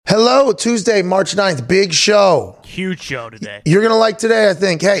show. Tuesday, March 9th. Big show. Huge show today. You're going to like today, I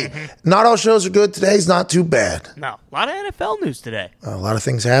think. Hey, not all shows are good. Today's not too bad. No, a lot of NFL news today. A lot of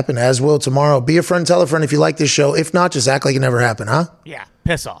things happen, as will tomorrow. Be a friend, tell a friend if you like this show. If not, just act like it never happened, huh? Yeah,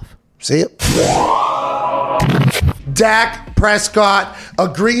 piss off. See you. Dak Prescott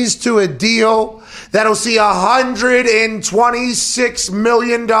agrees to a deal that'll see $126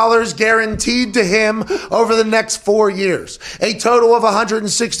 million guaranteed to him over the next 4 years. A total of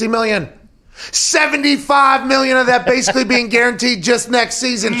 $160 million. $75 million of that basically being guaranteed just next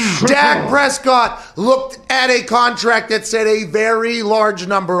season. Dak Prescott looked at a contract that said a very large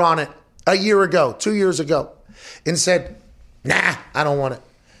number on it a year ago, 2 years ago, and said, nah, I don't want it.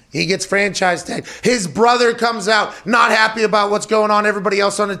 He gets franchise tag. His brother comes out, not happy about what's going on. Everybody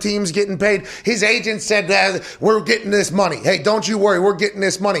else on the team's getting paid. His agent said, we're getting this money. Hey, don't you worry. We're getting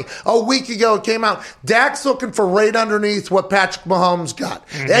this money. A week ago, it came out. Dak's looking for right underneath what Patrick Mahomes got.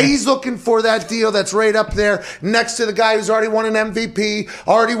 Mm-hmm. He's looking for that deal that's right up there next to the guy who's already won an MVP,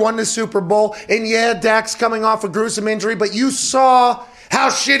 already won the Super Bowl. And yeah, Dak's coming off a gruesome injury, but you saw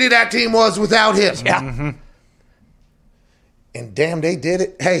how shitty that team was without him. Yeah. Mm-hmm. And damn, they did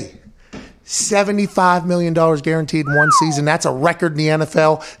it. Hey, $75 million guaranteed in one season. That's a record in the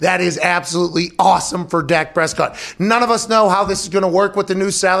NFL. That is absolutely awesome for Dak Prescott. None of us know how this is going to work with the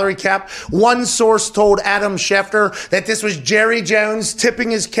new salary cap. One source told Adam Schefter that this was Jerry Jones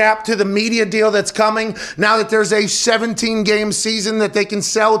tipping his cap to the media deal that's coming now that there's a 17-game season that they can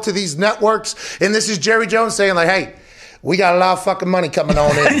sell to these networks. And this is Jerry Jones saying, like, hey, we got a lot of fucking money coming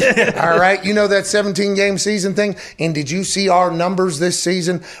on in. All right? You know that 17-game season thing? And did you see our numbers this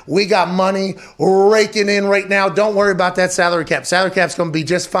season? We got money raking in right now. Don't worry about that salary cap. Salary cap's going to be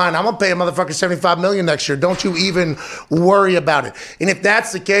just fine. I'm going to pay a motherfucker $75 million next year. Don't you even worry about it. And if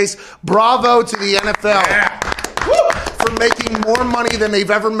that's the case, bravo to the NFL for making more money than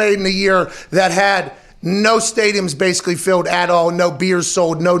they've ever made in a year that had no stadiums basically filled at all, no beers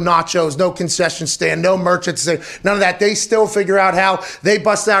sold, no nachos, no concession stand, no merchants, none of that. They still figure out how. They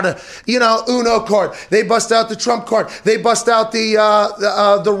bust out a, Uno card. They bust out the Trump card. They bust out the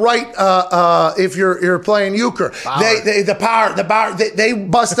right if you're playing euchre. The power. They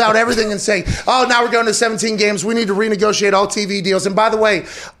bust out everything and say, oh, now we're going to 17 games. We need to renegotiate all TV deals. And by the way,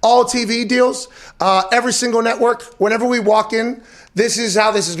 all TV deals, every single network, whenever we walk in, this is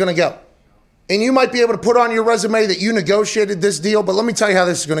how this is going to go. And you might be able to put on your resume that you negotiated this deal, but let me tell you how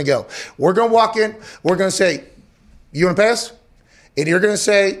this is going to go. We're going to walk in. We're going to say, you want to pass? And you're going to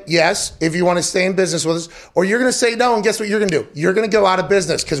say yes if you want to stay in business with us, or you're going to say no, and guess what you're going to do? You're going to go out of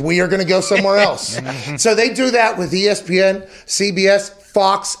business because we are going to go somewhere else. So they do that with ESPN, CBS,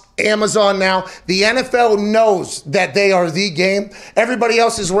 Fox, Amazon now. The NFL knows that they are the game. Everybody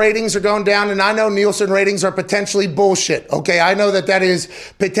else's ratings are going down, and I know Nielsen ratings are potentially bullshit. Okay, I know that is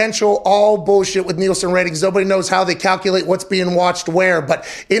potential all bullshit with Nielsen ratings. Nobody knows how they calculate what's being watched where, but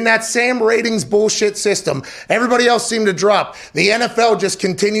in that same ratings bullshit system, everybody else seemed to drop. The NFL just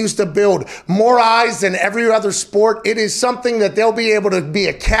continues to build more eyes than every other sport. It is something that they'll be able to be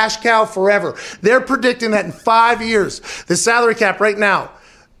a cash cow forever. They're predicting that in 5 years, the salary cap right now,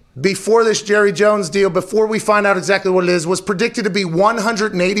 before this Jerry Jones deal, before we find out exactly what it is, was predicted to be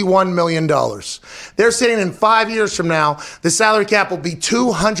 $181 million. They're saying in 5 years from now, the salary cap will be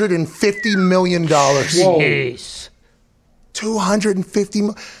 $250 million. Jeez. $250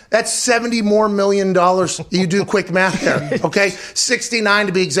 million. That's $70 more million. You do quick math there, okay? 69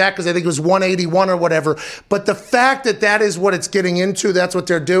 to be exact, because I think it was 181 or whatever. But the fact that is what it's getting into, that's what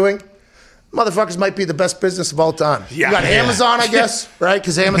they're doing. Motherfuckers might be the best business of all time. Yeah, you got Amazon, I guess, right?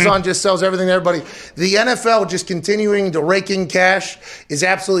 Because Amazon just sells everything to everybody. The NFL just continuing to rake in cash is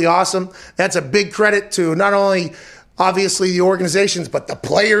absolutely awesome. That's a big credit to not only, obviously, the organizations, but the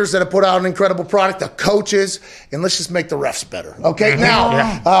players that have put out an incredible product, the coaches, and let's just make the refs better. Okay,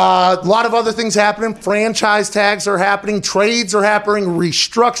 now, a lot of other things happening. Franchise tags are happening. Trades are happening.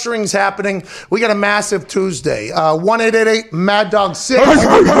 Restructuring's happening. We got a massive Tuesday.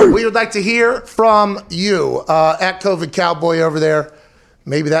 1-888-MAD-DOG-6. We would like to hear from you at COVID Cowboy over there.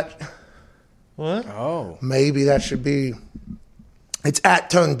 Maybe that... What? Oh. Maybe that should be... It's at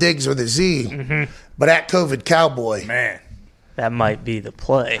Tone Diggs with a Z, but at COVID Cowboy. Man. That might be the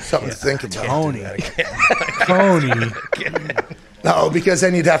play. Something to think about. Tony. No, because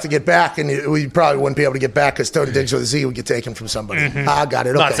then you'd have to get back, and we probably wouldn't be able to get back because Tony Diggs with a Z would get taken from somebody. I got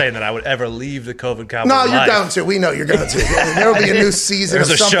it. Okay. I'm not saying that I would ever leave the COVID Cowboy No, you're life. going to. We know you're going to. There will be a new season There's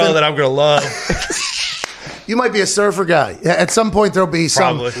of a something. show that I'm going to love. You might be a surfer guy. At some point, there'll be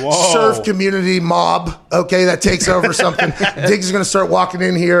some surf community mob, okay, that takes over something. Diggs is going to start walking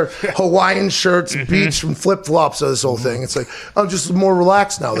in here, Hawaiian shirts, beach, and flip-flops of this whole thing. It's like, I'm just more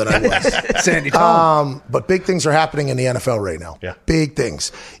relaxed now than I was. Sandy Tom. But big things are happening in the NFL right now. Yeah. Big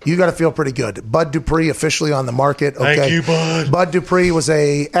things. You got to feel pretty good. Bud Dupree officially on the market. Okay? Thank you, Bud. Bud Dupree was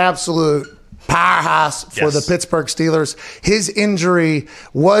a absolute powerhouse for the Pittsburgh Steelers. His injury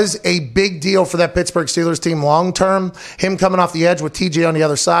was a big deal for that Pittsburgh Steelers team long term. Him coming off the edge with TJ on the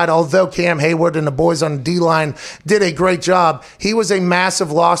other side, although Cam Hayward and the boys on the D-line did a great job, he was a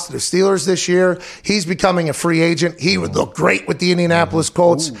massive loss to the Steelers this year. He's becoming a free agent. He would look great with the Indianapolis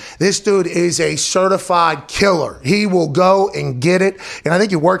Colts. This dude is a certified killer. He will go and get it, and I think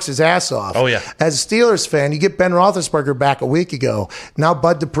he works his ass off. Oh, yeah. As a Steelers fan, you get Ben Roethlisberger back a week ago. Now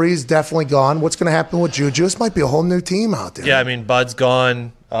Bud Dupree's definitely gone. What's going to happen with Juju? This might be a whole new team out there. Yeah, I mean, Bud's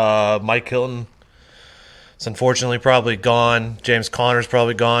gone. Mike Hilton is unfortunately probably gone. James Conner's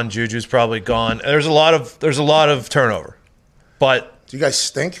probably gone. Juju's probably gone. There's a lot of turnover. But do you guys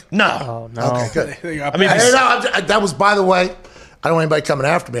stink? no. Oh, no. Okay, good. I mean, That was, by the way, I don't want anybody coming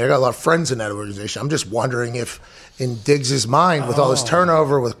after me. I got a lot of friends in that organization. I'm just wondering if, in Diggs' mind, with all this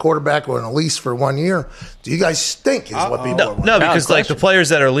turnover, with quarterback on a lease for 1 year, do you guys stink? Is what people are no, because like the players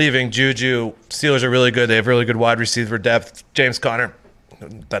that are leaving, Juju, Steelers are really good. They have really good wide receiver depth. James Conner,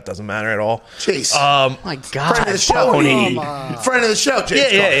 that doesn't matter at all. Jeez. My God, Friend of the show. Friend of the show,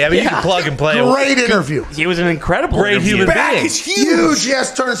 James. Yeah. I mean, you can plug and play. Great interview. He was an incredible Great interview. human Back being. is Huge.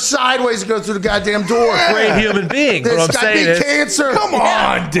 Yes, turn sideways and go through the goddamn door. Great human being. What This I'm guy saying beat is, cancer. Come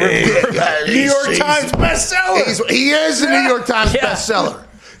on, Dave. New York Times bestseller. He is a New York Times bestseller.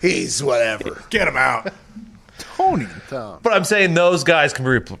 He's whatever. Get him out. Tony. but I'm saying those guys can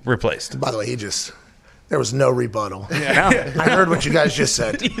be replaced. By the way, there was no rebuttal. I heard what you guys just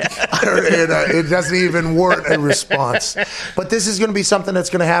said. I heard it doesn't even warrant a response. But this is going to be something that's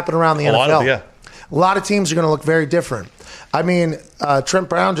going to happen around the NFL. A lot of teams are going to look very different. I mean, Trent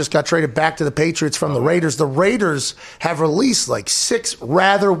Brown just got traded back to the Patriots from the Raiders. The Raiders have released like 6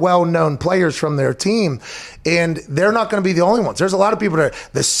 rather well-known players from their team, and they're not going to be the only ones. There's a lot of people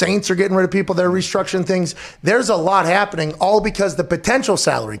the Saints are getting rid of people. They're restructuring things. There's a lot happening, all because the potential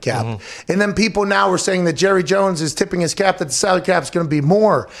salary cap. And then people now are saying that Jerry Jones is tipping his cap that the salary cap is going to be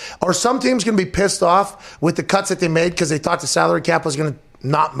more. Are some teams going to be pissed off with the cuts that they made because they thought the salary cap was going to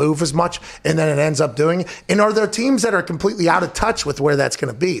not move as much, and then it ends up doing? And are there teams that are completely out of touch with where that's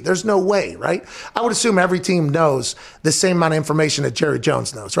going to be? There's no way, right? I would assume every team knows the same amount of information that Jerry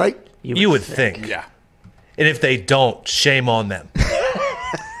Jones knows, right? You would think. Yeah. And if they don't, shame on them.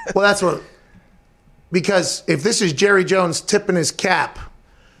 Well, that's what, because if this is Jerry Jones tipping his cap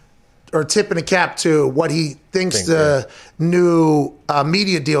or tipping a cap to what he thinks the new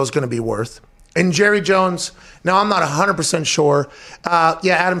media deal is going to be worth, and Jerry Jones, now I'm not 100% sure.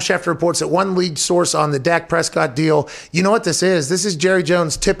 Adam Schefter reports that one league source on the Dak Prescott deal. You know what this is? This is Jerry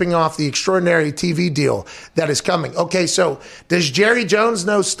Jones tipping off the extraordinary TV deal that is coming. Okay, so does Jerry Jones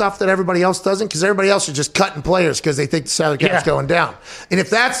know stuff that everybody else doesn't? Because everybody else are just cutting players because they think the salary cap is going down. And if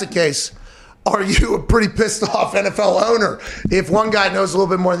that's the case, are you a pretty pissed off NFL owner if one guy knows a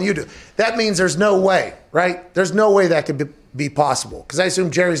little bit more than you do? That means there's no way, right? There's no way that could be possible. Because I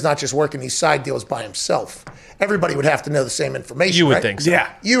assume Jerry's not just working these side deals by himself. Everybody would have to know the same information. You would right? think so.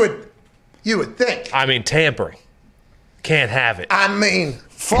 Yeah. You would think. I mean, tampering. Can't have it. I mean,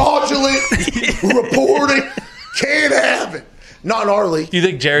 fraudulent reporting. Can't have it. Not in our league. Do you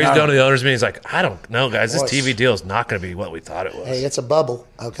think Jerry's going to the owners' meeting? He's like, I don't know, guys. This Boys. TV deal is not going to be what we thought it was. Hey, it's a bubble,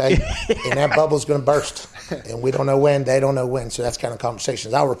 okay? And that bubble's going to burst. And we don't know when, they don't know when. So that's kind of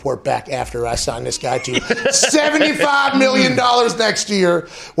conversations. I'll report back after I sign this guy to $75 million next year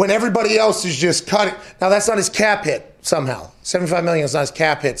when everybody else is just cutting. Now, that's not his cap hit somehow. $75 million is not his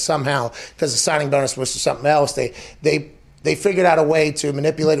cap hit somehow because the signing bonus was to something else. They figured out a way to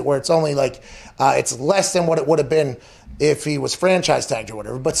manipulate it where it's only like it's less than what it would have been if he was franchise tagged or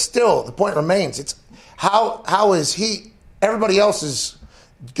whatever. But still, the point remains, it's how is he, everybody else is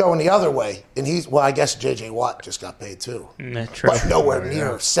going the other way, and I guess J.J. Watt just got paid too. That's true. But nowhere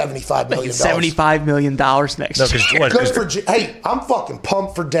near $75 million. $75 million next year. Good for hey, I'm fucking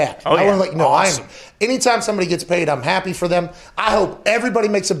pumped for Dak. Oh, I want to let you know, Awesome. anytime somebody gets paid, I'm happy for them. I hope everybody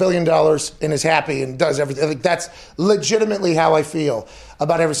makes $1 billion and is happy and does everything. Like, that's legitimately how I feel.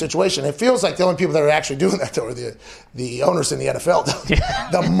 about every situation. It feels like the only people that are actually doing that, though, are the owners in the NFL.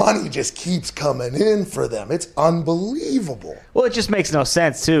 The money just keeps coming in for them. It's unbelievable. Well, it just makes no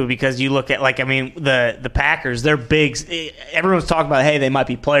sense, too, because you look at, the Packers, they're big. Everyone's talking about, hey, they might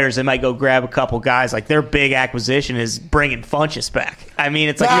be players. They might go grab a couple guys. Like, their big acquisition is bringing Funchess back. I mean,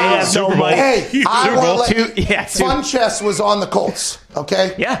 it's like they have no money. Hey, Two. Funchess was on the Colts,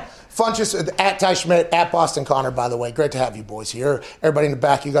 okay? Yeah. Funchess, at Ty Schmidt, at Boston Connor, by the way. Great to have you boys here. Everybody in the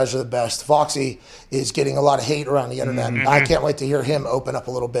back, you guys are the best. Foxy is getting a lot of hate around the internet. Mm-hmm. I can't wait to hear him open up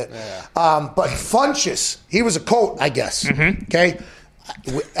a little bit. Yeah. But Funchess, he was a Colt, I guess. Mm-hmm. Okay?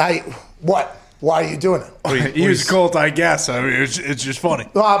 What? Why are you doing it? He was a Colt, I guess. I mean, it's just funny.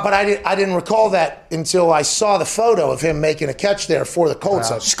 But I didn't recall that until I saw the photo of him making a catch there for the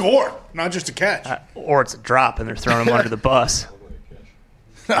Colts. Score, not just a catch. Or it's a drop, and they're throwing him under the bus.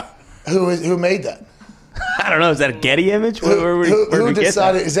 Who made that? I don't know. Is that a Getty image? Who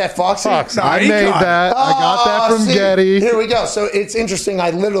decided? Is that Foxy? I made that. I got that from Getty. Here we go. So it's interesting. I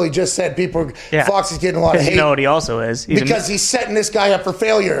literally just said Foxy's getting a lot of hate. You know what he also is? He's setting this guy up for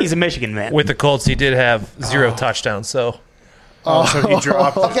failure. He's a Michigan man. With the Colts, he did have 0 touchdowns, so... So he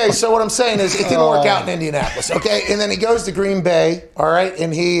dropped. Okay, so what I'm saying is it didn't work out in Indianapolis, okay? And then he goes to Green Bay, all right,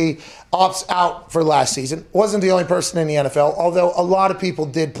 and he opts out for last season. Wasn't the only person in the NFL, although a lot of people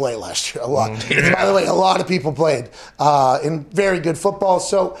did play last year, a lot. And by the way, a lot of people played in very good football.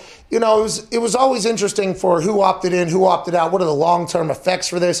 So, it was always interesting for who opted in, who opted out. What are the long-term effects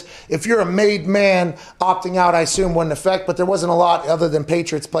for this? If you're a made man, opting out, I assume, wouldn't affect, but there wasn't a lot other than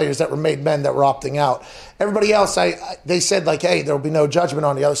Patriots players that were made men that were opting out. Everybody else, they said, hey, there will be no judgment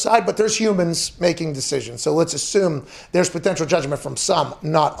on the other side, but there's humans making decisions. So let's assume there's potential judgment from some,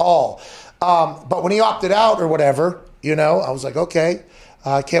 not all. But when he opted out or whatever, I was like, okay,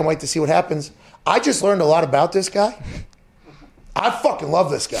 I can't wait to see what happens. I just learned a lot about this guy. I fucking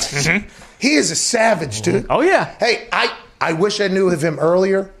love this guy. Mm-hmm. He is a savage, dude. Oh, yeah. Hey, I wish I knew of him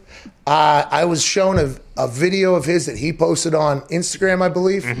earlier. I was shown a video of his that he posted on Instagram, I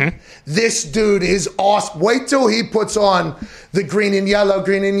believe. Mm-hmm. This dude is awesome. Wait till he puts on the green and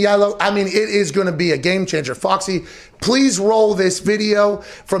yellow. I mean, it is going to be a game changer. Foxy, please roll this video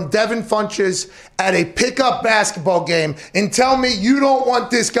from Devin Funchess at a pickup basketball game and tell me you don't want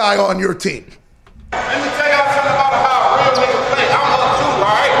this guy on your team. Let me tell y'all something about how real niggas play. I'm up too,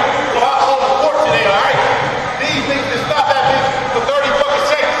 all right? So I hold the court today, all right? These niggas just stop that bitch for 30 fucking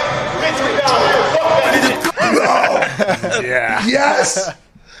seconds. Bitch, we down here. Fuck that. Yeah. Yes.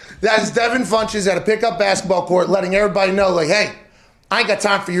 That's Devin Funchess at a pickup basketball court letting everybody know, hey, I ain't got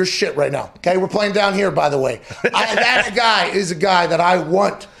time for your shit right now. Okay, we're playing down here, by the way. That guy is a guy that I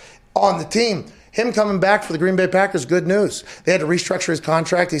want on the team. Him coming back for the Green Bay Packers, good news. They had to restructure his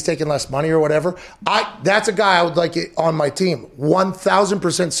contract. He's taking less money or whatever. That's a guy I would like on my team.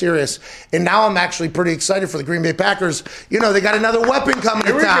 1,000% serious. And now I'm actually pretty excited for the Green Bay Packers. They got another weapon coming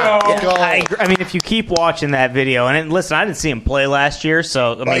to town. Yeah, I mean, if you keep watching that video, and listen, I didn't see him play last year,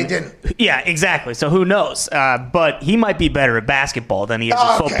 so I mean, he didn't. Yeah, exactly. So who knows? But he might be better at basketball than he is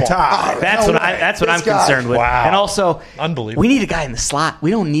at football. That's what I'm concerned with. Wow. And also, unbelievable. We need a guy in the slot.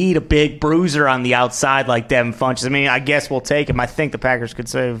 We don't need a big bruiser on the outside like Devin Funchess. I mean, I guess we'll take him. I think the Packers could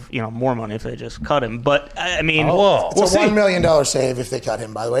save more money if they just cut him. But I mean, it's a $1 million save if they cut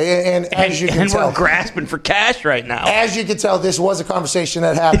him. By the way, and as you can tell, we're grasping for cash right now. As you can tell, this was a conversation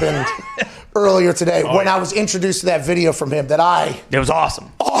that happened earlier today when I was introduced to that video from him. It was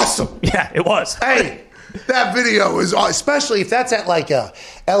awesome. Awesome. Yeah, it was. Hey. That video is, especially if that's at a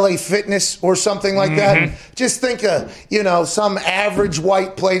LA Fitness or something like that. Just think of, some average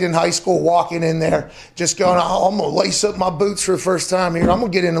white played in high school walking in there, just going, I'm going to lace up my boots for the first time here. I'm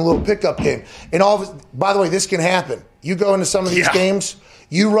going to get in a little pickup game. And by the way, this can happen. You go into some of these games,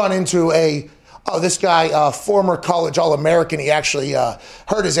 you run into this guy, former college All-American, he actually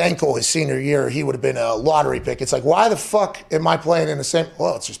hurt his ankle his senior year. He would have been a lottery pick. It's like, why the fuck am I playing in the same?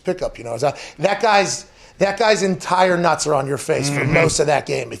 Well, it's just pickup, That guy's entire nuts are on your face for most of that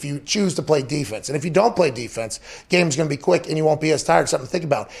game if you choose to play defense. And if you don't play defense, game's going to be quick and you won't be as tired. Something to think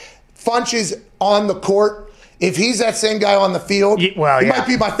about. Funch on the court. If he's that same guy on the field, he might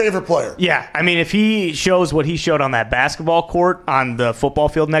be my favorite player. Yeah, I mean, if he shows what he showed on that basketball court on the football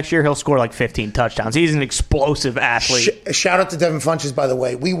field next year, he'll score 15 touchdowns. He's an explosive athlete. Shout out to Devin Funchess, by the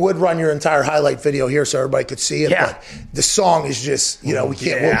way. We would run your entire highlight video here so everybody could see it, but the song is just, we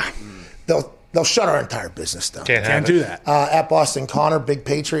can't. They'll shut our entire business down. Can't do that. At Boston Connor, big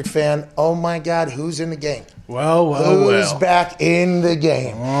Patriot fan. Oh, my God, who's in the game? Who's back in the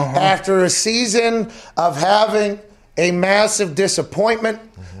game? After a season of having a massive disappointment,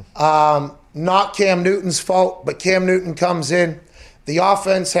 not Cam Newton's fault, but Cam Newton comes in. The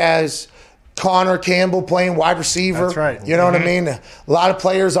offense has Connor Campbell playing wide receiver. That's right. You know what I mean? A lot of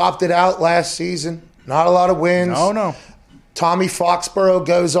players opted out last season. Not a lot of wins. No. Tommy Foxborough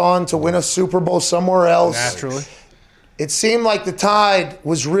goes on to win a Super Bowl somewhere else. Naturally. It seemed like the tide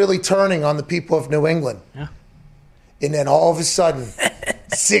was really turning on the people of New England. Yeah. And then all of a sudden,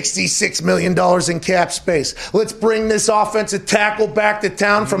 $66 million in cap space. Let's bring this offensive tackle back to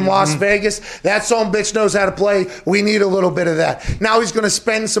town from Las Vegas. That son bitch knows how to play. We need a little bit of that. Now he's going to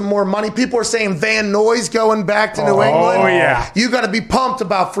spend some more money. People are saying Van Noy's going back to New England. Oh, yeah. You got to be pumped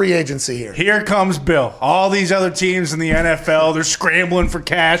about free agency here. Here comes Bill. All these other teams in the NFL, they're scrambling for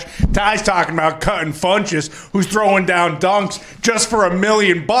cash. Ty's talking about cutting Funchess, who's throwing down dunks just for $1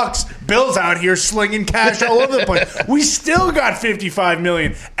 million. Bill's out here slinging cash all over the place. We still got $55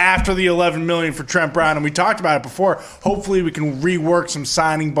 million after the $11 million for Trent Brown, and we talked about it before. Hopefully we can rework some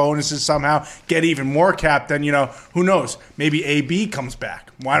signing bonuses somehow, get even more cap. Then, who knows? Maybe AB comes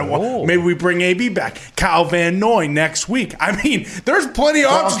back. Maybe we bring AB back. Kyle Van Noy next week. I mean, there's plenty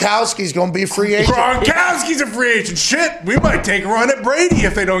of options. Gronkowski's going to be a free agent. Gronkowski's a free agent. Shit, we might take a run at Brady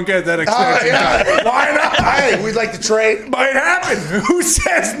if they don't get that extension. Why not? Hey, we'd like to trade. Might happen. Who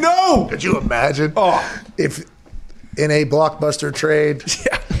says no? Could you imagine if in a blockbuster trade,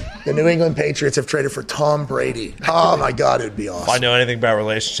 the New England Patriots have traded for Tom Brady? Oh, my God, it would be awesome. If I know anything about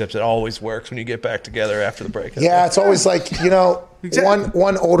relationships, it always works when you get back together after the break. Yeah, it's always like,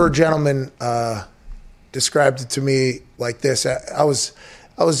 one older gentleman described it to me like this. I was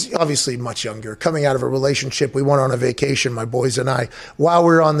obviously much younger, coming out of a relationship. We went on a vacation, my boys and I. While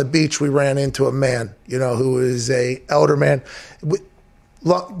we were on the beach, we ran into a man, who is a elder man.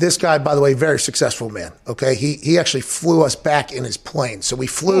 This guy, by the way, very successful man, okay? He actually flew us back in his plane. So we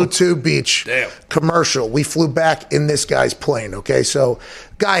flew to beach, commercial. We flew back in this guy's plane, okay? So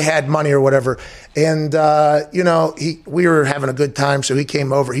guy had money or whatever. And, we were having a good time, so he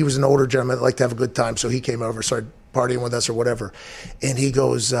came over. He was an older gentleman that liked to have a good time, so he came over, started partying with us or whatever. And he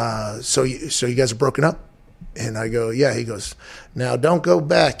goes, so you guys are broken up? And I go, yeah. He goes, now don't go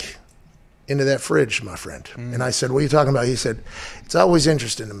back into that fridge, my friend. And I said, what are you talking about? He said, it's always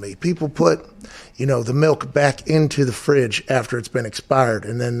interesting to me. People put, the milk back into the fridge after it's been expired,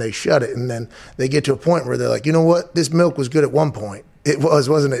 and then they shut it, and then they get to a point where they're like, you know what? This milk was good at one point. It was,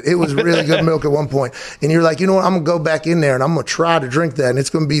 wasn't it? It was really good milk at one point. And you're like, you know what? I'm going to go back in there and I'm going to try to drink that. And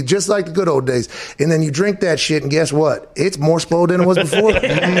it's going to be just like the good old days. And then you drink that shit and guess what? It's more spoiled than it was before.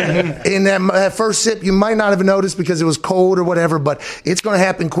 And that first sip, you might not have noticed because it was cold or whatever, but it's going to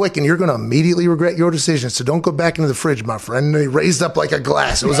happen quick and you're going to immediately regret your decision. So don't go back into the fridge, my friend. And he raised up like a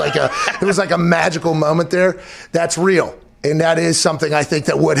glass. It was like a magical moment there. That's real. And that is something I think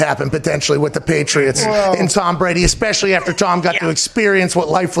that would happen potentially with the Patriots and Tom Brady, especially after Tom got to experience what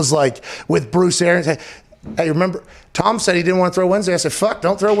life was like with Bruce Arians. Hey, remember, Tom said he didn't want to throw Wednesday. I said, fuck,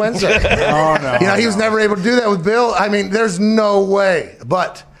 don't throw Wednesday. He was never able to do that with Bill. I mean, there's no way.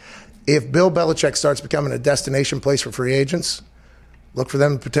 But if Bill Belichick starts becoming a destination place for free agents, look for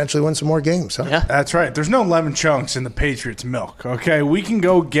them to potentially win some more games. Huh? Yeah. That's right. There's no lemon chunks in the Patriots' milk, okay? We can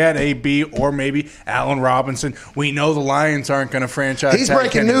go get AB or maybe Allen Robinson. We know the Lions aren't going to franchise. He's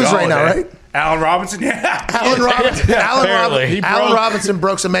breaking news right now, right? Allen Robinson, yeah. Allen Robinson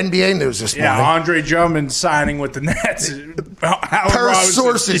broke some NBA news this morning. Yeah, Andre Drummond signing with the Nets. Per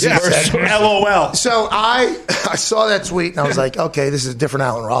sources, he said. LOL. So I saw that tweet, and I was like, okay, this is a different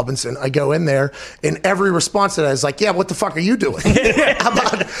Allen Robinson. I go in there, and every response to that is like, yeah, what the fuck are you doing? Hey,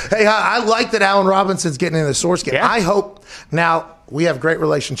 I like that Allen Robinson's getting in the source game. Yeah. I hope now we have great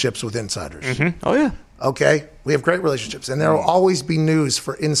relationships with insiders. Mm-hmm. Oh, yeah. Okay, we have great relationships, and there will always be news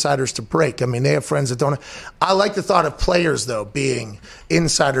for insiders to break. I mean, they have friends that don't. I like the thought of players, though, being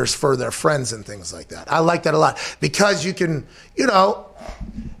insiders for their friends and things like that. I like that a lot because you can,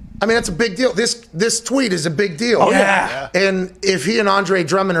 I mean, that's a big deal. This tweet is a big deal. Oh, yeah. And if he and Andre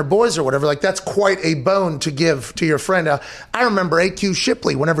Drummond are boys or whatever, like that's quite a bone to give to your friend. I remember A.Q.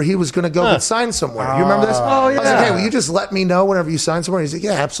 Shipley, whenever he was going to go get signed somewhere. You remember this? Oh, yeah. I was like, hey, will you just let me know whenever you sign somewhere? He's like,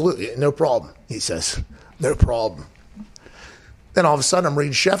 yeah, absolutely. No problem. He says, no problem. Then all of a sudden, I'm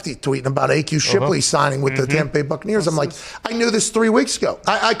reading Shefty tweeting about A.Q. Shipley signing with the Tampa Bay Buccaneers. I'm like, I knew this 3 weeks ago.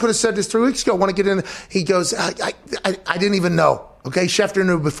 I could have said this 3 weeks ago. I want to get in. He goes, I didn't even know. Okay, Schefter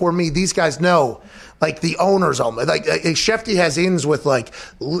knew before me. These guys know like the owners almost. Like Shefty has ins with like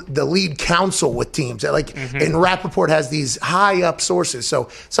the lead counsel with teams. Like and Rappaport has these high up sources. So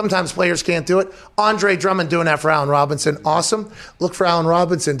sometimes players can't do it. Andre Drummond doing that for Allen Robinson, awesome. Look for Allen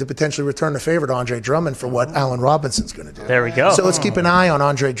Robinson to potentially return the favor to Andre Drummond for what Allen Robinson's going to do. There we go. So let's keep an eye on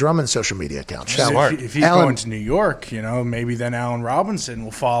Andre Drummond's social media account. If he's going to New York, maybe then Allen Robinson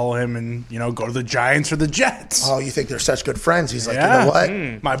will follow him and go to the Giants or the Jets. Oh, you think they're such good friends? He's like, you know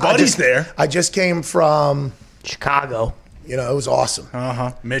what? My buddy's there. I just came from Chicago. It was awesome.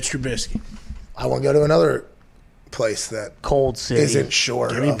 Mitch Trubisky. I want to go to another place that Cold City isn't sure.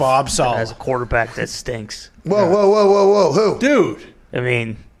 Give me Bob Sala. Has a quarterback that stinks. Whoa. Who? Dude. I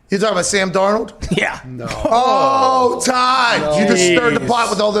mean, You talking about Sam Darnold? yeah. No. Oh, Todd. You just stirred the pot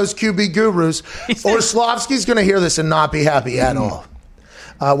with all those QB gurus. Orlovsky's going to hear this and not be happy at all.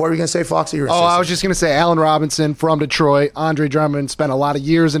 What were you going to say, Foxy? I was just going to say Allen Robinson from Detroit. Andre Drummond spent a lot of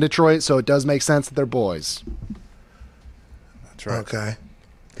years in Detroit, so it does make sense that they're boys. That's right. Okay.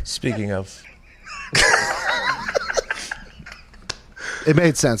 Speaking of, It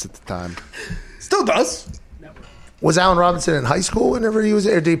made sense at the time. Still does. Was Allen Robinson in high school whenever he was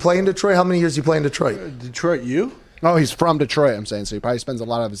there? Did he play in Detroit? How many years did he play in Detroit? Detroit, you? Oh, he's from Detroit, I'm saying, so he probably spends a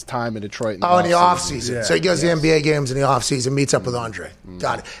lot of his time in Detroit. In the offseason. Yeah. So he goes to the NBA games in the offseason, meets up with Andre.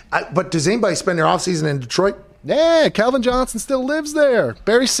 Got it. But does anybody spend their offseason in Detroit? Yeah, Calvin Johnson still lives there.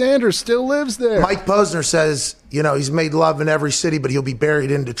 Barry Sanders still lives there. Mike Posner says, he's made love in every city, but he'll be buried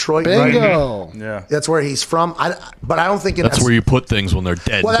in Detroit. Bingo. Right? Yeah. That's where he's from. But I don't think that's where you put things when they're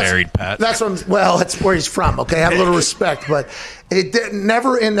dead and buried, Pat. That's where he's from. Okay, have a little respect. But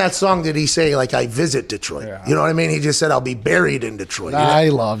never in that song did he say, like, I visit Detroit. Yeah. You know what I mean? He just said, I'll be buried in Detroit.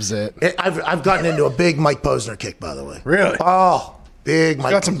 He loves it. I've gotten into a big Mike Posner kick, by the way. Really? Oh, big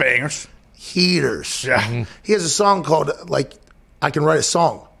Mike. Got some bangers. Heaters. Yeah. He has a song called, I Can Write a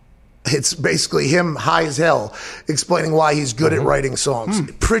Song. It's basically him high as hell explaining why he's good at writing songs.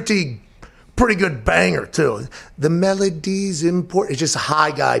 Pretty good banger, too. The melody's important. It's just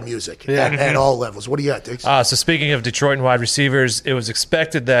high guy music at all levels. What do you got, Dix? so speaking of Detroit and wide receivers, it was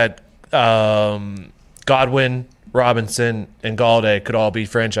expected that Godwin, Robinson, and Galladay could all be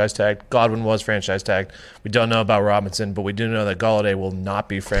franchise tagged. Godwin was franchise tagged. We don't know about Robinson, but we do know that Galladay will not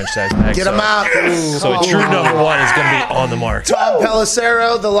be franchise tagged. Get him out. So a true number one is going to be on the mark. Tom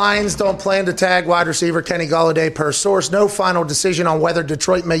Pelissero, the Lions don't plan to tag wide receiver Kenny Galladay per source. No final decision on whether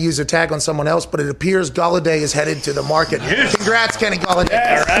Detroit may use a tag on someone else, but it appears Galladay is headed to the market. Congrats, Kenny Galladay.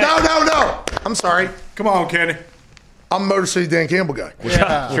 Yeah, right. No. I'm sorry. Come on, Kenny. I'm a Motor City Dan Campbell guy.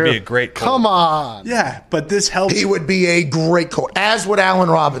 Would be a great call. Come on. Yeah, but this helps. He would be a great coach, as would Allen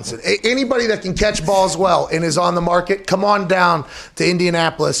Robinson. Anybody that can catch balls well and is on the market, come on down to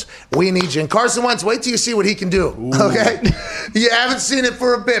Indianapolis. We need you. And Carson Wentz, wait till you see what he can do, okay? You haven't seen it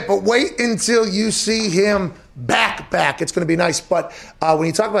for a bit, but wait until you see him back. It's going to be nice. But when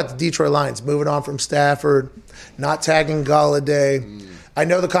you talk about the Detroit Lions, moving on from Stafford, not tagging Galladay, I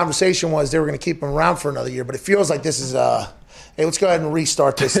know the conversation was they were going to keep him around for another year, but it feels like this is hey, let's go ahead and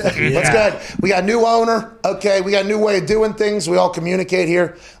restart this thing. Let's go ahead. We got a new owner. Okay, we got a new way of doing things. We all communicate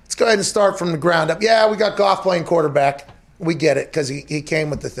here. Let's go ahead and start from the ground up. Yeah, we got Goff playing quarterback. We get it because he came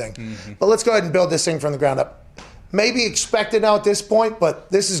with the thing. But let's go ahead and build this thing from the ground up. Maybe expected now at this point, but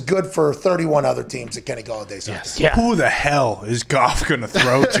this is good for 31 other teams that Kenny Galladay's on. Yeah. Who the hell is Goff going to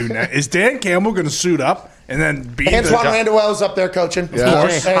throw to now? Is Dan Campbell going to suit up and then be Antoine Randall-Wells up there coaching. Yeah.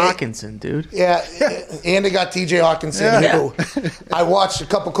 T.J. Hawkinson, dude. Yeah, and they got T.J. Hawkinson, who I watched a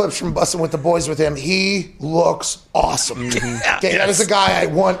couple clips from Bussin' with the Boys with him. He looks awesome. Okay, that is a guy I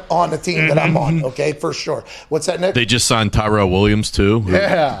want on the team that I'm on, okay, for sure. What's that, Nick? They just signed Tyrell Williams, too, who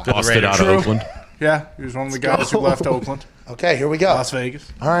busted out of Oakland. Yeah, he was one of the guys who left Oakland. Okay, here we go. Las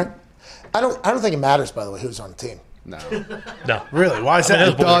Vegas. All right. I don't think it matters, by the way, who's on the team. No. Really? Why is that?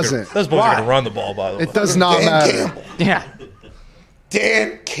 It doesn't. Those boys are going to run the ball, by the way. It does not Dan matter. Campbell. Yeah.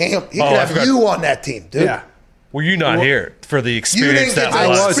 Dan Campbell. He Oh, could I have forgot. you on that team, dude. Yeah. Were you not here for the You experience didn't get that to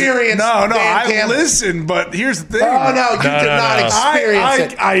was? experience No, Dan I Campbell. listened, but here's the thing. Oh, no, you did not no.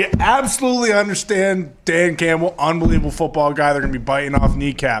 experience it. I absolutely understand Dan Campbell, unbelievable football guy. They're going to be biting off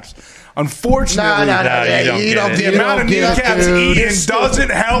kneecaps. Unfortunately, No, you don't get it. the amount of get it, kneecaps dude. eaten doesn't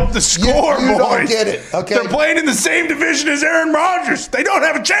help the score, you boys. don't get it, okay? They're playing in the same division as Aaron Rodgers. They don't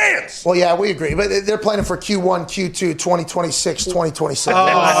have a chance. Well, yeah, we agree. But they're planning for Q1, Q2, 2026,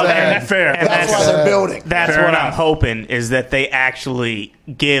 2027. Fair. And That's why they're building. That's Fair what enough. I'm hoping is that they actually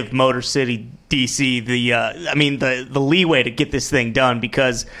give Motor City DC the leeway to get this thing done,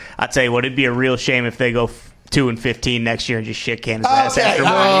 because I tell you what, it'd be a real shame if they go 2-15 next year and just shit can his ass Okay, after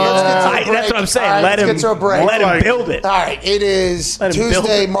all right, let's get to a break. That's what I'm saying. All right, let let's get to a break. him build it. All right, it is Let him build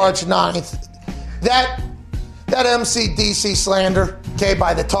Tuesday, it. March 9th. That MCDC slander, okay,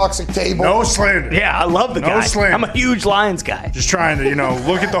 by the toxic table. No slander. Yeah, I love the guy. No slander. I'm a huge Lions guy. Just trying to,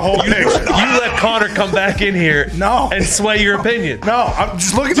 look at the whole picture. You let Connor come back in here and sway your opinion. No, I'm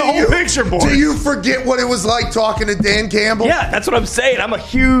just looking at the whole picture, boy. Do you forget what it was like talking to Dan Campbell? Yeah, that's what I'm saying. I'm a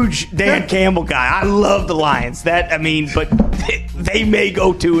huge Dan Campbell guy. I love the Lions. But they may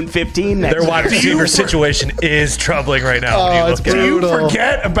go 2-15 next Their wide year. receiver situation is troubling right now. When you look at Do you it.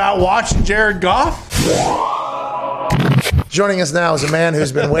 forget about watching Jared Goff? Joining us now is a man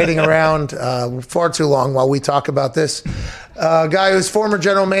who's been waiting around far too long while we talk about this. A guy who's former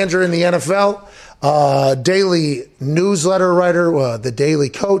general manager in the NFL, daily newsletter writer, the Daily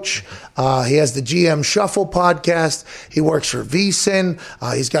Coach. He has the GM Shuffle podcast. He works for VSiN.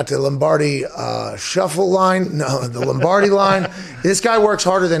 He's got the Lombardi Shuffle line, the Lombardi line. This guy works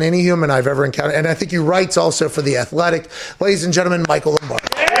harder than any human I've ever encountered. And I think he writes also for The Athletic. Ladies and gentlemen, Michael Lombardi.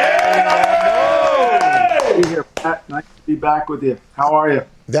 Here, Pat. Nice to be back with you. How are you?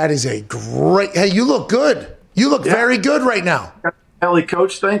 That is a great. Hey, you look good. You look very good right now. Ellie,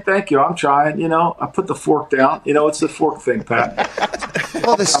 Coach, thank you. I'm trying. I put the fork down. It's the fork thing, Pat.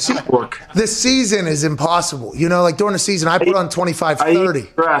 Well, the season is impossible. Like during the season, I put on 25, 30. I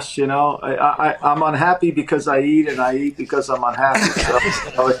eat stress, I'm unhappy because I eat, and I eat because I'm unhappy.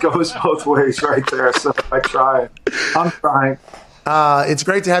 So it goes both ways right there. So I try. I'm trying. It's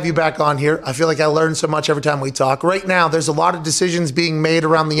great to have you back on here. I feel like I learn so much every time we talk. Right now, there's a lot of decisions being made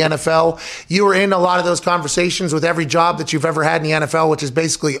around the NFL. You were in a lot of those conversations with every job that you've ever had in the NFL, which is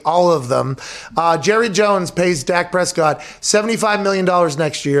basically all of them. Jerry Jones pays Dak Prescott $75 million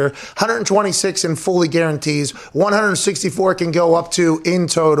next year, 126 in fully guarantees, 164 can go up to in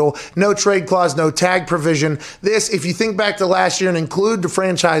total. No trade clause, no tag provision. This, if you think back to last year and include the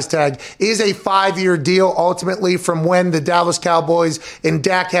franchise tag, is a 5-year deal ultimately from when the Dallas Cowboys and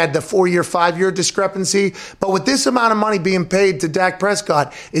Dak had the 4-year, 5-year discrepancy. But with this amount of money being paid to Dak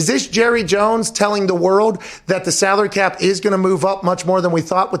Prescott, is this Jerry Jones telling the world that the salary cap is going to move up much more than we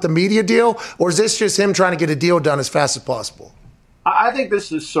thought with the media deal? Or is this just him trying to get a deal done as fast as possible? I think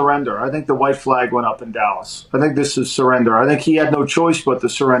this is surrender. I think the white flag went up in Dallas. I think this is surrender. I think he had no choice but to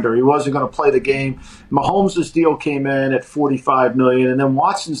surrender. He wasn't going to play the game. Mahomes' deal came in at $45 million, and then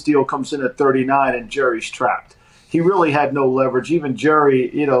Watson's deal comes in at $39, and Jerry's trapped. He really had no leverage. Even Jerry,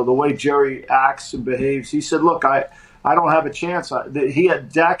 the way Jerry acts and behaves, he said, look, I don't have a chance.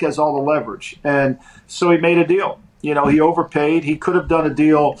 Dak has all the leverage. And so he made a deal. He overpaid. He could have done a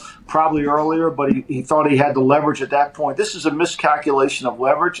deal probably earlier, but he thought he had the leverage at that point. This is a miscalculation of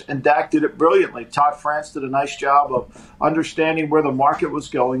leverage, and Dak did it brilliantly. Todd France did a nice job of understanding where the market was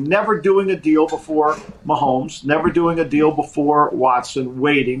going, never doing a deal before Mahomes, never doing a deal before Watson,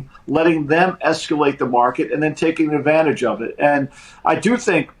 waiting, letting them escalate the market, and then taking advantage of it. And I do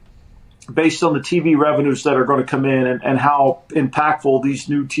think, based on the TV revenues that are going to come in and how impactful these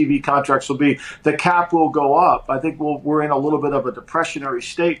new TV contracts will be, the cap will go up. I think we're in a little bit of a depressionary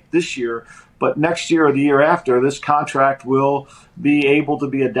state this year, but next year or the year after, this contract will be able to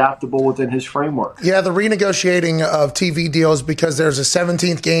be adaptable within his framework. Yeah, the renegotiating of TV deals because there's a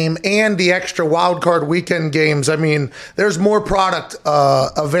 17th game and the extra wild card weekend games. I mean, there's more product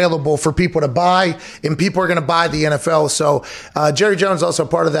available for people to buy, and people are going to buy the NFL. So Jerry Jones also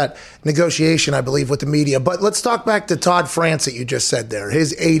part of that negotiation, I believe, with the media. But let's talk back to Todd France that you just said there,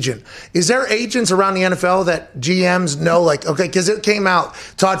 his agent. Is there agents around the NFL that GMs know, okay, because it came out,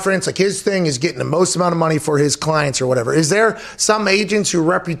 Todd France, his thing is getting the most amount of money for his clients or whatever. Is there some agents whose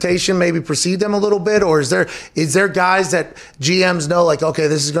reputation maybe precede them a little bit, or is there guys that GMs know, okay,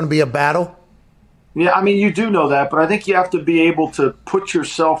 this is going to be a battle? Yeah, I mean, you do know that, but I think you have to be able to put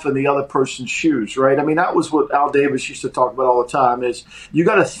yourself in the other person's shoes, right? I mean, that was what Al Davis used to talk about all the time, is you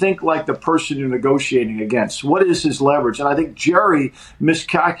got to think like the person you're negotiating against. What is his leverage? And I think Jerry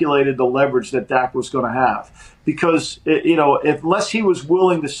miscalculated the leverage that Dak was going to have, because, unless he was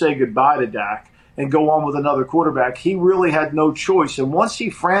willing to say goodbye to Dak and go on with another quarterback, he really had no choice. And once he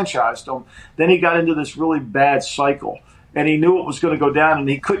franchised him, then he got into this really bad cycle. And he knew it was going to go down, and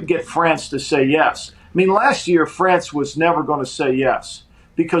he couldn't get France to say yes. I mean, last year, France was never going to say yes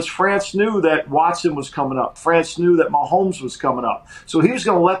because France knew that Watson was coming up. France knew that Mahomes was coming up. So he was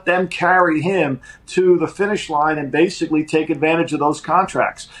going to let them carry him to the finish line and basically take advantage of those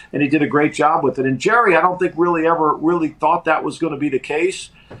contracts. And he did a great job with it. And Jerry, I don't think really thought that was going to be the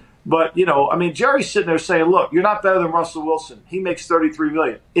case. But, Jerry's sitting there saying, look, you're not better than Russell Wilson. He makes $33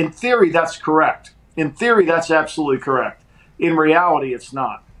 million. In theory, that's correct. In theory, that's absolutely correct. In reality, it's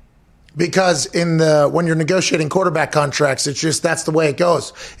not. Because when you're negotiating quarterback contracts, it's just that's the way it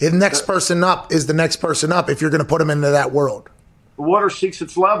goes. The next person up is the next person up if you're going to put them into that world. water seeks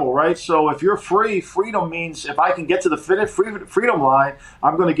its level, right? So if you're free, freedom means if I can get to the freedom line,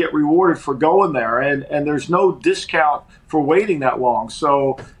 I'm going to get rewarded for going there. And there's no discount for waiting that long.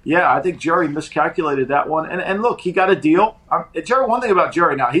 So, yeah, I think Jerry miscalculated that one. And look, he got a deal. Jerry, one thing about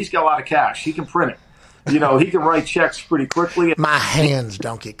Jerry now, he's got a lot of cash. He can print it. He can write checks pretty quickly. My hands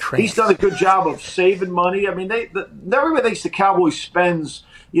don't get cramped. He's done a good job of saving money. I mean, everybody thinks the Cowboys spends,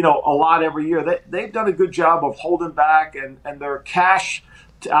 a lot every year. They've done a good job of holding back, and their cash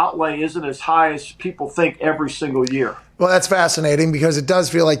to outlay isn't as high as people think every single year. Well, that's fascinating because it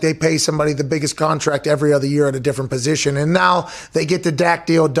does feel like they pay somebody the biggest contract every other year at a different position. And now they get the Dak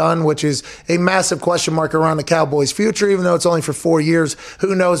deal done, which is a massive question mark around the Cowboys' future, even though it's only for 4 years.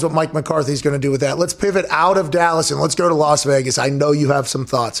 Who knows what Mike McCarthy's going to do with that? Let's pivot out of Dallas and let's go to Las Vegas. I know you have some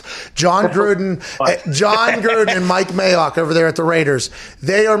thoughts. John Gruden and Mike Mayock over there at the Raiders,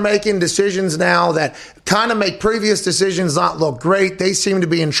 they are making decisions now that kind of make previous decisions not look great. They seem to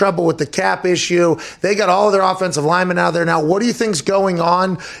be in trouble with the cap issue. They got all of their offensive linemen out there now. What do you think's going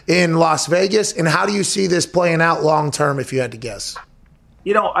on in Las Vegas, and how do you see this playing out long term if you had to guess?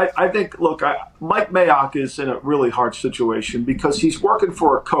 I think, Mike Mayock is in a really hard situation because he's working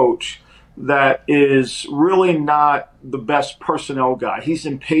for a coach that is really not the best personnel guy. He's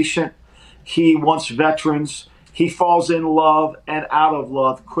impatient. He wants veterans. He falls in love and out of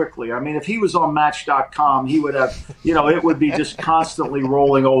love quickly. I mean, if he was on Match.com, he would have, it would be just constantly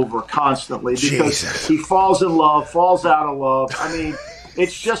rolling over constantly because he falls in love, falls out of love. I mean,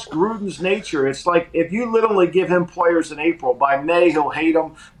 it's just Gruden's nature. It's like if you literally give him players in April, by May he'll hate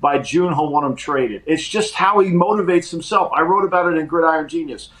them, by June he'll want them traded. It's just how he motivates himself. I wrote about it in Gridiron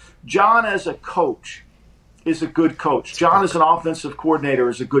Genius. John as a coach is a good coach. John as an offensive coordinator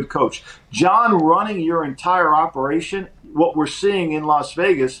is a good coach. John running your entire operation, what we're seeing in Las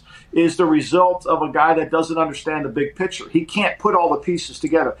Vegas, is the result of a guy that doesn't understand the big picture. He can't put all the pieces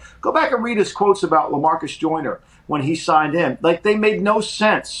together. Go back and read his quotes about LaMarcus Joyner when he signed him. They made no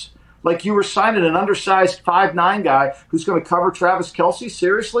sense. You were signing an undersized 5'9" guy who's going to cover Travis Kelce?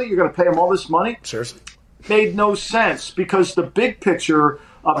 Seriously? You're going to pay him all this money? Seriously? Made no sense because the big picture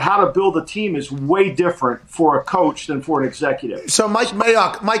of how to build a team is way different for a coach than for an executive. So Mike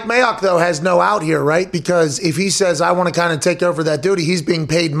Mayock, though, has no out here, right? Because if he says, I want to kind of take over that duty, he's being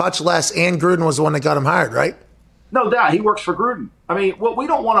paid much less, and Gruden was the one that got him hired, right? No doubt. He works for Gruden. I mean, what we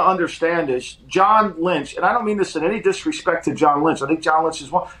don't want to understand is John Lynch, and I don't mean this in any disrespect to John Lynch. I think John Lynch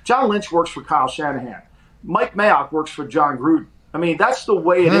is one. John Lynch works for Kyle Shanahan. Mike Mayock works for John Gruden. I mean, that's the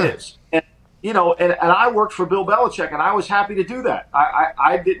way it is. And I worked for Bill Belichick, and I was happy to do that.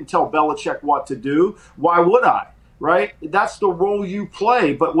 I didn't tell Belichick what to do. Why would I, right? That's the role you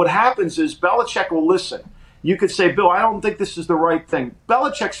play. But what happens is Belichick will listen. You could say, Bill, I don't think this is the right thing.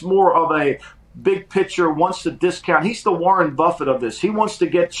 Belichick's more of a big picture, wants to discount. He's the Warren Buffett of this. He wants to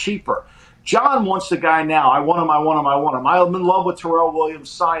get cheaper. John wants the guy now. I want him. I'm in love with Terrell Williams.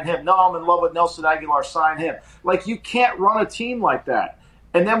 Sign him. No, I'm in love with Nelson Aguilar. Sign him. You can't run a team like that.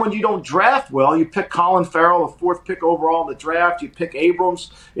 And then when you don't draft well, you pick Colin Farrell, the 4th pick overall in the draft. You pick Abrams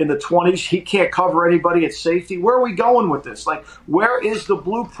in the 20s. He can't cover anybody at safety. Where are we going with this? Where is the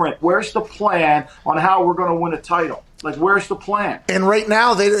blueprint? Where's the plan on how we're going to win a title? Where's the plan? And right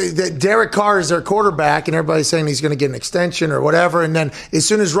now, Derek Carr is their quarterback, and everybody's saying he's going to get an extension or whatever. And then as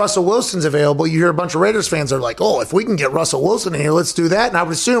soon as Russell Wilson's available, you hear a bunch of Raiders fans are like, oh, if we can get Russell Wilson in here, let's do that. And I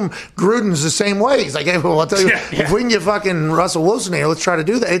would assume Gruden's the same way. He's like, hey, well, I'll tell you, if we can get fucking Russell Wilson in here, let's try to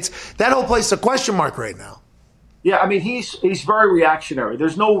do that. That whole place is a question mark right now. Yeah, I mean, he's very reactionary.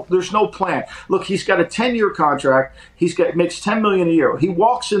 There's no plan. Look, he's got a 10-year contract. Makes $10 million a year. He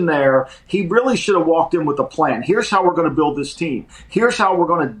walks in there. He really should have walked in with a plan. Here's how we're going to build this team. Here's how we're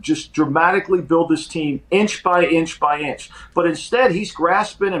going to just dramatically build this team inch by inch by inch. But instead, he's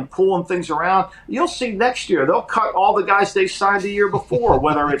grasping and pulling things around. You'll see next year they'll cut all the guys they signed the year before,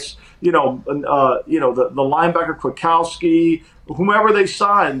 whether it's the linebacker Kwiatkowski, whomever they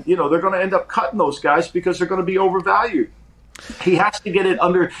sign, they're going to end up cutting those guys because they're going to be overvalued. He has to get it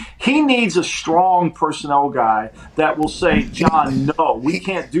under. He needs a strong personnel guy that will say, John, no, we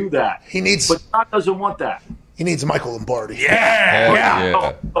can't do that. But John doesn't want that. He needs Michael Lombardi.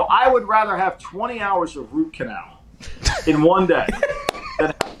 Yeah. So I would rather have 20 hours of root canal in one day than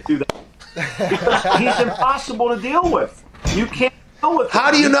have to do that. Because he's impossible to deal with. You can't deal with him.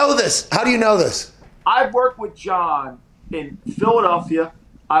 How do you know this? I've worked with John in Philadelphia.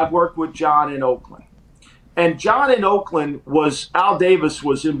 I've worked with John in Oakland. And John in Oakland Al Davis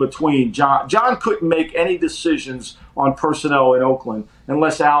was in between. John couldn't make any decisions on personnel in Oakland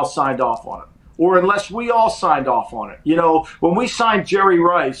unless Al signed off on it, or unless we all signed off on it. When we signed Jerry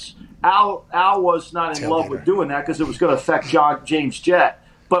Rice, Al was not in love with doing that because it was going to affect James Jett.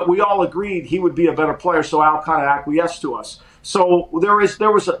 But we all agreed he would be a better player, so Al kind of acquiesced to us. So there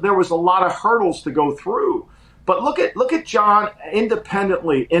was a lot of hurdles to go through. But look at John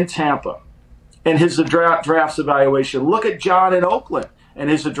independently in Tampa and his drafts evaluation. Look at John in Oakland and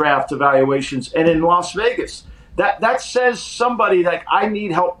his draft evaluations, and in Las Vegas. That says somebody like, I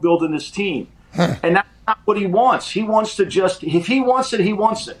need help building this team. And that's not what he wants. He wants to just, if he wants it, he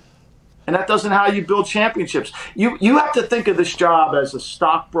wants it. And that doesn't how you build championships. You have to think of this job as a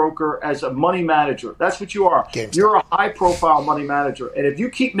stockbroker, as a money manager. That's what you are. You're a high-profile money manager. And if you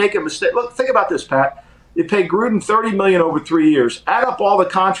keep making mistakes, look, think about this, Pat. You pay Gruden $30 million over 3 years. Add up all the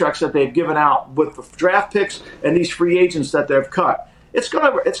contracts that they've given out with the draft picks and these free agents that they've cut. It's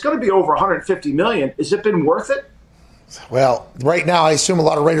gonna be over $150 million. Has it been worth it? Well, right now, I assume a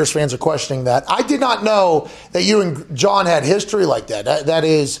lot of Raiders fans are questioning that. I did not know that you and John had history like that. That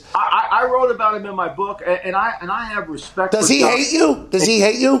is, I wrote about him in my book, and I have respect. Does he hate you? Does he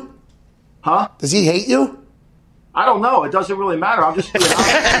hate you? Huh? Does he hate you? I don't know. It doesn't really matter. I'm just being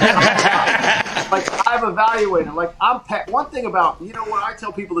honest. Like, I've evaluated. Like, one thing about, you know what, I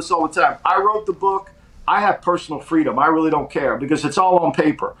tell people this all the time. I wrote the book. I have personal freedom. I really don't care because it's all on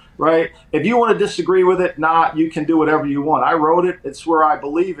paper, right? If you want to disagree with it, you can do whatever you want. I wrote it. It's where I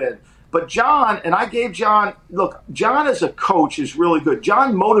believe in. But John, and I gave John, look, John as a coach is really good.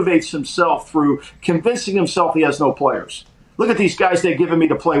 John motivates himself through convincing himself he has no players. Look at these guys they've given me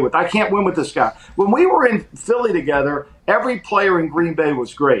to play with. I can't win with this guy. When we were in Philly together, every player in Green Bay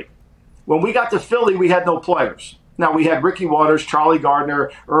was great. When we got to Philly, we had no players. Now, we had Ricky Waters, Charlie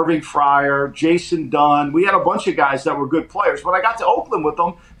Gardner, Irving Fryer, Jason Dunn. We had a bunch of guys that were good players. When I got to Oakland with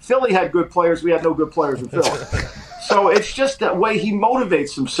them, Philly had good players. We had no good players in Philly. So it's just that way he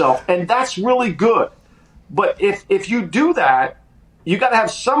motivates himself, and that's really good. But if you do that, you got to have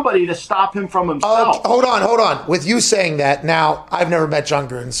somebody to stop him from himself. Hold on. With you saying that, now, I've never met John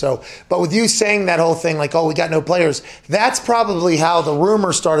Gruden, but with you saying that whole thing, like, we got no players, that's probably how the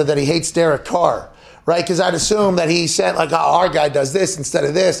rumor started that he hates Derek Carr. Right, because I'd assume that he said, like, our guy does this instead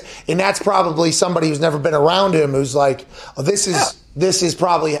of this, and that's probably somebody who's never been around him who's like, this is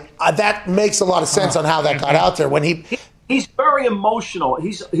probably that makes a lot of sense on how that got out there when he's very emotional.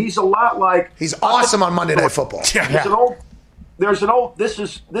 He's a lot like he's awesome on Monday Night Football. There's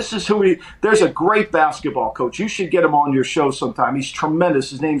a great basketball coach. You should get him on your show sometime. He's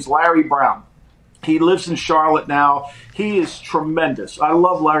tremendous. His name's Larry Brown. He lives in Charlotte now. He is tremendous. I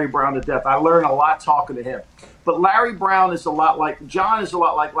love Larry Brown to death. I learn a lot talking to him. But Larry Brown is a lot like John is a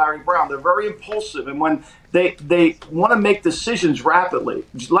lot like Larry Brown. They're very impulsive, and when they want to make decisions rapidly.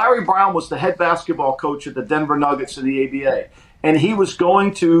 Larry Brown was the head basketball coach at the Denver Nuggets in the ABA, and he was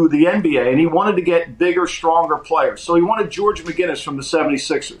going to the NBA, and he wanted to get bigger, stronger players. So he wanted George McGinnis from the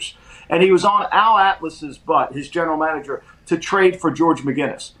 76ers, and he was on Al Atlas's butt, his general manager, to trade for George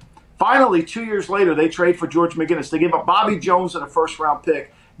McGinnis. Finally, 2 years later, they trade for George McGinnis. They give up Bobby Jones and a first-round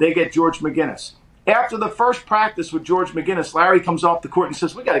pick. They get George McGinnis. After the first practice with George McGinnis, Larry comes off the court and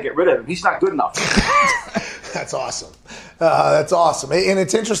says, we got to get rid of him. He's not good enough. That's awesome. That's awesome. And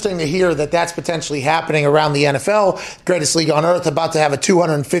it's interesting to hear that that's potentially happening around the NFL, greatest league on earth, about to have a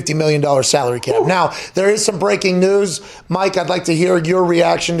 $250 million salary cap. Ooh. Now, there is some breaking news. Mike, I'd like to hear your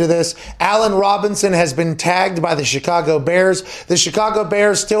reaction to this. Allen Robinson has been tagged by the Chicago Bears. The Chicago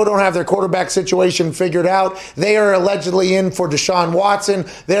Bears still don't have their quarterback situation figured out. They are allegedly in for Deshaun Watson.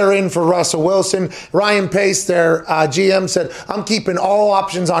 They're in for Russell Wilson. Ryan Pace, their GM, said, I'm keeping all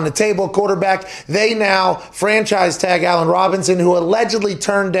options on the table, quarterback. They now franchise tag Allen Robinson, who allegedly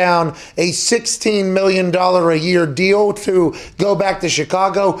turned down a $16 million a year deal to go back to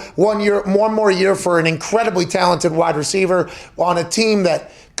Chicago. 1 more year for an incredibly talented wide receiver on a team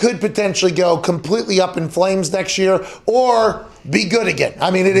that could potentially go completely up in flames next year or be good again.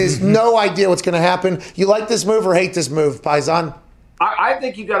 I mean, it is no idea what's going to happen. You like this move or hate this move, Paisan? I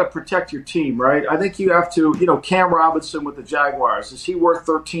think you got to protect your team, right? I think you have to, Cam Robinson with the Jaguars. Is he worth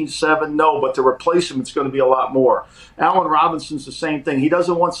 13.7? No, but to replace him, it's going to be a lot more. Allen Robinson's the same thing. He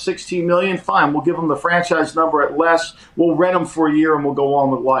doesn't want $16 million. Fine, we'll give him the franchise number at less. We'll rent him for a year and we'll go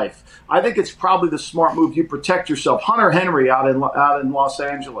on with life. I think it's probably the smart move. You protect yourself. Hunter Henry out in Los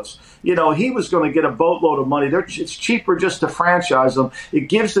Angeles, he was going to get a boatload of money. It's cheaper just to franchise them. It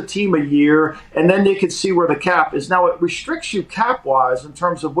gives the team a year, and then they can see where the cap is. Now, it restricts you cap-wise in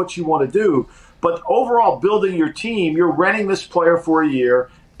terms of what you want to do, but overall, building your team, you're renting this player for a year,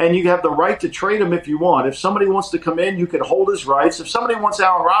 and you have the right to trade him if you want. If somebody wants to come in, you can hold his rights. If somebody wants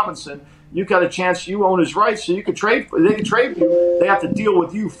Allen Robinson, you got a chance. You own his rights, so you can trade. They can trade you. They have to deal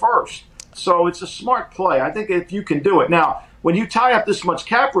with you first. So it's a smart play. I think if you can do it. Now, when you tie up this much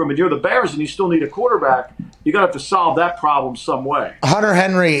cap room and you're the Bears and you still need a quarterback, you're going to have to solve that problem some way. Hunter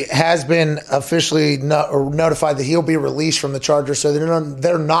Henry has been officially notified that he'll be released from the Chargers, so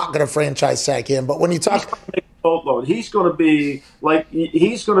they're not going to franchise tag him. But when you talk... He's going to be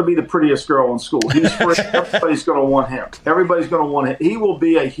the prettiest girl in school. He's free. Everybody's going to want him. Everybody's going to want him. He will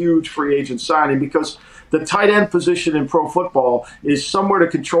be a huge free agent signing because the tight end position in pro football is somewhere to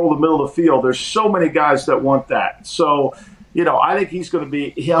control the middle of the field. There's so many guys that want that. So, I think he's going to be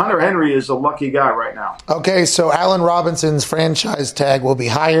 – Hunter Henry is a lucky guy right now. Okay, so Allen Robinson's franchise tag will be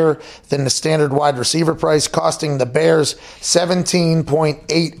higher than the standard wide receiver price, costing the Bears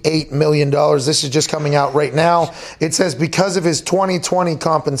 $17.88 million. This is just coming out right now. It says because of his 2020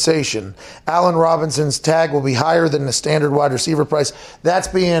 compensation, Allen Robinson's tag will be higher than the standard wide receiver price. That's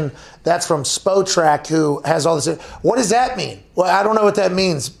from Spotrac, who has all this. What does that mean? Well, I don't know what that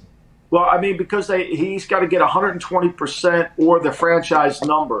means. Well, I mean, because he's got to get 120% or the franchise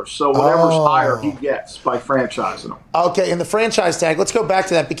number. So whatever's higher he gets by franchising him. Okay, and the franchise tag, let's go back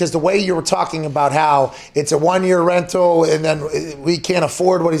to that because the way you were talking about how it's a one-year rental and then we can't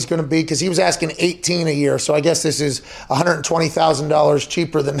afford what he's going to be because he was asking $18 a year. So I guess this is $120,000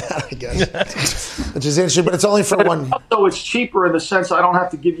 cheaper than that, I guess, which is interesting. But it's only for one. So it's cheaper in the sense I don't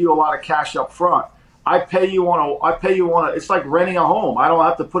have to give you a lot of cash up front. I pay you on a. It's like renting a home. I don't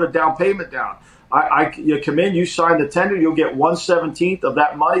have to put a down payment down. You come in, you sign the tender, you'll get 1/17 of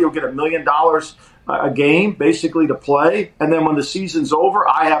that money. You'll get $1 million a game, basically to play. And then when the season's over,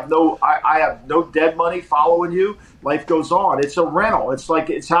 I have no dead money following you. Life goes on. It's a rental.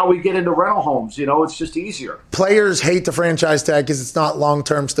 It's how we get into rental homes. It's just easier. Players hate the franchise tag because it's not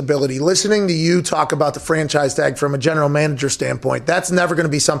long-term stability. Listening to you talk about the franchise tag from a general manager standpoint, that's never going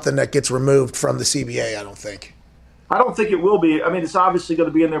to be something that gets removed from the CBA, I don't think. I don't think it will be. I mean, it's obviously going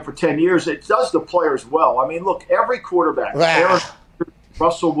to be in there for 10 years. It does the players well. I mean, look, every quarterback,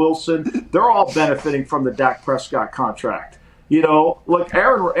 Russell Wilson, they're all benefiting from the Dak Prescott contract. Look,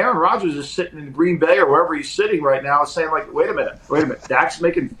 Aaron Rodgers is sitting in Green Bay or wherever he's sitting right now, saying like, wait a minute,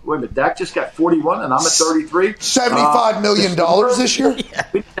 Dak just got 41 and I'm at 33. $75 million this year.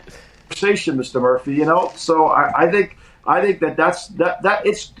 Conversation, Mr. Murphy. So I think that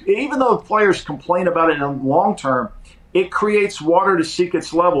it's even though players complain about it in the long term, it creates water to seek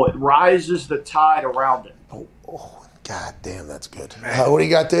its level. It rises the tide around it. Oh, God damn, that's good. What do you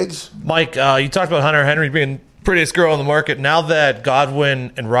got, Diggs? Mike, you talked about Hunter Henry being prettiest girl on the market. Now that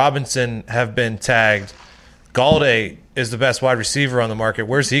Godwin and Robinson have been tagged, Galladay is the best wide receiver on the market.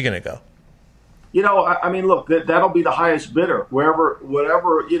 Where's he going to go? I mean, look, that'll be the highest bidder, whatever,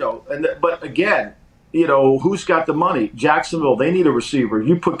 but again, who's got the money? Jacksonville, they need a receiver.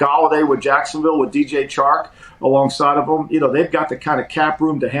 You put Galladay with Jacksonville with DJ Chark alongside of them, they've got the kind of cap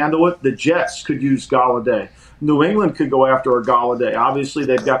room to handle it. The Jets could use Galladay. New England could go after a Galladay. Obviously,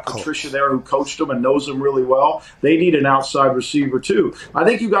 they've got Patricia there who coached them and knows them really well. They need an outside receiver too. I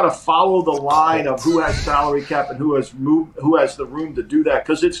think you got to follow the line of who has salary cap and who has the room to do that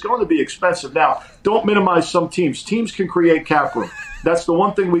because it's going to be expensive. Now, don't minimize some teams. Teams can create cap room. That's the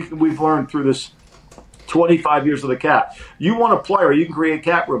one thing we've learned through this 25 years of the cap. You want a player, you can create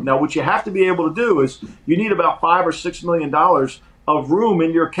cap room. Now, what you have to be able to do is you need about $5 or $6 million of room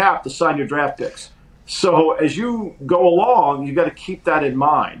in your cap to sign your draft picks. So as you go along, you got to keep that in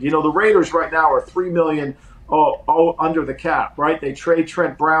mind. The Raiders right now are $3 million under the cap, right? They trade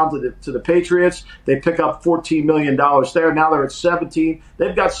Trent Brown to the Patriots. They pick up $14 million there. Now they're at 17.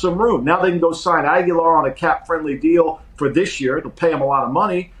 They've got some room. Now they can go sign Aguilar on a cap-friendly deal for this year. It'll pay them a lot of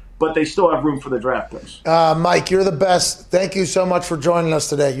money, but they still have room for the draft picks. Mike, you're the best. Thank you so much for joining us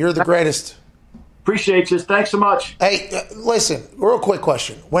today. You're the greatest. Appreciate you. Thanks so much. Hey, listen, real quick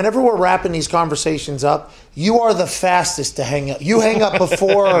question. Whenever we're wrapping these conversations up, you are the fastest to hang up. You hang up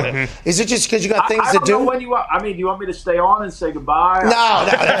before. Is it just because you got things to do? Know when do you want me to stay on and say goodbye? No.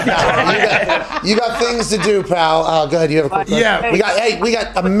 You got things to do, pal. Oh, go ahead. You have a quick question. Yeah. We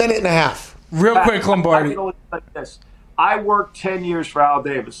got a minute and a half. Real quick, Lombardi. I worked 10 years for Al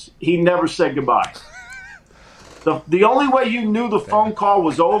Davis. He never said goodbye. The only way you knew the phone call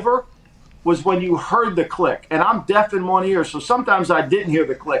was over was when you heard the click. And I'm deaf in one ear, so sometimes I didn't hear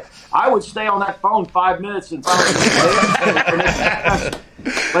the click. I would stay on that phone 5 minutes and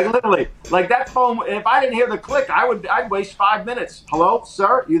like literally, like that phone, if I didn't hear the click, I'd waste 5 minutes. Hello,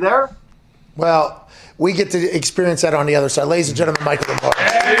 sir, you there? Well, we get to experience that on the other side. Ladies and gentlemen, Michael Lombardi.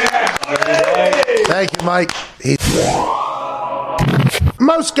 Thank you, Mike.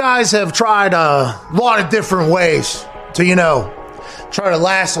 Most guys have tried a lot of different ways to, try to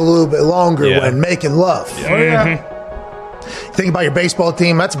last a little bit longer when making love. Yeah. Think about your baseball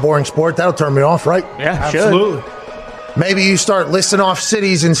team. That's a boring sport. That'll turn me off, right? Yeah, absolutely. Maybe you start listing off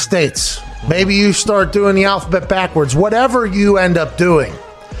cities and states. Maybe you start doing the alphabet backwards. Whatever you end up doing,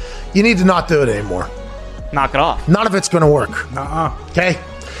 you need to not do it anymore. Knock it off. None of it's going to work. Okay?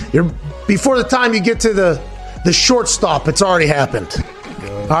 Before the time you get to the shortstop, it's already happened.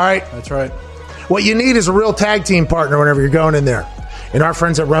 All right? That's right. What you need is a real tag team partner whenever you're going in there. And our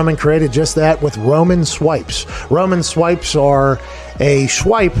friends at Roman created just that with Roman Swipes. Roman Swipes are a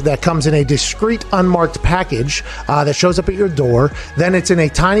swipe that comes in a discreet, unmarked package that shows up at your door. Then it's in a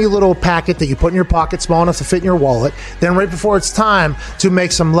tiny little packet that you put in your pocket, small enough to fit in your wallet. Then right before it's time to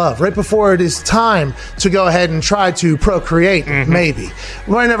make some love, right before it is time to go ahead and try to procreate, maybe.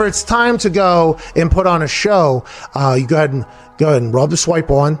 Whenever it's time to go and put on a show, you go ahead and rub the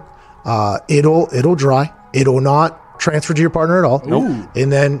swipe on. It'll dry. It'll not transfer to your partner at all. Nope.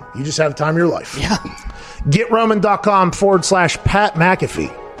 And then you just have the time of your life. Yeah. GetRoman.com/Pat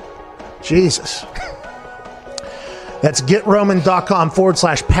McAfee. Jesus. That's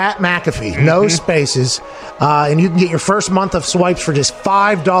GetRoman.com/Pat McAfee. No spaces. And you can get your first month of swipes for just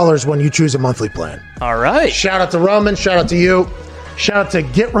 $5 when you choose a monthly plan. All right. Shout out to Roman. Shout out to you. Shout out to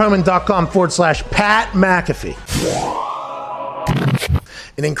GetRoman.com/Pat McAfee.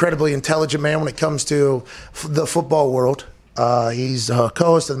 An incredibly intelligent man when it comes to the football world. He's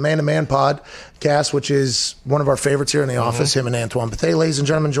co-host of the Man to Man podcast, which is one of our favorites here in the office, him and Antoine Bethea. Ladies and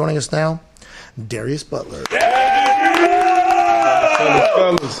gentlemen, joining us now, Darius Butler.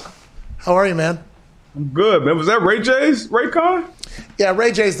 Fellas. How are you, man? I'm good, man. Was that Ray J's? Raycon? Yeah,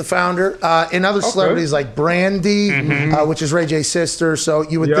 Ray J's the founder. And other celebrities like Brandy, which is Ray J's sister, so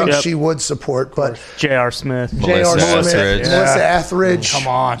you would think she would support. But J.R. Smith. Melissa Etheridge. Come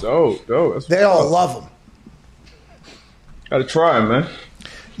on. They all love him. Gotta try him, man.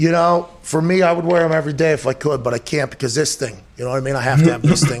 You know, for me, I would wear them every day if I could, but I can't because this thing, you know what I mean? I have to have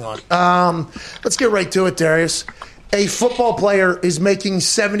this thing on. Let's get right to it, Darius. A football player is making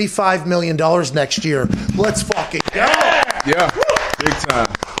 $75 million next year. Let's fucking go. Yeah, big time.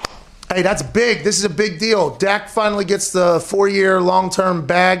 Hey, that's big. This is a big deal. Dak finally gets the 4-year long-term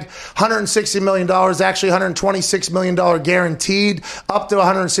bag, $160 million, actually $126 million guaranteed, up to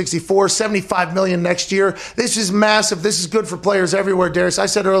 $164, $75 million next year. This is massive. This is good for players everywhere, Darius. I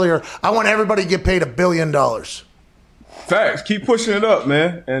said earlier, I want everybody to get paid $1 billion. Facts. Keep pushing it up,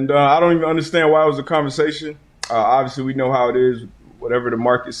 man. And I don't even understand why it was a conversation. Obviously, we know how it is. Whatever the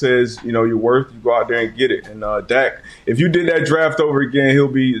market says, you know, you're worth, you go out there and get it. And Dak, if you did that draft over again, he'll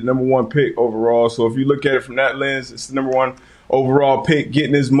be the number 1 pick overall. So if you look at it from that lens, it's the number 1 overall pick,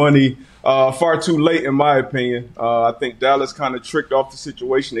 getting his money far too late, in my opinion. I think Dallas kind of tricked off the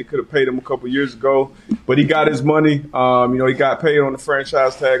situation. They could have paid him a couple years ago, but he got his money. You know, he got paid on the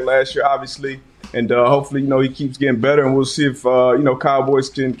franchise tag last year, obviously. And hopefully, you know, he keeps getting better, and we'll see if, you know, Cowboys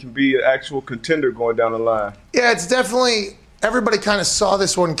can be an actual contender going down the line. Yeah, it's definitely – everybody kind of saw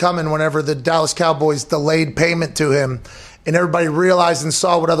this one coming whenever the Dallas Cowboys delayed payment to him, and everybody realized and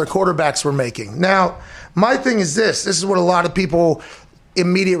saw what other quarterbacks were making. Now, my thing is this. This is what a lot of people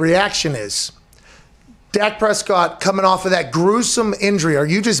immediate reaction is. Dak Prescott coming off of that gruesome injury, are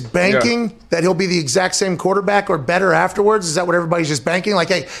you just banking that he'll be the exact same quarterback or better afterwards? Is that what everybody's just banking? Like,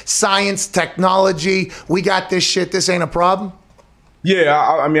 hey, science, technology, we got this shit, this ain't a problem? Yeah,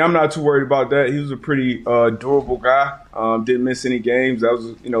 I mean, I'm not too worried about that. He was a pretty durable guy. Didn't miss any games. That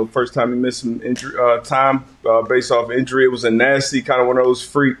was, you know, first time he missed some injury, time based off injury. It was a nasty kind of one of those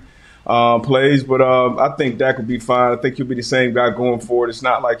freak plays. But I think Dak will be fine. I think he'll be the same guy going forward. It's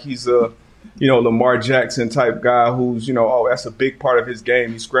not like he's a, you know, Lamar Jackson type guy who's, you know, that's a big part of his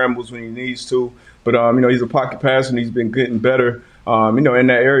game. He scrambles when he needs to. But, you know, he's a pocket passer, and he's been getting better, you know, in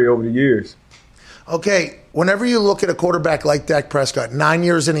that area over the years. Okay, whenever you look at a quarterback like Dak Prescott, 9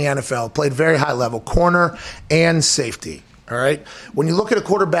 years in the NFL, played very high level, corner and safety, all right? When you look at a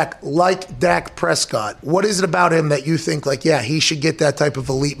quarterback like Dak Prescott, what is it about him that you think, like, yeah, he should get that type of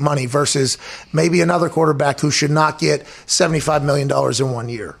elite money versus maybe another quarterback who should not get $75 million in 1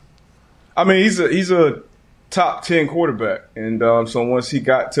 year? I mean, he's a top 10 quarterback. And so once he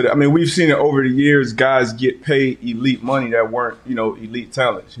got to I mean, we've seen it over the years, guys get paid elite money that weren't, you know, elite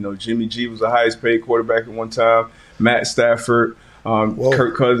talents. You know, Jimmy G was the highest paid quarterback at one time. Matt Stafford,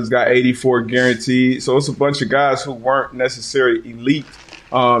 Kirk Cousins got 84 guaranteed. So it's a bunch of guys who weren't necessarily elite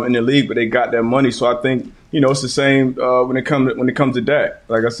in the league, but they got that money. So I think, you know, it's the same when it comes to Dak.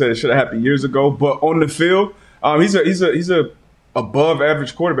 Like I said, it should have happened years ago. But on the field, he's a above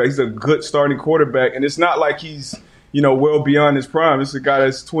average quarterback. He's a good starting quarterback, and it's not like he's, you know, well beyond his prime. It's a guy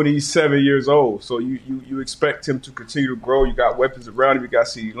that's 27 years old, so you expect him to continue to grow. You got weapons around him. You got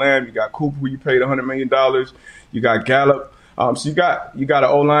CeeDee Lamb. You got Cooper, who you paid $100 million. You got Gallup. So you got an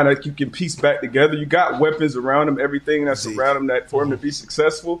O-line that you can piece back together. You got weapons around him, everything that's around him that for him to be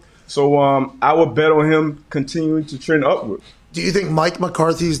successful. So I would bet on him continuing to trend upward. Do you think Mike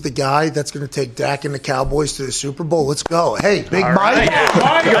McCarthy is the guy that's going to take Dak and the Cowboys to the Super Bowl? Let's go. Hey, Big Mike. Big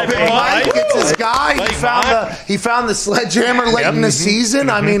Mike. It's his guy. He found the sledgehammer late in the season.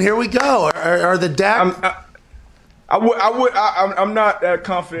 I mean, here we go. Are the Dak... I'm not that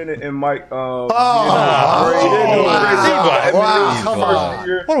confident in Mike. What are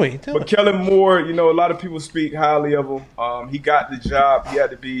we doing? But Kellen Moore, a lot of people speak highly of him. He got the job. He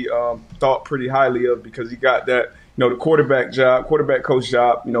had to be thought pretty highly of because he got that, the quarterback coach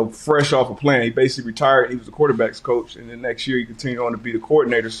job, fresh off a plan. He basically retired. He was the quarterback's coach. And then next year he continued on to be the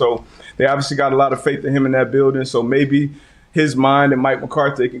coordinator. So they obviously got a lot of faith in him in that building. So maybe his mind and Mike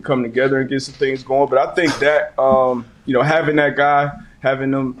McCarthy can come together and get some things going. But I think that, having that guy,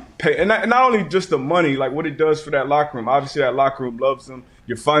 having them pay, and not only just the money, like what it does for that locker room. Obviously, that locker room loves him.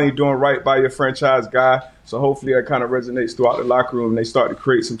 You're finally doing right by your franchise guy. So hopefully that kind of resonates throughout the locker room and they start to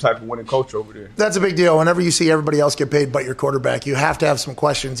create some type of winning culture over there. That's a big deal. Whenever you see everybody else get paid but your quarterback, you have to have some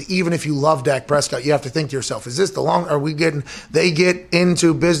questions. Even if you love Dak Prescott, you have to think to yourself, is this they get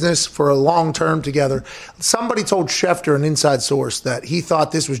into business for a long term together? Somebody told Schefter, an inside source, that he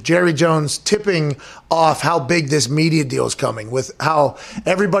thought this was Jerry Jones tipping off how big this media deal is coming, with how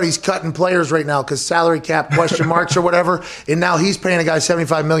everybody's cutting players right now because salary cap question marks or whatever. And now he's paying a guy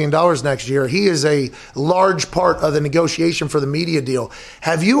 $75 million next year. He is a large part of the negotiation for the media deal.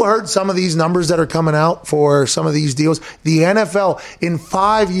 Have you heard some of these numbers that are coming out for some of these deals? The NFL, in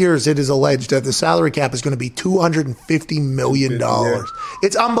 5 years, it is alleged that the salary cap is going to be $250 million. Yeah.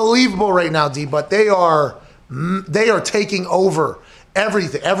 It's unbelievable right now, D, but they are taking over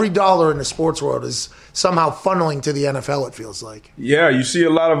everything. Every dollar in the sports world is somehow funneling to the NFL, it feels like. Yeah, you see a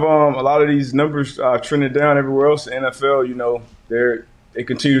lot of these numbers trending down everywhere else. The NFL, they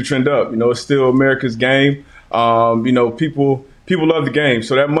continue to trend up. It's still America's game. People love the game,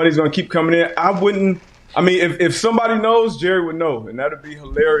 so that money's going to keep coming in. If somebody knows, Jerry would know, and that'd be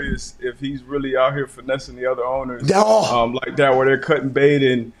hilarious if he's really out here finessing the other owners like that, where they're cutting bait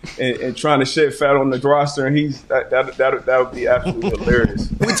and trying to shed fat on the roster, and that would be absolutely hilarious.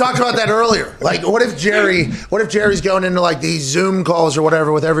 We talked about that earlier. Like, what if Jerry's going into like these Zoom calls or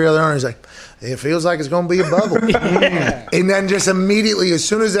whatever with every other owner? He's like, it feels like it's going to be a bubble. And then just immediately, as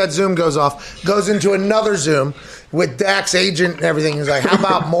soon as that Zoom goes off, goes into another Zoom with Dak's agent and everything. He's like, how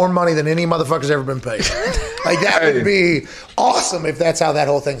about more money than any motherfucker's ever been paid? Like, that would be awesome if that's how that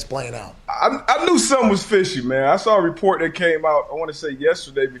whole thing's playing out. I knew something was fishy, man. I saw a report that came out, I want to say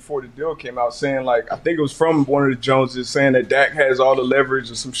yesterday before the deal came out, saying, like, I think it was from one of the Joneses, saying that Dak has all the leverage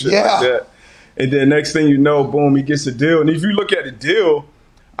or some shit like that. And then next thing you know, boom, he gets a deal. And if you look at the deal,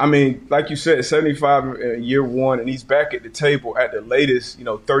 like you said, 75 in year one, and he's back at the table at the latest,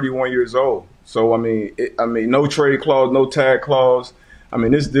 31 years old. So, no trade clause, no tag clause.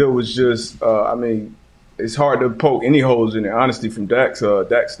 This deal was just, it's hard to poke any holes in it, honestly, from Dak's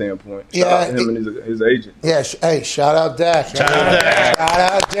standpoint. Shout out to him and his agent. Yeah, hey, shout out Dak. Shout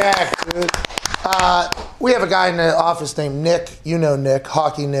out Dak, dude. We have a guy in the office named Nick. You know Nick,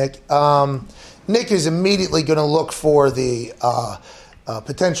 Hockey Nick. Nick is immediately going to look for the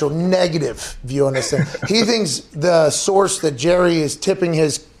potential negative view on this thing. He thinks the source that Jerry is tipping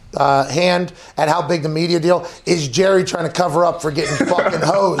his hand at how big the media deal is Jerry trying to cover up for getting fucking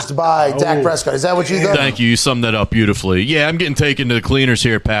hosed by Dak Prescott. Is that what you think? Thank you. You summed that up beautifully. Yeah, I'm getting taken to the cleaners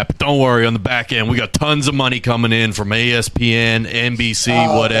here, Pat. But don't worry, on the back end, we got tons of money coming in from ESPN,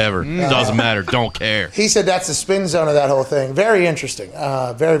 NBC, whatever. Doesn't matter. Don't care. He said that's the spin zone of that whole thing. Very interesting.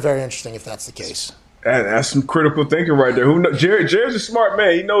 Very, very interesting if that's the case. That's some critical thinking right there. Jerry's a smart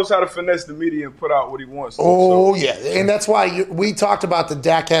man. He knows how to finesse the media and put out what he wants. Yeah. And that's why we talked about the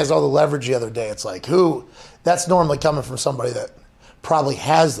Dak has all the leverage the other day. It's like, that's normally coming from somebody that probably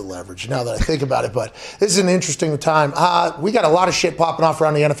has the leverage now that I think about it. But this is an interesting time. We got a lot of shit popping off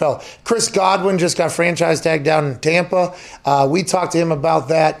around the NFL. Chris Godwin just got franchise tagged down in Tampa. We talked to him about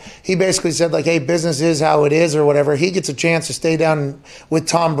that. He basically said, like, hey, business is how it is or whatever. He gets a chance to stay down with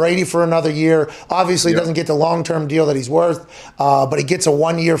Tom Brady for another year. Obviously, doesn't get the long-term deal that he's worth, but he gets a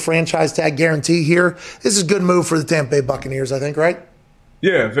 1-year franchise tag guarantee here. This is a good move for the Tampa Bay Buccaneers, I think, right?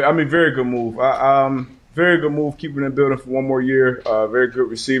 Yeah, very good move. Very good move, keeping him building for one more year. Very good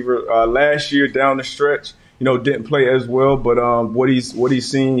receiver. Last year down the stretch, didn't play as well, but what he's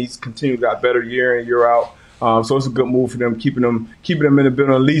seen, he's continued got better year in, year out. So it's a good move for them, keeping him in the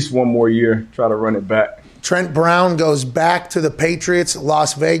building at least one more year. Try to run it back. Trent Brown goes back to the Patriots.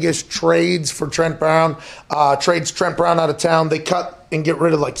 Las Vegas trades for Trent Brown. Trades Trent Brown out of town. They cut and get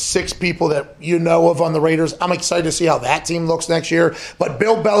rid of like 6 people that you know of on the Raiders. I'm excited to see how that team looks next year. But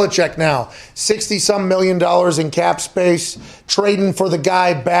Bill Belichick now, $60-some million in cap space, trading for the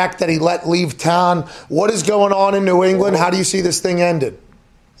guy back that he let leave town. What is going on in New England? How do you see this thing ended?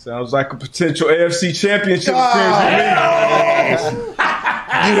 Sounds like a potential AFC championship appearance for me.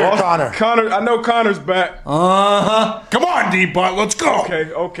 You there, Connor. I know Connor's back. Come on, D-Butt, let's go.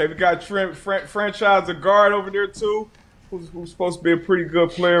 Okay. We got franchise a guard over there too, who's supposed to be a pretty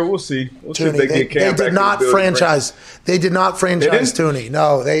good player. We'll see. We'll see if they get Cam back. They did not franchise. They did not franchise Tooney.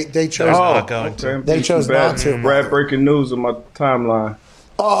 No, they chose not going to. They chose not to. Brad breaking news on my timeline.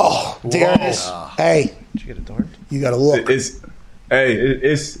 Oh, Darius. Hey, did you get a dart? You got to look.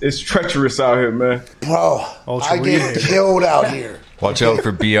 It's treacherous out here, man. Bro, I get killed out here. Watch out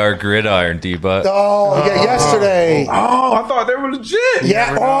for BR Gridiron, D-Butt. Oh, yeah, yesterday. Oh, I thought they were legit.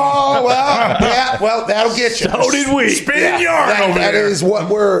 Yeah. Oh, well, that'll get you. So did we. Spin yarn over there. That is what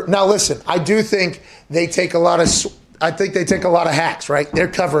we're... Now, listen, I do think they take a lot of... I think they take a lot of hacks, right? They're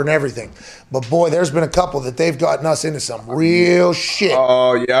covering everything. But, boy, there's been a couple that they've gotten us into some real shit.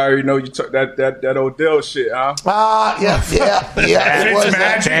 Oh, yeah, I already know you took that Odell shit, huh? Yeah.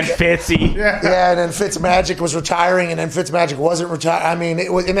 Fitzmagic. And Fitzy. Yeah, and then Fitzmagic was retiring, and then Fitzmagic wasn't retiring. I mean,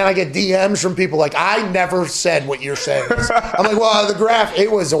 it was, and then I get DMs from people like, I never said what you're saying. I'm like, well, the graph, it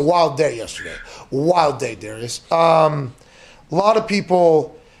was a wild day yesterday. Wild day, Darius. A lot of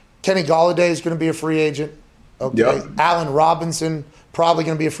people, Kenny Golladay is going to be a free agent. Okay, yep. Allen Robinson probably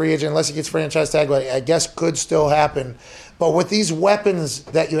going to be a free agent unless he gets franchise tag. But I guess could still happen. But with these weapons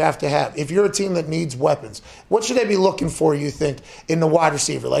that you have to have, if you're a team that needs weapons, what should they be looking for, you think, in the wide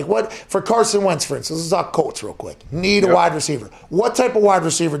receiver? Like what for Carson Wentz, for instance? This is our Colts real quick. Need a wide receiver. What type of wide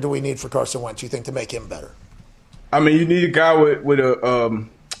receiver do we need for Carson Wentz, you think, to make him better? I mean, you need a guy with a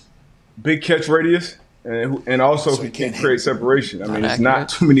big catch radius. And also he can create separation. I mean, there's not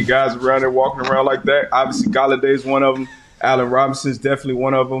too many guys around there walking around like that. Obviously, Golladay is one of them. Allen Robinson is definitely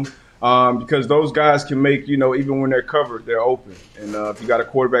one of them because those guys can make, even when they're covered, they're open. And if you got a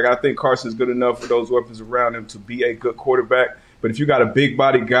quarterback, I think Carson's good enough with those weapons around him to be a good quarterback. But if you got a big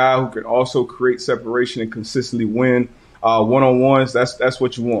body guy who can also create separation and consistently win one-on-ones, that's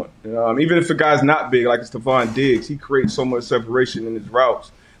what you want. Even if the guy's not big, like Stephon Diggs, he creates so much separation in his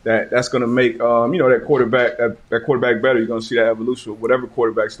routes. That's going to make that quarterback better. You're going to see that evolution with whatever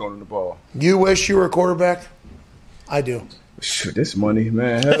quarterback's throwing the ball. You wish you were a quarterback? I do. Shoot, this money,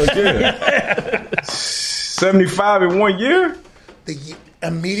 man. Hell yeah. 75 in 1 year?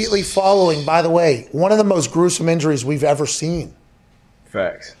 Immediately following, by the way, one of the most gruesome injuries we've ever seen.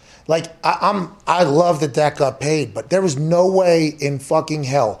 Facts. Like, I love that Dak got paid, but there was no way in fucking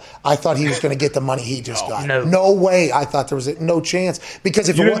hell I thought he was going to get the money he just got. No way I thought there was no chance. Because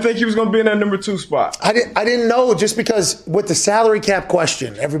if you didn't think he was going to be in that number 2 spot? I didn't know, just because with the salary cap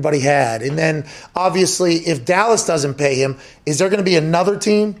question everybody had. And then, obviously, if Dallas doesn't pay him, is there going to be another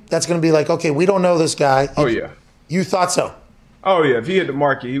team that's going to be like, okay, we don't know this guy? Oh, yeah. You thought so? Oh, yeah. If he hit the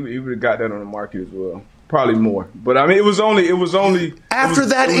market, he would have got that on the market as well. Probably more, but I mean, it was only after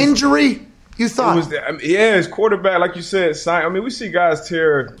that injury. You thought? His quarterback, like you said, I mean, we see guys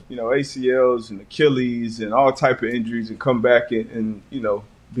tear, ACLs and Achilles and all type of injuries and come back and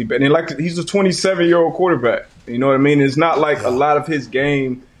be better. And like he's a 27-year-old quarterback. You know what I mean? It's not like a lot of his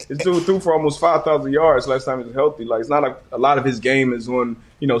game. This dude threw for almost 5,000 yards last time he was healthy. Like it's not like a lot of his game is on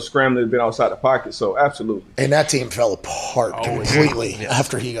scrambling, been outside the pocket. So absolutely. And that team fell apart completely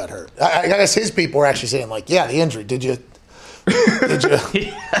after he got hurt. I guess his people were actually saying like, yeah, the injury.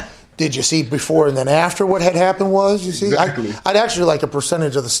 Did you see before and then after what had happened was? You see, exactly. I'd actually like a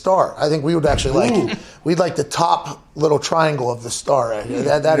percentage of the star. I think we would actually we'd like the top little triangle of the star right here.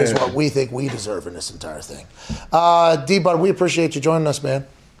 That is what we think we deserve in this entire thing. D-Bud, we appreciate you joining us, man.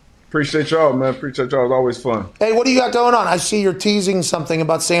 Appreciate y'all, man. Appreciate y'all. It's always fun. Hey, what do you got going on? I see you're teasing something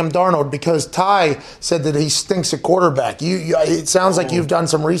about Sam Darnold because Ty said that he stinks at quarterback. It sounds like you've done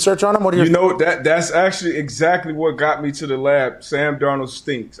some research on him. What are your that's actually exactly what got me to the lab. Sam Darnold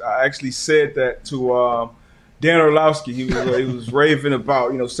stinks. I actually said that to Dan Orlovsky. He was raving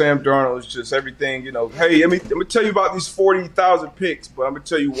about Sam Darnold is just everything. Hey, let me tell you about these 40,000 picks, but I'm gonna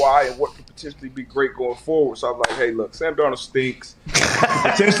tell you why and what could potentially be great going forward. So I'm like, hey, look, Sam Darnold stinks.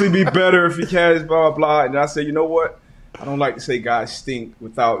 Potentially be better if he has blah blah blah. And I said, you know what? I don't like to say guys stink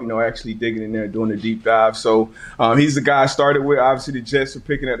without actually digging in there and doing a deep dive. So he's the guy I started with. Obviously, the Jets are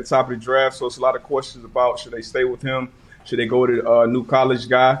picking at the top of the draft, so it's a lot of questions about should they stay with him, should they go to a new college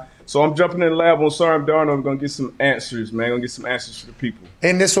guy. So I'm jumping in the lab on Sam Darnold. I'm going to get some answers, man. I'm going to get some answers for the people.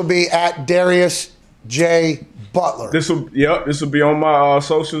 And this will be at Darius J. Butler. This will be on my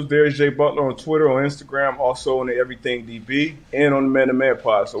socials. Darius J. Butler on Twitter, on Instagram, also on the Everything DB, and on the Man to Man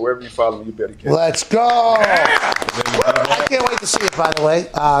Pod. So wherever you follow me, you better catch it. Let's go. I can't wait to see it, by the way,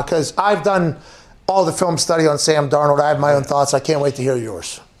 because I've done all the film study on Sam Darnold. I have my own thoughts. I can't wait to hear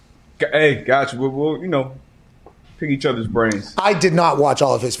yours. Hey, gotcha. We'll pick each other's brains. I did not watch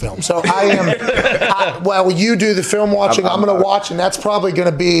all of his films, so I am. Well, you do the film watching. I'm going to watch, and that's probably going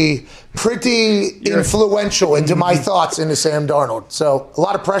to be pretty influential into my thoughts into Sam Darnold. So a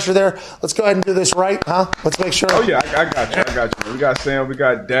lot of pressure there. Let's go ahead and do this right, huh? Let's make sure. Oh yeah, I got you. We got Sam. We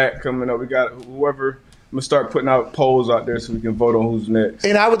got Dak coming up. We got whoever. I'm going to start putting out polls out there so we can vote on who's next.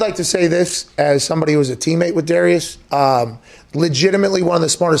 And I would like to say this as somebody who was a teammate with Darius. Legitimately one of the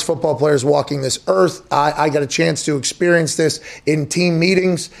smartest football players walking this earth. I got a chance to experience this in team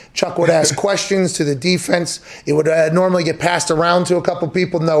meetings. Chuck would ask questions to the defense. It would normally get passed around to a couple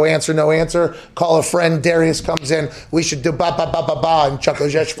people. No answer. Call a friend. Darius comes in. We should do ba ba ba ba ba. And Chuck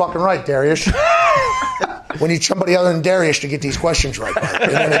goes, yeah, you're fucking right, Darius. We need somebody other than Darius to get these questions right.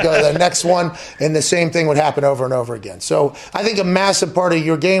 And then they go to the next one, and the same thing would happen over and over again. So I think a massive part of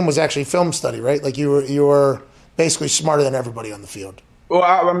your game was actually film study, right? Like you were basically smarter than everybody on the field. Well,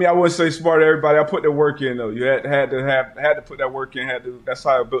 I wouldn't say smarter than everybody. I put the work in, though. You had to put that work in. That's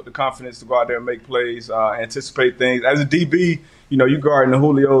how I built the confidence to go out there and make plays, anticipate things. As a DB, you guarding the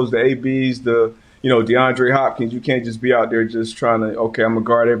Julios, the ABs, the DeAndre Hopkins. You can't just be out there just trying to, okay, I'm going to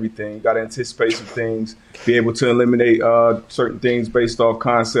guard everything. You got to anticipate some things, be able to eliminate certain things based off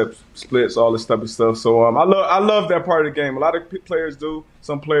concepts, splits, all this type of stuff. So I love that part of the game. A lot of players do.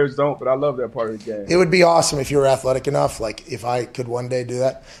 Some players don't, but I love that part of the game. It would be awesome if you were athletic enough, like if I could one day do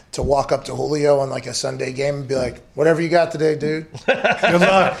that, to walk up to Julio on like a Sunday game and be like, whatever you got today, dude. Good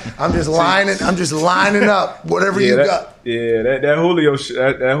luck. I'm just lining up. Whatever you got. Yeah, that Julio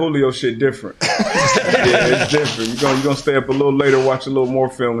shit different. Yeah, it's different. You're gonna stay up a little later, watch a little more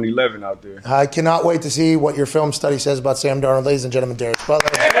film in 11 out there. I cannot wait to see what your film study says about Sam Darnold. Ladies and gentlemen, Darius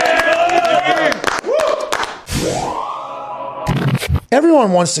Butler.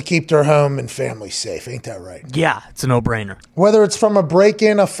 Everyone wants to keep their home and family safe, ain't that right? Yeah, it's a no-brainer. Whether it's from a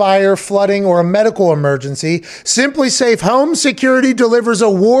break-in, a fire, flooding, or a medical emergency, Simply Safe Home Security delivers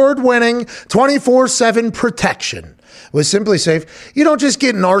award-winning 24/7 protection. With Simply Safe, you don't just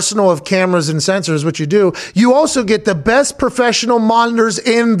get an arsenal of cameras and sensors, which you do. You also get the best professional monitors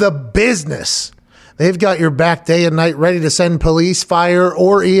in the business. They've got your back day and night, ready to send police, fire,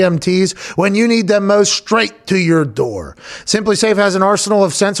 or EMTs when you need them most, straight to your door. Simply Safe has an arsenal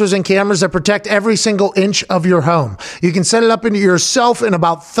of sensors and cameras that protect every single inch of your home. You can set it up into yourself in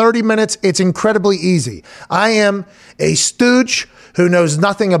about 30 minutes. It's incredibly easy. I am a stooge who knows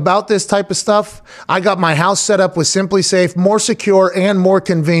nothing about this type of stuff. I got my house set up with Simply Safe, more secure and more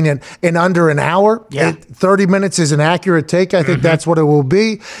convenient in under an hour. Yeah. 30 minutes is an accurate take. I think that's what it will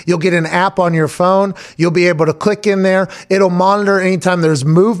be. You'll get an app on your phone. You'll be able to click in there. It'll monitor anytime there's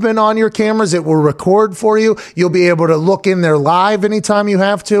movement on your cameras. It will record for you. You'll be able to look in there live anytime you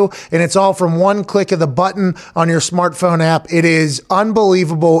have to. And it's all from one click of the button on your smartphone app. It is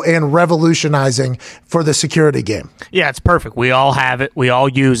unbelievable and revolutionizing for the security game. Yeah, it's perfect. We all have it. We all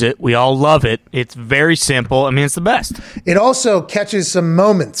use it. We all love it. It's very simple. I mean, it's the best. It also catches some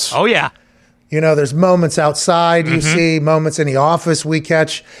moments. Oh, yeah. There's moments outside you see, moments in the office we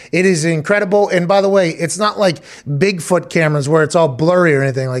catch. It is incredible. And by the way, it's not like Bigfoot cameras where it's all blurry or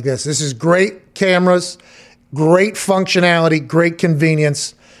anything like this. This is great cameras, great functionality, great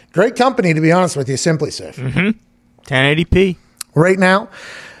convenience, great company, to be honest with you, Simply Safe. 1080p. Right now,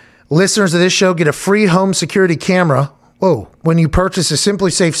 listeners of this show get a free home security camera. When you purchase a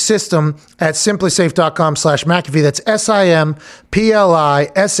Simply Safe system at simplysafe.com/McAfee, that's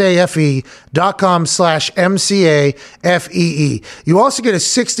SIMPLISAFE.com/MCAFEE. You also get a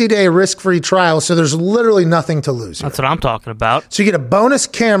 60-day risk-free trial, so there's literally nothing to lose here. That's what I'm talking about. So you get a bonus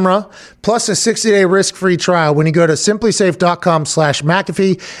camera plus a 60-day risk-free trial when you go to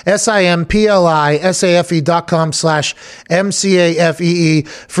simplysafe.com/McAfee, SIMPLISAFE.com/MCAFEE,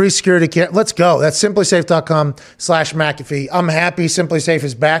 free security camera. Let's go. That's simplysafe.com/McAfee. I'm happy Simply Safe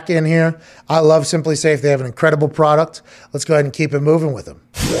is back in here. I love Simply Safe. They have an incredible product. Let's go ahead and keep it moving with them.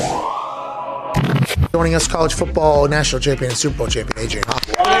 Joining us, college football national champion and Super Bowl champion, AJ Hawk.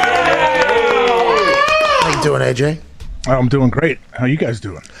 How you doing, AJ? I'm doing great. How you guys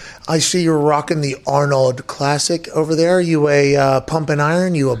doing? I see you're rocking the Arnold Classic over there. You a pump and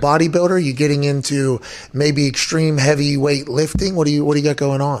iron? You a bodybuilder? You getting into maybe extreme heavyweight lifting? What do you got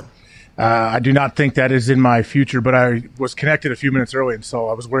going on? I do not think that is in my future, but I was connected a few minutes early, and so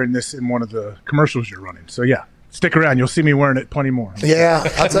I was wearing this in one of the commercials you're running. So, yeah. stick around. You'll see me wearing it plenty more. Yeah,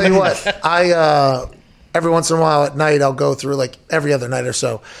 I'll tell you what. Every once in a while at night, I'll go through, like every other night or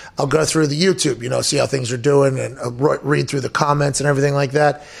so, I'll go through the YouTube, see how things are doing and read through the comments and everything like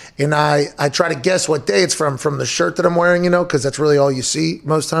that. And I try to guess what day it's from the shirt that I'm wearing, because that's really all you see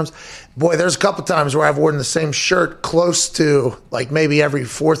most times. Boy, there's a couple times where I've worn the same shirt close to like maybe every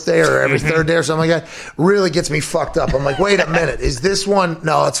fourth day or every third day or something like that. Really gets me fucked up. I'm like, wait a minute, is this one?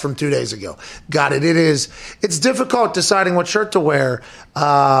 No, it's from 2 days ago. Got it. It is. It's difficult deciding what shirt to wear,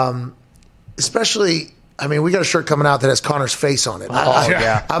 especially. I mean, we got a shirt coming out that has Connor's face on it.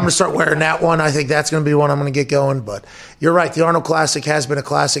 I'm going to start wearing that one. I think that's going to be one I'm going to get going. But you're right. The Arnold Classic has been a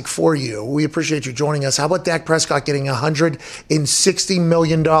classic for you. We appreciate you joining us. How about Dak Prescott getting $160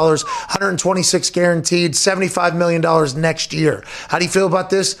 million, $126 guaranteed, $75 million next year? How do you feel about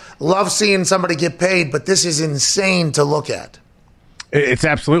this? Love seeing somebody get paid, but this is insane to look at. It's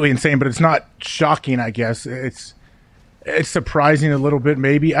absolutely insane, but it's not shocking, I guess. It's surprising a little bit,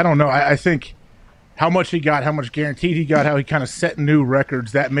 maybe. I don't know. I think how much he got, how much guaranteed he got, how he kind of set new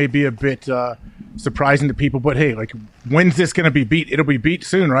records, that may be a bit surprising to people. But hey, like, when's this going to be beat? It'll be beat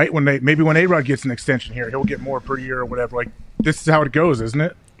soon, right? Maybe when A-Rod gets an extension here, he'll get more per year or whatever. Like, this is how it goes, isn't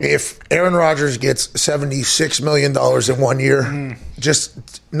it? If Aaron Rodgers gets $76 million in 1 year,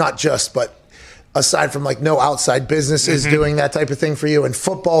 but aside from like no outside businesses doing that type of thing for you, and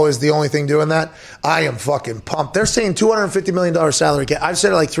football is the only thing doing that, I am fucking pumped. They're saying $250 million salary cap. I've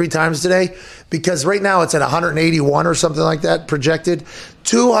said it like 3 times today because right now it's at 181 or something like that projected.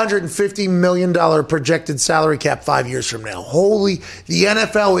 $250 million projected salary cap 5 years from now. The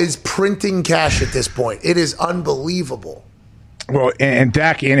NFL is printing cash at this point. It is unbelievable. Well, and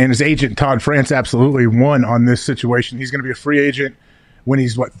Dak and his agent, Todd France, absolutely won on this situation. He's going to be a free agent when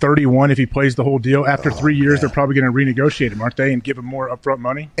he's, 31 if he plays the whole deal. After 3 years, they're probably going to renegotiate him, aren't they, and give him more upfront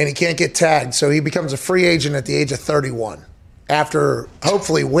money? And he can't get tagged, so he becomes a free agent at the age of 31 after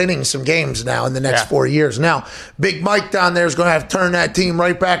hopefully winning some games now in the next 4 years. Now, Big Mike down there is going to have to turn that team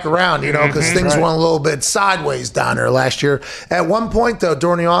right back around, because things went a little bit sideways down there last year. At one point, though,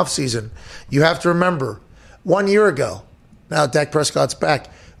 during the offseason, you have to remember, 1 year ago, now Dak Prescott's back,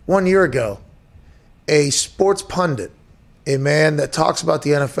 1 year ago, a sports pundit, a man that talks about the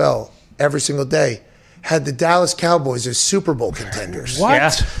NFL every single day, had the Dallas Cowboys as Super Bowl contenders. What?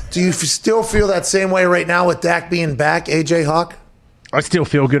 Yeah. Do you still feel that same way right now with Dak being back, AJ Hawk? I still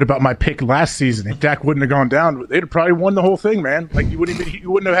feel good about my pick last season. If Dak wouldn't have gone down, they'd have probably won the whole thing, man. Like, you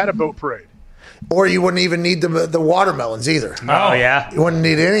wouldn't have had a boat parade. Or you wouldn't even need the watermelons either. Oh, yeah. You wouldn't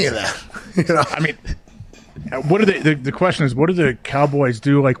need any of that. I mean, what are the question is, what do the Cowboys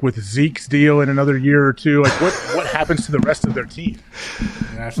do, like, with Zeke's deal in another year or two? Like, what happens to the rest of their team?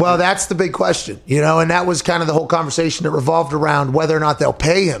 Well, that's the big question, and that was kind of the whole conversation that revolved around whether or not they'll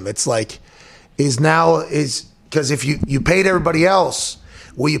pay him. It's like, because if you paid everybody else,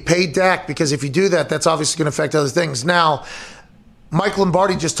 will you pay Dak? Because if you do that, that's obviously going to affect other things. Now, Mike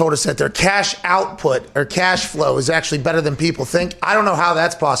Lombardi just told us that their cash output or cash flow is actually better than people think. I don't know how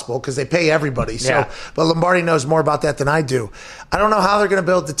that's possible because they pay everybody. But Lombardi knows more about that than I do. I don't know how they're going to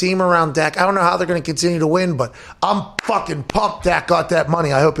build the team around Dak. I don't know how they're going to continue to win, but I'm fucking pumped Dak got that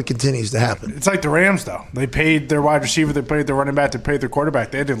money. I hope it continues to happen. It's like the Rams, though. They paid their wide receiver, they paid their running back, they paid their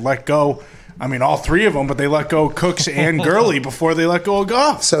quarterback. They had to let go. I mean, all 3 of them, but they let go Cooks and Gurley before they let go of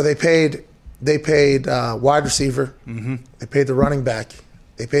Goff. So they paid wide receiver. Mm-hmm. They paid the running back.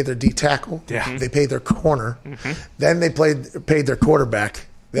 They paid their D tackle. Yeah. They paid their corner. Mm-hmm. Then they paid their quarterback.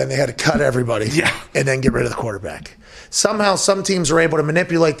 Then they had to cut everybody. Yeah. And then get rid of the quarterback. Somehow some teams are able to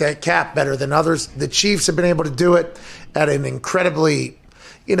manipulate that cap better than others. The Chiefs have been able to do it at an incredibly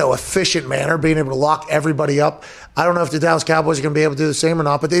efficient manner, being able to lock everybody up. I don't know if the Dallas Cowboys are going to be able to do the same or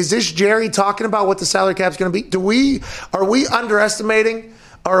not, but is this Jerry talking about what the salary cap is going to be? Are we underestimating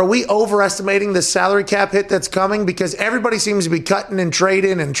or are we overestimating the salary cap hit that's coming? Because everybody seems to be cutting and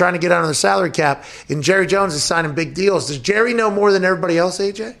trading and trying to get out of the salary cap, and Jerry Jones is signing big deals. Does Jerry know more than everybody else,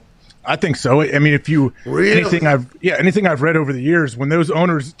 AJ? I think so. I mean, if you anything I've read over the years, when those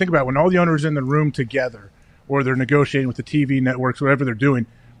owners think about it, when all the owners in the room together, or they're negotiating with the TV networks, whatever they're doing,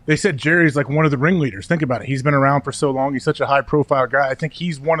 they said Jerry's like one of the ringleaders. Think about it. He's been around for so long. He's such a high-profile guy. I think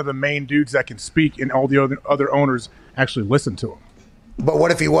he's one of the main dudes that can speak, and all the other owners actually listen to him. But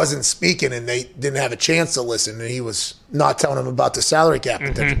what if he wasn't speaking and they didn't have a chance to listen and he was not telling them about the salary cap?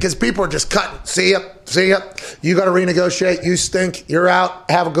 Because people are just cutting. See ya. You got to renegotiate. You stink. You're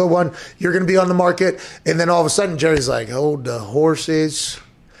out. Have a good one. You're going to be on the market. And then all of a sudden, Jerry's like, hold the horses.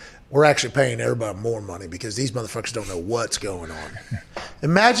 We're actually paying everybody more money because these motherfuckers don't know what's going on.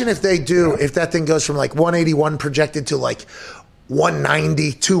 Imagine if that thing goes from like 181 projected to like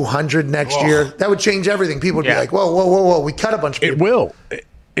 190, 200 next year. That would change everything. People would be like, whoa. We cut a bunch of people. It will.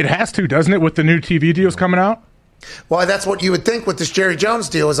 It has to, doesn't it, with the new TV deals coming out? Well, that's what you would think with this Jerry Jones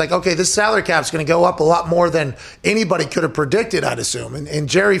deal is like, okay, this salary cap's going to go up a lot more than anybody could have predicted, I'd assume. And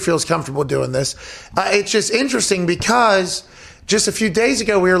Jerry feels comfortable doing this. It's just interesting because just a few days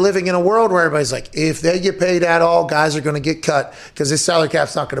ago, we were living in a world where everybody's like, if they get paid at all, guys are going to get cut because this salary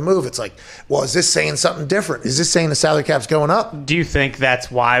cap's not going to move. It's like, well, is this saying something different? Is this saying the salary cap's going up? Do you think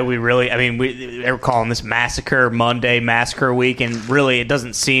that's why we were calling this Massacre Monday, Massacre Week, and really it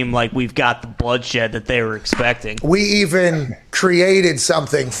doesn't seem like we've got the bloodshed that they were expecting. We even created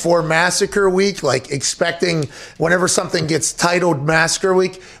something for Massacre Week, like expecting whenever something gets titled Massacre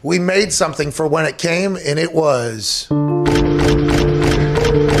Week, we made something for when it came, and it was...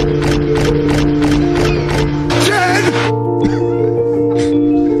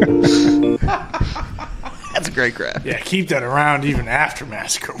 That's a great graph. Yeah, keep that around even after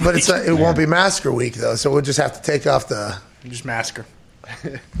Massacre Week. But it won't be Massacre Week, though, so we'll just have to take off the... Just Massacre.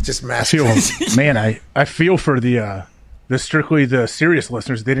 Just Massacre. I feel for the strictly the serious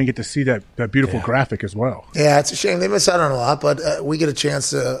listeners. They didn't get to see that beautiful graphic as well. Yeah, it's a shame. They miss out on a lot, but we get a chance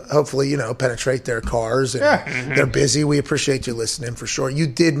to hopefully, penetrate their cars. And they're busy. We appreciate you listening for sure. You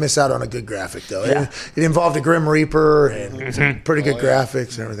did miss out on a good graphic, though. Yeah. It involved a Grim Reaper and some pretty good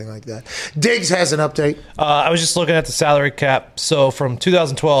graphics and everything like that. Diggs has an update. I was just looking at the salary cap. So from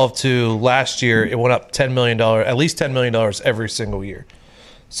 2012 to last year, it went up $10 million, at least $10 million every single year.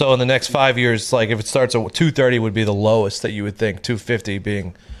 So in the next 5 years, like if it starts at 230 would be the lowest that you would think, 250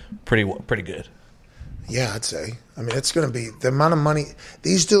 being pretty good. Yeah, I'd say. I mean, it's going to be the amount of money.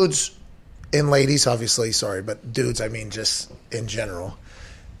 These dudes and ladies, obviously, sorry, but dudes, I mean just in general.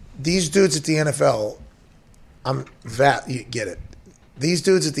 These dudes at the NFL, you get it. These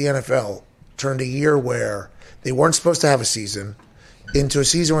dudes at the NFL turned a year where they weren't supposed to have a season into a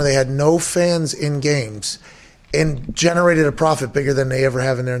season where they had no fans in games and generated a profit bigger than they ever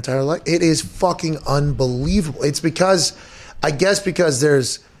have in their entire life. It is fucking unbelievable. It's because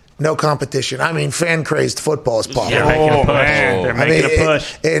there's no competition. I mean, fan-crazed football is popular. They're making a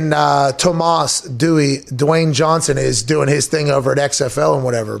push. And Tomas Dwayne Johnson is doing his thing over at XFL and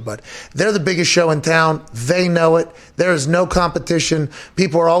whatever, but they're the biggest show in town. They know it. There is no competition.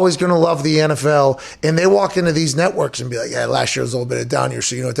 People are always going to love the NFL, and they walk into these networks and be like, yeah, last year was a little bit of down year,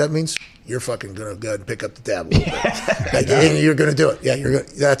 so you know what that means? You're fucking going to go ahead and pick up the tab a little bit. And you're going to do it. Yeah, you're going.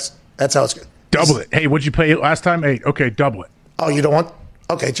 That's how it's good. Double it. Hey, what'd you pay last time? Hey, okay, double it. Oh, you don't want?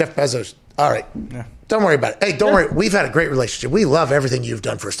 Okay, Jeff Bezos. All right. Yeah. Don't worry about it. Hey, don't worry. We've had a great relationship. We love everything you've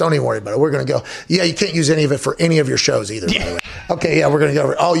done for us. Don't even worry about it. We're going to go. Yeah, you can't use any of it for any of your shows either, by the way. Okay, yeah, we're going to go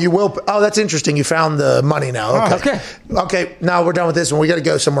over. Oh, you will. Oh, that's interesting. You found the money now. Okay. Okay, now we're done with this one. We got to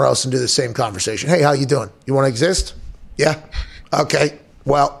go somewhere else and do the same conversation. Hey, how you doing? You want to exist? Yeah? Okay.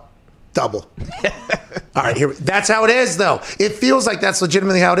 Well, double. All right, that's how it is, though. It feels like that's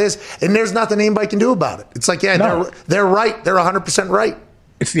legitimately how it is, and there's nothing anybody can do about it. It's like, yeah, no. They're right. They're 100% right.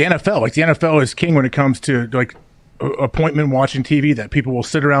 It's the NFL. Like, the NFL is king when it comes to, like, appointment watching TV, that people will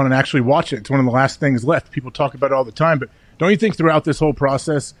sit around and actually watch it. It's one of the last things left. People talk about it all the time, but don't you think throughout this whole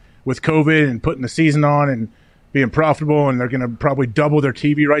process with COVID and putting the season on and being profitable, and they're going to probably double their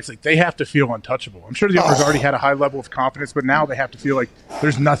TV rights, like, they have to feel untouchable. I'm sure the owners already had a high level of confidence, but now they have to feel like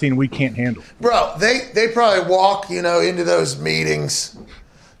there's nothing we can't handle. Bro, they probably walk, into those meetings,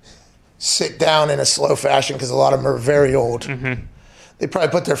 sit down in a slow fashion because a lot of them are very old. Mm-hmm. They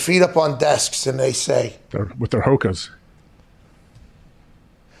probably put their feet up on desks and they say, with their hokas.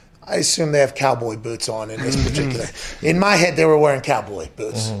 I assume they have cowboy boots on in this particular. In my head, they were wearing cowboy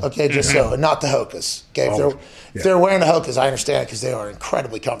boots. Okay, just so, not the hokas. Okay, if they're wearing the hokas, I understand it because they are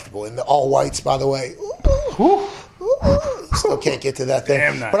incredibly comfortable. And the all whites, by the way, still can't get to that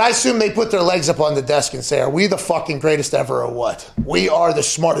thing. But I assume they put their legs up on the desk and say, "Are we the fucking greatest ever, or what? We are the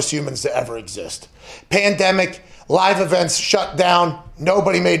smartest humans to ever exist." Pandemic. Live events shut down.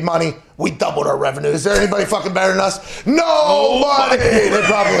 Nobody made money. We doubled our revenue. Is there anybody fucking better than us? Nobody.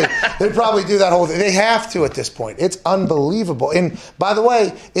 They probably do that whole thing. They have to at this point. It's unbelievable. And by the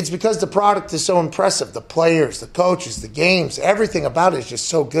way, it's because the product is so impressive. The players, the coaches, the games, everything about it is just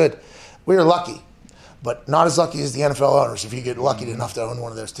so good. We are lucky. But not as lucky as the NFL owners if you get lucky enough to own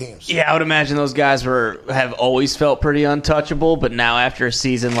one of those teams. Yeah, I would imagine those guys have always felt pretty untouchable, but now after a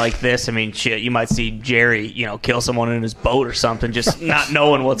season like this, I mean, shit, you might see Jerry, kill someone in his boat or something, just not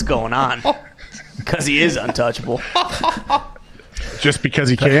knowing what's going on because he is untouchable. Just because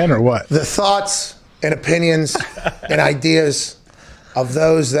he can, or what? The thoughts and opinions and ideas of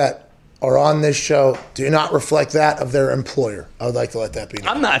those that or on this show do not reflect that of their employer. I would like to let that be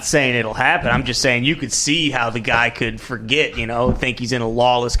known. I'm not saying it'll happen. I'm just saying you could see how the guy could forget, think he's in a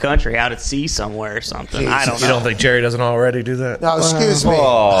lawless country out at sea somewhere or something. I don't know. You don't think Jerry doesn't already do that? No, excuse me.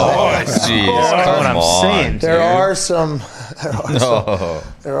 Oh, jeez. That's what I'm saying. There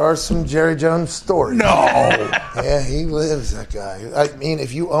are some Jerry Jones stories. No. Yeah, he lives, that guy. I mean,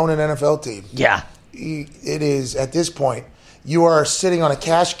 if you own an NFL team, Yeah. it is, at this point, you are sitting on a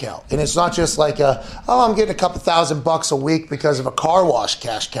cash cow. And it's not just like I'm getting a couple $1,000 a week because of a car wash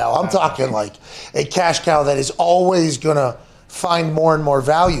cash cow. I'm talking like a cash cow that is always going to find more and more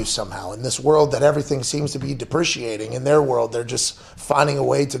value somehow in this world that everything seems to be depreciating. In their world, they're just finding a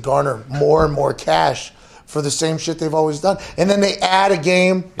way to garner more and more cash for the same shit they've always done. And then they add a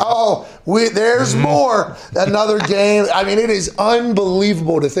game. There's more. Another game. I mean, it is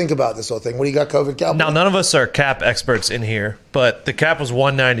unbelievable to think about this whole thing. What do you got, COVID cap? Now, none of us are cap experts in here, but the cap was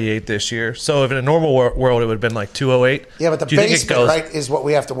 198 this year. So if in a normal world, it would have been like 208. Yeah, but the basement, right, is what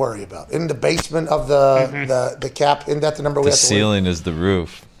we have to worry about. In the basement of the cap, isn't that the number we have to worry about? The ceiling is the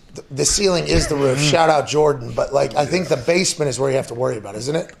roof. The ceiling is the roof. Shout out Jordan. But, I think the basement is where you have to worry about,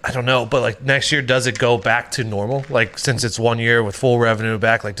 isn't it? I don't know. But, next year, does it go back to normal? Since it's 1 year with full revenue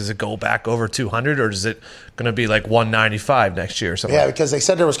back, does it go back over 200? Or is it going to be 195 next year or something? Yeah, because they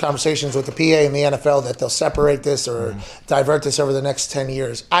said there was conversations with the PA and the NFL that they'll separate this or divert this over the next 10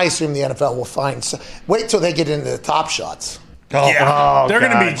 years. I assume the NFL will find – wait till they get into the top shots. Yeah, they're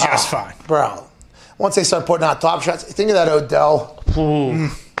going to be just fine. Bro, once they start putting out top shots, think of that Odell.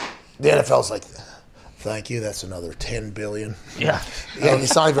 The NFL's like, thank you, that's another $10 billion. Yeah. Yeah,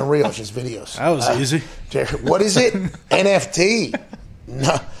 it's not even real, it's just videos. That was easy. What is it? NFT.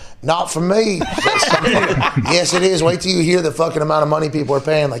 No, not for me. Yes, it is. Wait till you hear the fucking amount of money people are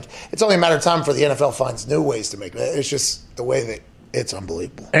paying. It's only a matter of time before the NFL finds new ways to make it. It's just the way that it's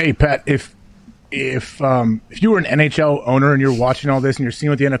unbelievable. Hey, Pat, if you were an NHL owner and you're watching all this and you're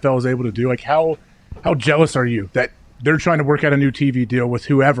seeing what the NFL is able to do, how jealous are you that they're trying to work out a new TV deal with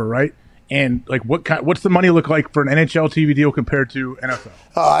whoever, right? And what's the money look like for an NHL TV deal compared to NFL?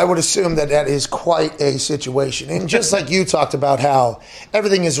 I would assume that is quite a situation. And just like you talked about how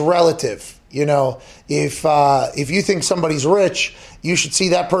everything is relative. If you think somebody's rich, you should see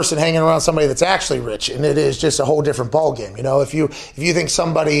that person hanging around somebody that's actually rich, and it is just a whole different ballgame. If you think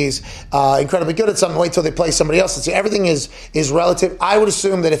somebody's incredibly good at something, wait till they play somebody else. Everything is relative. I would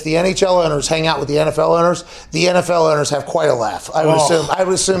assume that if the NHL owners hang out with the NFL owners have quite a laugh. I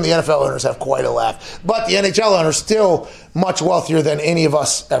would assume the NFL owners have quite a laugh, but the NHL owners still much wealthier than any of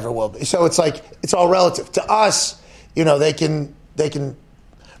us ever will be. So it's all relative to us. They can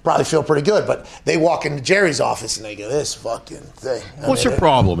probably feel pretty good, but they walk into Jerry's office and they go, this fucking thing. What's your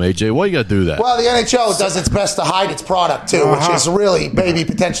problem, AJ? Why you got to do that? Well, the NHL does its best to hide its product, too, which is really maybe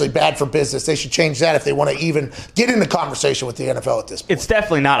potentially bad for business. They should change that if they want to even get in the conversation with the NFL at this point. It's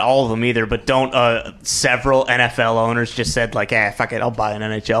definitely not all of them either, but several NFL owners just said, fuck it, I'll buy an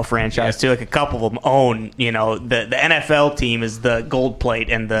NHL franchise, too. A couple of them own, the NFL team is the gold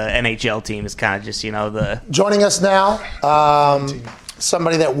plate, and the NHL team is kind of just, the... Joining us now,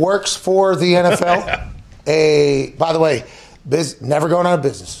 somebody that works for the NFL. By the way, never going out of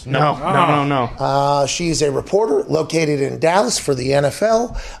business. No. She's a reporter located in Dallas for the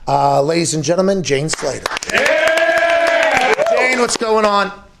NFL. Ladies and gentlemen, Jane Slater. Yeah! Jane, what's going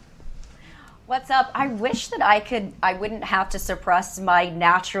on? What's up? I wish that I wouldn't have to suppress my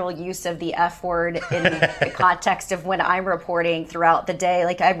natural use of the F word in the context of when I'm reporting throughout the day.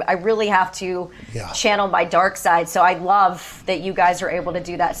 I really have to channel my dark side. So I love that you guys are able to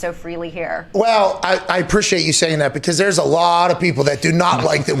do that so freely here. Well, I appreciate you saying that because there's a lot of people that do not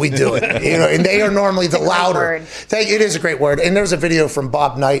like that we do it. And they are normally the louder. It is a great word. And there's a video from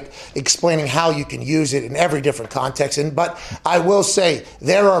Bob Knight explaining how you can use it in every different context. But I will say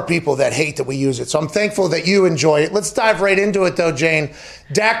there are people that hate that we use it. So I'm thankful that you enjoy it. Let's dive right into it, though, Jane.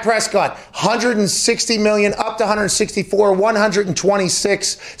 Dak Prescott, $160 million, up to $164, $126,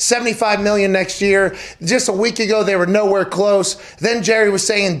 $75 million next year. Just a week ago, they were nowhere close. Then Jerry was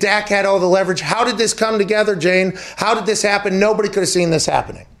saying Dak had all the leverage. How did this come together, Jane? How did this happen? Nobody could have seen this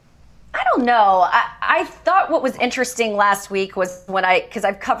happening. I don't know. I thought what was interesting last week was because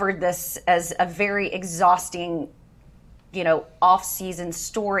I've covered this as a very exhausting, off-season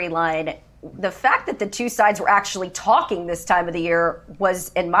storyline. The fact that the two sides were actually talking this time of the year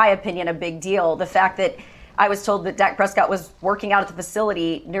was, in my opinion, a big deal. The fact that I was told that Dak Prescott was working out at the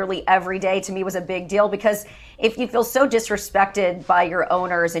facility nearly every day, to me, was a big deal, because if you feel so disrespected by your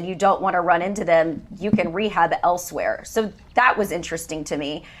owners and you don't want to run into them, you can rehab elsewhere. So that was interesting to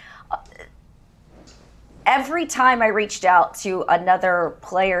me. every time I reached out to another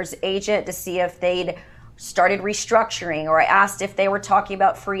player's agent to see if they'd started restructuring, or I asked if they were talking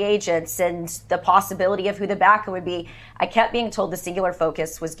about free agents and the possibility of who the backup would be, I kept being told the singular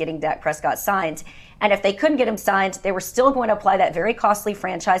focus was getting Dak Prescott signed. And if they couldn't get him signed, they were still going to apply that very costly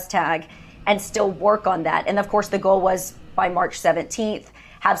franchise tag and still work on that. And of course, the goal was by March 17th,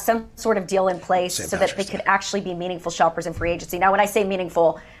 have some sort of deal in place so that they could actually be meaningful shoppers in free agency. Now, when I say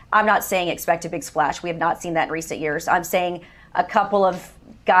meaningful, I'm not saying expect a big splash. We have not seen that in recent years. I'm saying a couple of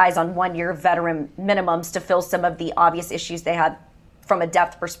guys on 1-year veteran minimums to fill some of the obvious issues they had from a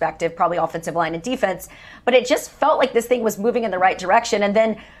depth perspective, probably offensive line and defense. But it just felt like this thing was moving in the right direction. And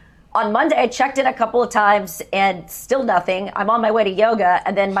then on Monday, I checked in a couple of times and still nothing. I'm on my way to yoga,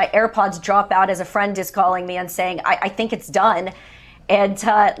 and then my AirPods drop out as a friend is calling me and saying, I think it's done. And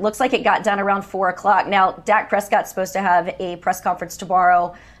it looks like it got done around 4 o'clock. Now, Dak Prescott's supposed to have a press conference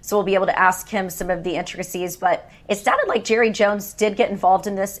tomorrow, so we'll be able to ask him some of the intricacies. But it sounded like Jerry Jones did get involved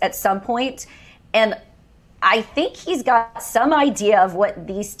in this at some point. And I think he's got some idea of what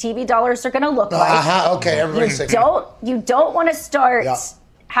these TV dollars are going to look like. Okay, everybody's You don't want to start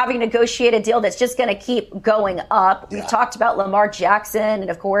having to negotiate a deal that's just going to keep going up. We've talked about Lamar Jackson and,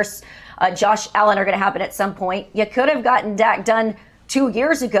 of course, Josh Allen are going to happen at some point. You could have gotten Dak done 2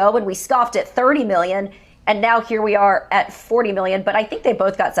 years ago when we scoffed at $30 million, and now here we are at $40 million. But I think they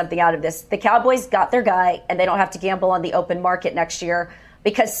both got something out of this. The Cowboys got their guy, and they don't have to gamble on the open market next year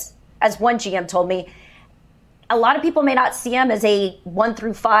because, as one GM told me, a lot of people may not see him as a 1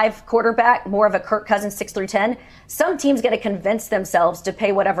 through 5 quarterback, more of a Kirk Cousins 6 through 10. Some teams going to convince themselves to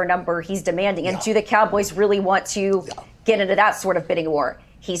pay whatever number he's demanding. And do the Cowboys really want to get into that sort of bidding war?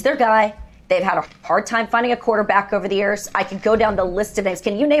 He's their guy. They've had a hard time finding a quarterback over the years. I could go down the list of names.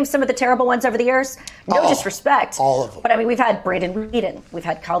 Can you name some of the terrible ones over the years? No disrespect. All of them. But I mean, we've had Brandon Weeden. We've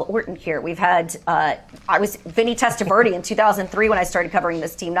had Kyle Orton here. We've had, I was Vinny Testaverde in 2003 when I started covering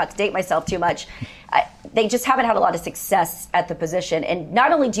this team, not to date myself too much. They just haven't had a lot of success at the position. And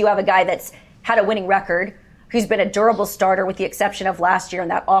not only do you have a guy that's had a winning record, who's been a durable starter with the exception of last year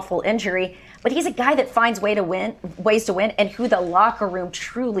and that awful injury, but he's a guy that finds ways to win, and who the locker room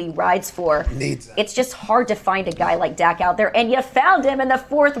truly rides for. It's just hard to find a guy like Dak out there, and you found him in the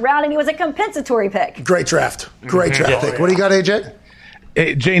 4th round, and he was a compensatory pick. Great draft pick. What do you got, AJ?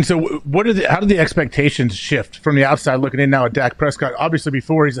 Hey, Jane, so how did the expectations shift from the outside looking in now at Dak Prescott? Obviously,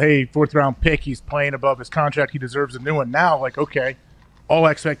 before he's a 4th round pick, he's playing above his contract, he deserves a new one. Now, okay, all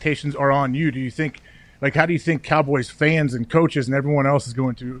expectations are on you. Do you think? How do you think Cowboys fans and coaches and everyone else is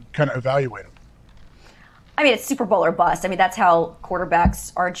going to kind of evaluate him? I mean, it's Super Bowl or bust. I mean, that's how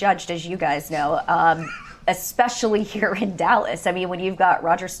quarterbacks are judged, as you guys know, especially here in Dallas. I mean, when you've got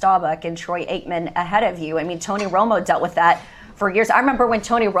Roger Staubach and Troy Aikman ahead of you. I mean, Tony Romo dealt with that for years. I remember when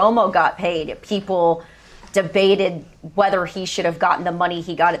Tony Romo got paid, people debated whether he should have gotten the money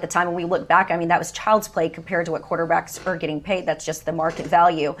he got at the time. When we look back, I mean, that was child's play compared to what quarterbacks are getting paid. That's just the market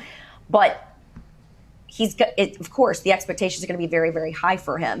value. But of course, the expectations are going to be very, very high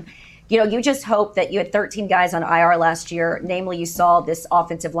for him. You just hope that you had 13 guys on IR last year. Namely, you saw this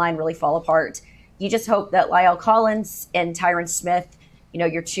offensive line really fall apart. You just hope that La'el Collins and Tyron Smith,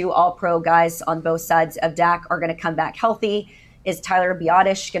 your 2 all-pro guys on both sides of Dak, are going to come back healthy. Is Tyler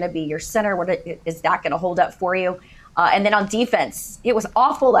Biotish going to be your center? Is that going to hold up for you? And then on defense, it was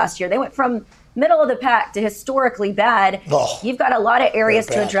awful last year. They went from middle of the pack to historically bad. You've got a lot of areas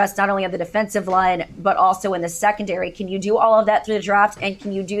to address, not only on the defensive line, but also in the secondary. Can you do all of that through the draft? And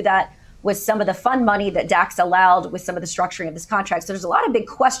can you do that with some of the fun money that Dak's allowed with some of the structuring of this contract? So there's a lot of big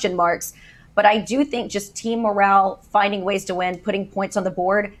question marks. But I do think just team morale, finding ways to win, putting points on the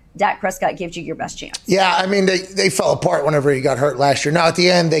board, Dak Prescott gives you your best chance. Yeah, I mean, they fell apart whenever he got hurt last year. Now, at the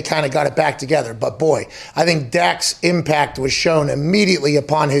end, they kind of got it back together. But, boy, I think Dak's impact was shown immediately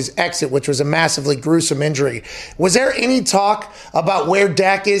upon his exit, which was a massively gruesome injury. Was there any talk about where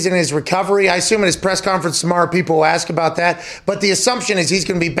Dak is in his recovery? I assume at his press conference tomorrow people will ask about that. But the assumption is he's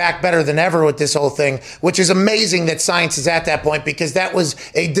going to be back better than ever with this whole thing, which is amazing that science is at that point, because that was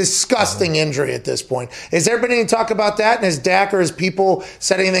a disgusting injury at this point. Has there been any talk about that? And has Dak or his people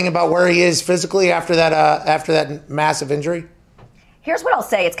said anything about where he is physically after that massive injury? Here's what I'll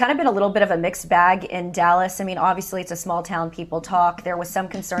say. It's kind of been a little bit of a mixed bag in Dallas. I mean, obviously it's a small town, people talk. There was some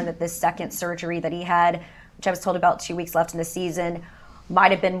concern that this second surgery that he had, which I was told about 2 weeks left in the season,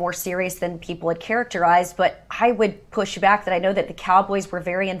 might have been more serious than people had characterized. But I would push back that I know that the Cowboys were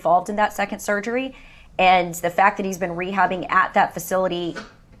very involved in that second surgery. And the fact that he's been rehabbing at that facility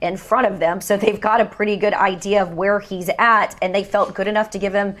in front of them, so they've got a pretty good idea of where he's at, and they felt good enough to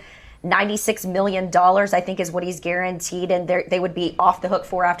give him $96 million, I think is what he's guaranteed, and they would be off the hook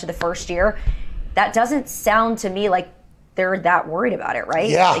for after the first year. that doesn't sound to me like they're that worried about it, right?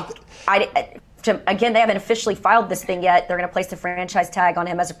 Yeah. Again, they haven't officially filed this thing yet. They're going to place the franchise tag on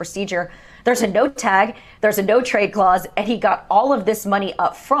him as a procedure. There's a no tag, there's a no trade clause, and he got all of this money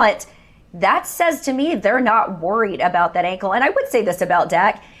up front. That says to me they're not worried about that ankle. And I would say this about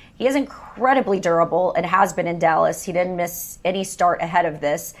Dak. He is incredibly durable and has been in Dallas. He didn't miss any start ahead of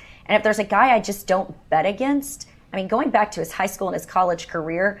this. And if there's a guy I just don't bet against, I mean, going back to his high school and his college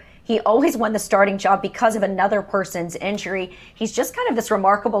career, he always won the starting job because of another person's injury. He's just kind of this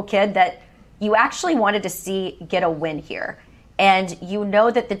remarkable kid that you actually wanted to see get a win here. And you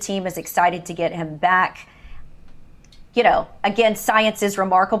know that the team is excited to get him back. You know, again, science is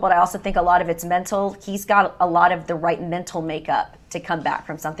remarkable, but I also think a lot of it's mental. He's got a lot of the right mental makeup to come back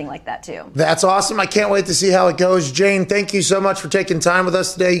from something like that, too. That's awesome. I can't wait to see how it goes. Jane, thank you so much for taking time with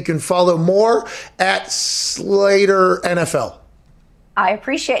us today. You can follow more at Slater NFL. I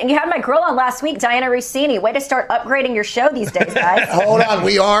appreciate it. And you had my girl on last week, Diana Rossini. Way to start upgrading your show these days, guys. Hold on.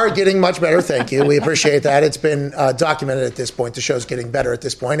 We are getting much better. Thank you. We appreciate that. It's been documented at this point. The show's getting better at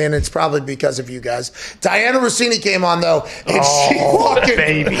this point, and it's probably because of you guys. Diana Rossini came on, though, and she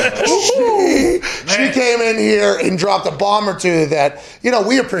came in here and dropped a bomb or two that,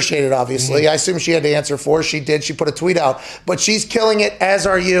 we appreciated, obviously. I assume she had to answer for. She did. She put a tweet out. But she's killing it, as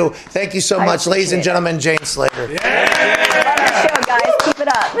are you. Thank you so much, ladies and gentlemen. Jane Slater. Keep it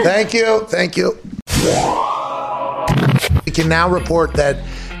up. Thank you. Thank you. We can now report that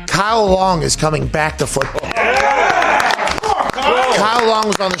Kyle Long is coming back to football. Kyle Long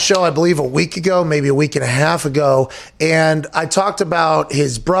was on the show, I believe, a week ago, maybe a week and a half ago, and I talked about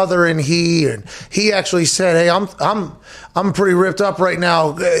his brother and he actually said, "Hey, I'm pretty ripped up right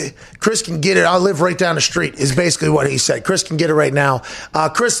now. Chris can get it. I live right down the street," is basically what he said. Chris can get it right now.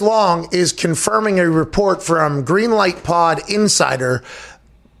 Chris Long is confirming a report from Greenlight Pod insider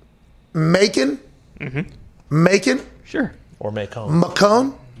Macon? Macon? Sure. Or Macon.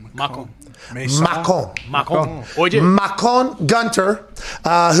 Macon? Macon. Macon Gunter,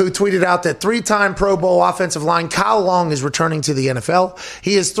 who tweeted out that 3-time Pro Bowl offensive line Kyle Long is returning to the NFL.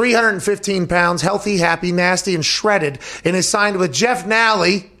 He is 315 pounds, healthy, happy, nasty, and shredded, and is signed with Jeff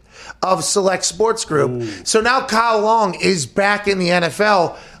Nally of Select Sports Group. Ooh. So now Kyle Long is back in the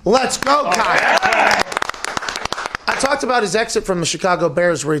NFL. Let's go, Kyle. I talked about his exit from the Chicago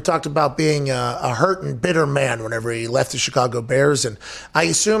Bears, where he talked about being a hurt and bitter man whenever he left the Chicago Bears. And I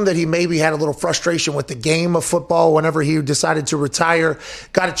assume that he maybe had a little frustration with the game of football whenever he decided to retire,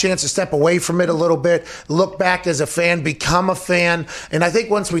 got a chance to step away from it a little bit, look back as a fan, become a fan. And I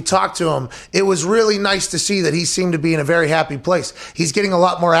think once we talked to him, it was really nice to see that he seemed to be in a very happy place. He's getting a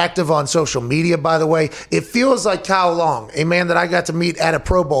lot more active on social media, by the way. It feels like Kyle Long, a man that I got to meet at a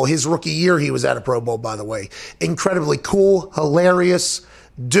Pro Bowl. His rookie year, he was at a Pro Bowl, by the way. Incredibly cool, hilarious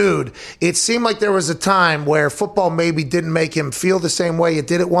dude. It seemed like there was a time where football maybe didn't make him feel the same way it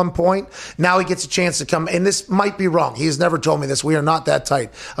did at one point. Now he gets a chance to come, and this might be wrong. He has never told me this. We are not that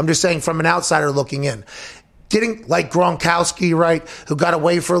tight. I'm just saying from an outsider looking in. Getting like Gronkowski, right, who got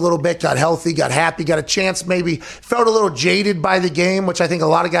away for a little bit, got healthy, got happy, got a chance, maybe felt a little jaded by the game, which I think a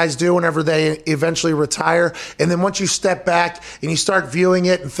lot of guys do whenever they eventually retire. And then once you step back and you start viewing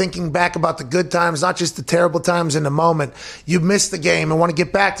it and thinking back about the good times, not just the terrible times in the moment, you miss the game and want to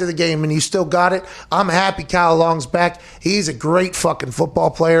get back to the game, and you still got it. I'm happy Kyle Long's back. He's a great fucking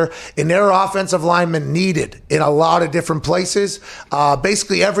football player, and their offensive linemen needed in a lot of different places.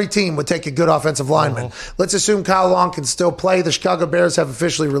 Basically, every team would take a good offensive lineman. Let's assume Kyle Long can still play. The Chicago Bears have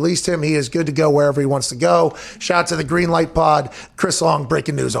officially released him. He is good to go wherever he wants to go. Shout out to the Greenlight Pod. Chris Long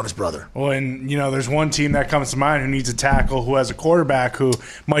breaking news on his brother. Well, and, there's one team that comes to mind who needs a tackle who has a quarterback who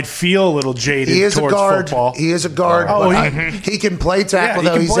might feel a little jaded towards football. He is a guard. He can play tackle,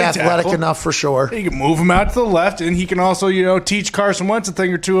 though. He's athletic enough for sure. He can move him out to the left, and he can also, teach Carson Wentz a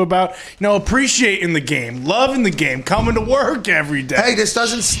thing or two about, appreciating the game, loving the game, coming to work every day. Hey, this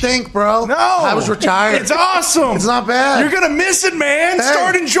doesn't stink, bro. No. I was retired. It's awesome. It's not bad. You're going to miss it, man. Hey.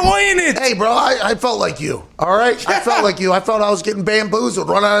 Start enjoying it. Hey, bro, I felt like you, all right? I felt like you. I felt I was getting bamboozled,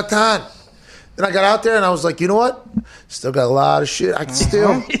 run out of time. Then I got out there, and I was like, you know what? Still got a lot of shit. I can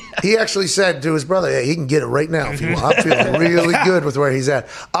still. He actually said to his brother, hey, he can get it right now if you want. I'm feeling really good with where he's at.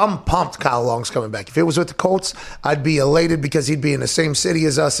 I'm pumped Kyle Long's coming back. If it was with the Colts, I'd be elated because he'd be in the same city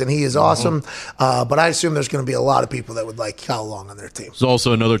as us, and he is awesome. But I assume there's going to be a lot of people that would like Kyle Long on their team. There's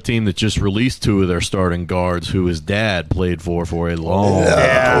also another team that just released 2 of their starting guards who his dad played for a long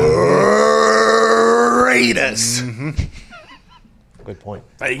time. Raiders. Good point.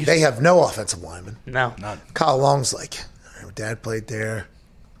 They have no offensive linemen. No. None. Kyle Long's like, my dad played there,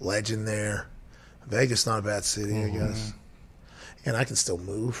 legend there. Vegas, not a bad city, I guess. And I can still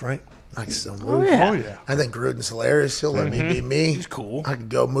move, right? I can still move. yeah. I think Gruden's hilarious. He'll let me be me. He's cool. I could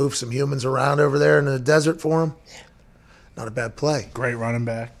go move some humans around over there in the desert for him. Not a bad play. Great running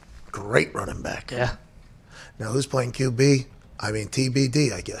back. Great running back. Yeah. Now, who's playing QB? I mean,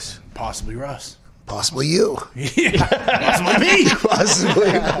 TBD, I guess. Possibly Russ. Possibly you. Possibly me. Possibly.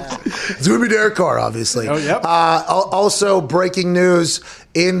 It's going to be Derek Carr, obviously. Oh, yep. Also, breaking news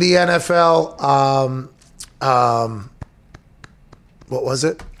in the NFL. What was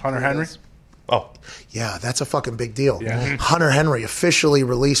it? Hunter Henry. Oh, Yeah, that's a fucking big deal. Yeah. Hunter Henry officially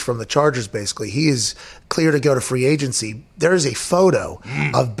released from the Chargers, basically. He is clear to go to free agency. There is a photo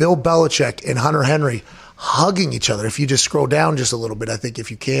of Bill Belichick and Hunter Henry hugging each other. If you just scroll down just a little bit, I think if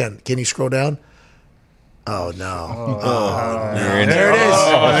you can. Can you scroll down? Oh, no. There it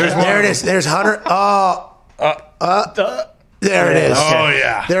is. There it is. There's Hunter. There it is. Oh,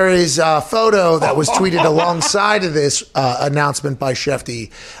 yeah. There is a photo that was tweeted alongside of this announcement by Shefty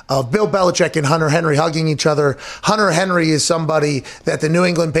of Bill Belichick and Hunter Henry hugging each other. Hunter Henry is somebody that the New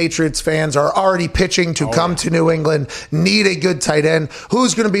England Patriots fans are already pitching to come to New England, need a good tight end.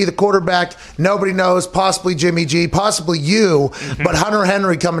 Who's going to be the quarterback? Nobody knows. Possibly Jimmy G, possibly you. But Hunter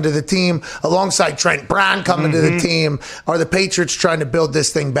Henry coming to the team alongside Trent Brown coming to the team. Are the Patriots trying to build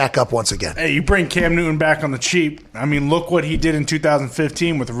this thing back up once again? Hey, you bring Cam Newton back on the cheap. I mean, look what he did in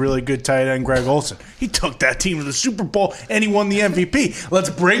 2015 with a really good tight end, Greg Olsen. He took that team to the Super Bowl and he won the MVP. Let's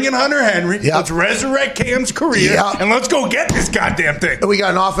bring in Hunter Henry. Yep. Let's resurrect Cam's career. Yep. And let's go get this goddamn thing. We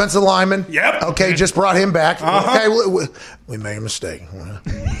got an offensive lineman. Yep. Okay, just brought him back. Okay, we made a mistake.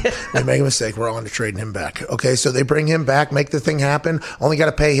 We made a mistake. We're on to trading him back. Okay, so they bring him back, make the thing happen. Only got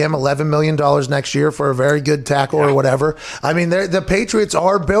to pay him $11 million next year for a very good tackle or whatever. I mean, the Patriots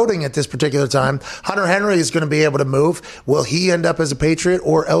are building at this particular time. Hunter Henry is going to be able to move. Will he end up as a Patriot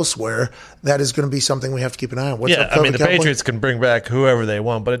or elsewhere? That is going to be something we have to keep an eye on. What's up, I mean, the Cowboy? Patriots can bring back whoever they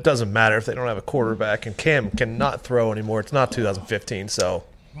want, but it doesn't matter if they don't have a quarterback. And Cam cannot throw anymore. It's not 2015, so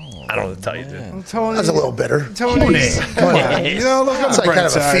I don't know what to tell you, dude. That's a little bitter. Tony. Come on. You know, look on It's the like bright kind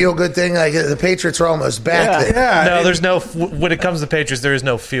of a side. feel-good thing. Like the Patriots are almost back there. Yeah. No, there's no. When it comes to Patriots, there is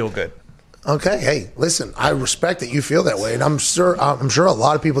no feel good. Okay, hey, listen, I respect that you feel that way, and I'm sure a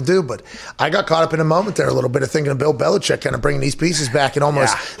lot of people do, but I got caught up in a moment there a little bit of thinking of Bill Belichick kind of bringing these pieces back and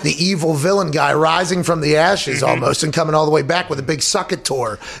almost the evil villain guy rising from the ashes almost and coming all the way back with a big suck-it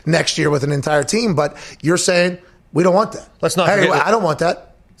tour next year with an entire team. But you're saying we don't want that. Let's not Hey, forget I don't want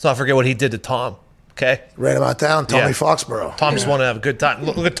that. Let's not forget what he did to Tom. Okay, Ran him out down, Tommy Foxborough. Tom just wanted to have a good time.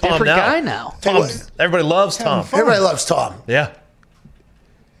 Look at Tom Different now. guy now. Everybody loves Tom. Everybody loves Tom. Yeah.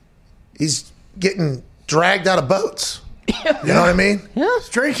 He's getting dragged out of boats. You know what I mean? He's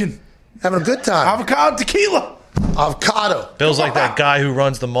drinking. Having a good time. Avocado tequila. Avocado. Bill's like that guy who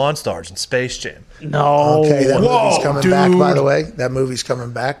runs the Monstars in Space Jam. No. Okay, that movie's coming dude. back, by the way. That movie's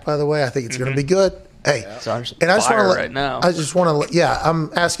coming back, by the way. I think it's going to be good. Hey, and I just want to right now. I just want to. Yeah,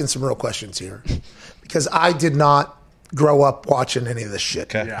 I'm asking some real questions here because I did not grow up watching any of this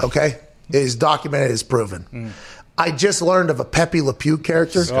shit. Okay, it is documented, it's proven. I just learned of a Pepe Le Pew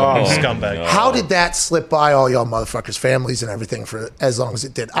character. Scumbag. How did that slip by all y'all motherfuckers' families and everything for as long as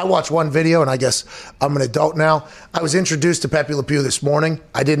it did? I watched one video, and I guess I'm an adult now. I was introduced to Pepe Le Pew this morning.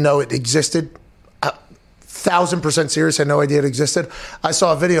 I didn't know it existed. 1,000% serious. I had no idea it existed. I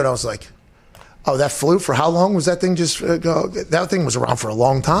saw a video, and I was like, oh, that flew for how long was that thing just that thing was around for a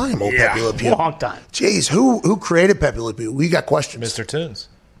long time, old Pepe Le Pew. Long time. Jeez, who created Pepe Le Pew? We got questions. Mr. Tunes.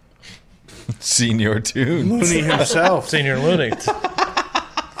 Senior Tune. Looney himself. Senior Looney.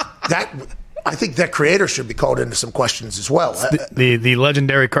 I think that creator should be called into some questions as well. The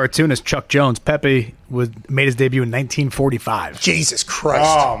legendary cartoonist Chuck Jones, Pepe, made his debut in 1945. Jesus Christ.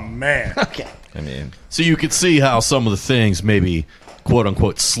 Oh, man. Okay. I mean, So you could see how some of the things maybe, quote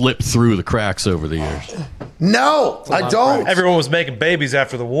unquote, slip through the cracks over the years. No, I don't. Everyone was making babies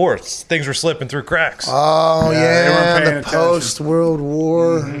after the war. Things were slipping through cracks. Oh, they weren't yeah, paying the attention. post-World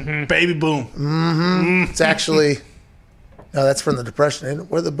War. Baby boom. It's actually, no, that's from the Depression. Isn't it?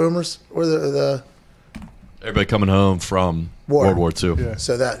 Where are the boomers? Where the Everybody coming home from War. World War II.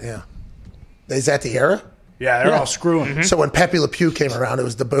 so that, yeah. Is that the era? Yeah, they're all screwing. So when Pepe Le Pew came around, it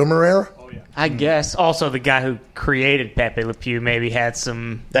was the boomer era? I guess also the guy who created Pepe Le Pew maybe had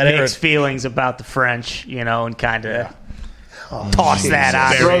some That mixed era- feelings about the French, and kind of tossed that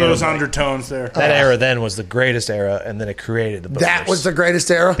out. Throw those undertones there. That era then was the greatest era, and then it created the boomers. That was the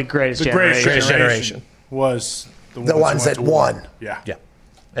greatest era? The greatest The greatest generation. generation. was The ones that won. Yeah. Yeah.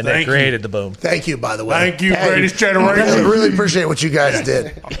 And Thank they created the boom. Thank you, by the way. Thank you, Hey, greatest I generation. really appreciate what you guys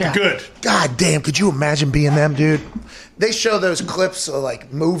did. Good. God damn, could you imagine being them, dude? They show those clips of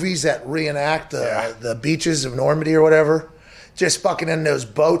like movies that reenact the beaches of Normandy or whatever. just fucking in those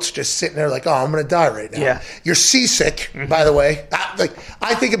boats, just sitting there like, oh, I'm going to die right now. Yeah. You're seasick, by the way.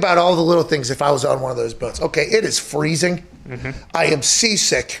 I think about all the little things if I was on one of those boats. Okay, it is freezing. I am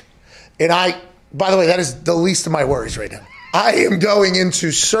seasick. And by the way, that is the least of my worries right now. I am going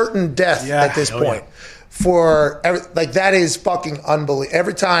into certain death at this point. That is fucking unbelievable.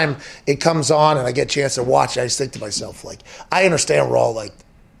 Every time it comes on and I get a chance to watch it, I just think to myself, like, I understand we're all like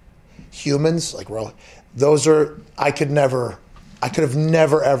humans, like I could have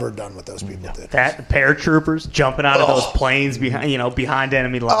never ever done what those people did. That paratroopers jumping out of those planes behind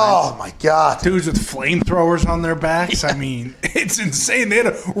enemy lines. Oh my god, dudes with flamethrowers on their backs. I mean, it's insane. They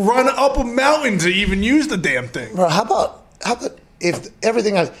had to run up a mountain to even use the damn thing. Bro, how about if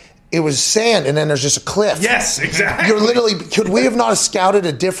everything it was sand and then there's just a cliff? Yes, exactly. You're literally, could we have not scouted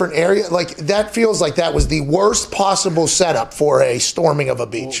a different area? Like, that feels like that was the worst possible setup for a storming of a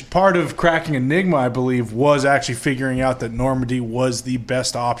beach. Well, part of cracking Enigma, I believe, was actually figuring out that Normandy was the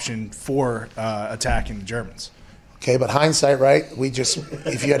best option for attacking the Germans. Okay, but hindsight, right?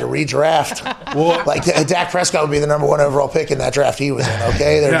 If you had to redraft, like Dak Prescott would be the number 1 overall pick in that draft he was in,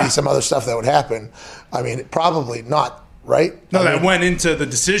 okay? There'd be some other stuff that would happen. I mean, probably not. Right? No, that went into the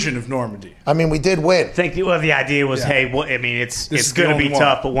decision of Normandy. I mean, we did win. I think the idea was, it's going to be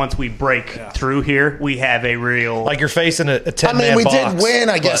tough, but once we break through here, we have a real... Like you're facing a 10-man we box. did win,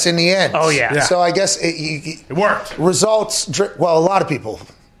 I guess, in the end. Oh, yeah. So I guess it worked. Results, well, a lot of people.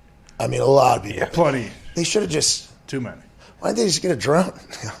 Yeah, plenty. They should have just... Too many. Why didn't they just get a drone?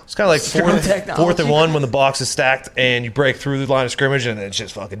 It's kind of like fourth and 1 when the box is stacked and you break through the line of scrimmage and it's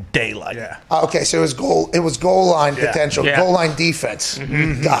just fucking daylight. Yeah. Okay, so it was goal line potential, goal line defense.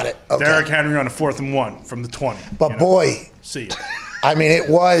 Got it. Okay. Derrick Henry on a 4th and 1 from the 20. But boy, see ya. I mean, it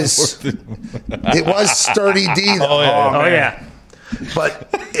was sturdy D though. Oh yeah. But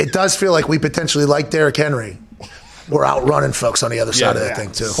it does feel like we potentially, like Derrick Henry, we're outrunning folks on the other side of that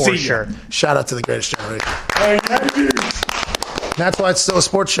thing too. For sure. Shout out to the greatest generation. That's why it's still a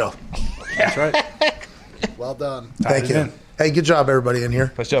sports show. That's right. Well done. Thank you. Hey, good job, everybody in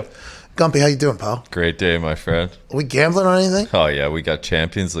here. Nice job. Gumpy, how you doing, pal? Great day, my friend. Are we gambling on anything? Oh, yeah, we got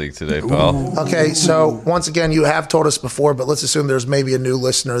Champions League today, pal. Okay, so once again, you have told us before, but let's assume there's maybe a new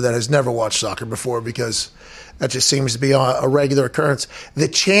listener that has never watched soccer before because that just seems to be a regular occurrence. The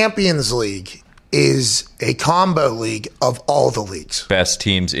Champions League is a combo league of all the leagues. Best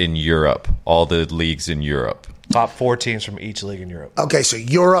teams in Europe, all the leagues in Europe. Top 4 teams from each league in Europe. Okay, so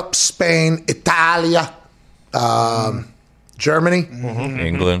Europe, Spain, Italia, Germany,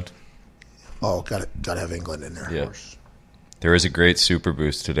 England. Oh, got to have England in there. Yeah. There is a great super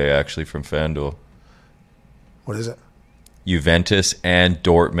boost today, actually, from FanDuel. What is it? Juventus and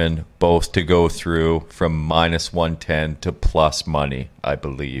Dortmund both to go through from minus 110 to plus money, I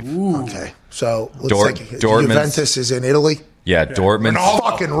believe. Ooh. Okay, so let's take Juventus is in Italy. Yeah, Dortmund's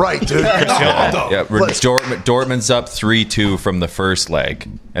fucking right, dude. Dortmund's up 3-2 from the first leg,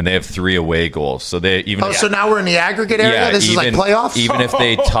 and they have 3 away goals. So they even. So now we're in the aggregate area. Yeah, this is like playoffs. Even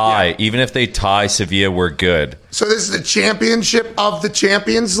if they tie Sevilla, we're good. So this is the championship of the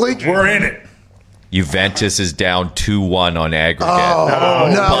Champions League. We're in it. Juventus is down 2-1 on aggregate.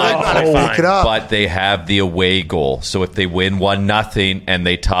 But they have the away goal. So if they win 1-0 and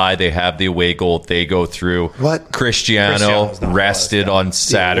they tie, they have the away goal. They go through. What? Cristiano rested on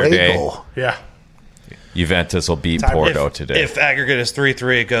Saturday. Yeah. Juventus will beat Porto today. If aggregate is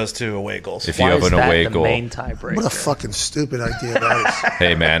 3-3, it goes to away goals. If you have an away goal, main tiebreaker? What a fucking stupid idea that is.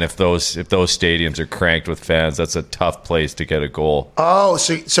 Hey man, if those stadiums are cranked with fans, that's a tough place to get a goal. Oh,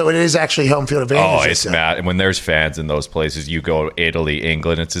 so it is actually home field advantage. Oh, it's mad. And when there's fans in those places, you go to Italy,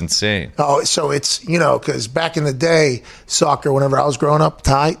 England, it's insane. Oh, so it's because back in the day, soccer, whenever I was growing up,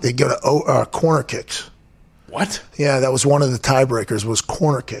 they go to corner kicks. What? Yeah, that was one of the tiebreakers. Was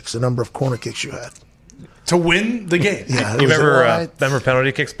corner kicks, the number of corner kicks you had. To win the game. Yeah, you remember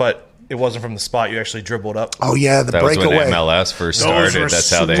penalty kicks, but it wasn't from the spot. You actually dribbled up. Oh, yeah, the breakaway. That was when MLS first started. That's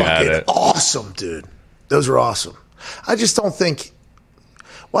how they had it. Awesome, dude. Those were awesome. I just don't think...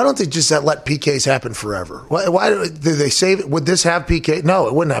 Why don't they just let PKs happen forever? Why did they save it? Would this have PK? No,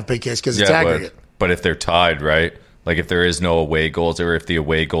 it wouldn't have PKs because it's aggregate. But if they're tied, right? Like if there is no away goals, or if the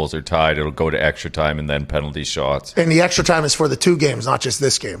away goals are tied, it'll go to extra time and then penalty shots. And the extra time is for the 2 games, not just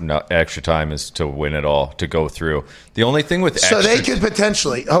this game. No, extra time is to win it all, to go through. The only thing with so they could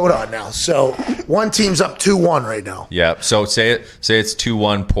potentially hold on now. So one team's up 2-1 right now. Yeah. So say it's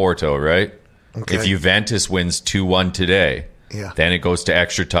 2-1 Porto, right? Okay. If Juventus wins 2-1 today, then it goes to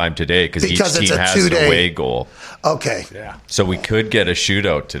extra time today because each team has an away goal. Okay. Yeah. So we could get a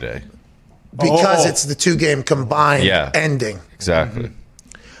shootout today. Because it's the 2-game combined ending. Exactly.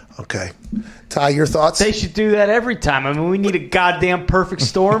 Okay. Ty, your thoughts? They should do that every time. I mean, we need a goddamn perfect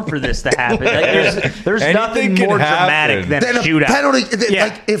storm for this to happen. Like, there's nothing more dramatic than a shootout. Penalty.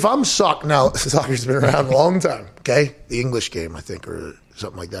 Like, if I'm now, soccer's been around a long time, okay? The English Game, I think, or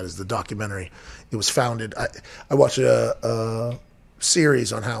something like that is the documentary. It was founded. I watched a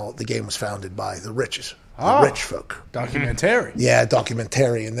series on how the game was founded by the rich folk. Documentary. Yeah,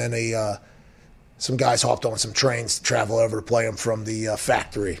 documentary. And then some guys hopped on some trains to travel over to play them from the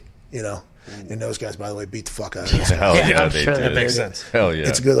factory, And those guys, by the way, beat the fuck out of us. Hell yeah, they did. That makes sense. Hell yeah.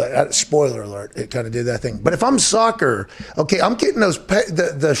 It's a good spoiler alert. It kind of did that thing. But if I'm soccer, okay, I'm getting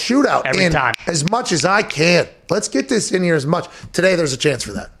the shootout every in time as much as I can. Let's get this in here as much. Today, there's a chance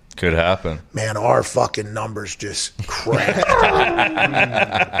for that. Could happen. Man, our fucking numbers just crap.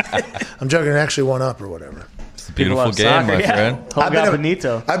 I'm joking. It actually went up or whatever. It's a beautiful game, my friend. I've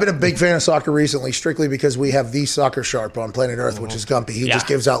been a big fan of soccer recently, strictly because we have the Soccer Sharp on planet Earth, which is Gumpy. He just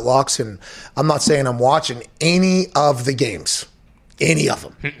gives out locks, and I'm not saying I'm watching any of the games. Any of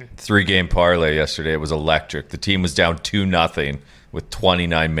them. 3-game parlay yesterday. It was electric. The team was down 2-0 with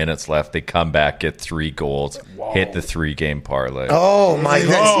 29 minutes left. They come back, get 3 goals, hit the 3-game parlay. Oh, my.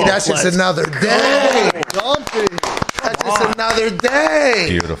 That's just another day. That's just another day.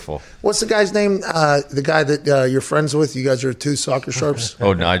 Beautiful. What's the guy's name? The guy that you're friends with? You guys are 2 Soccer Sharps?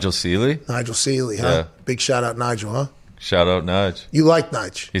 Oh, Nigel Seeley? Nigel Seeley, huh? Yeah. Big shout out, Nigel, huh? Shout out, Nige. You like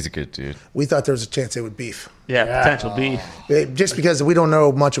Nige? He's a good dude. We thought there was a chance they would beef. Yeah, potential beef. Just because we don't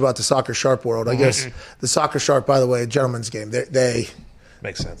know much about the Soccer Sharp world. I guess the Soccer Sharp, by the way, a gentleman's game. They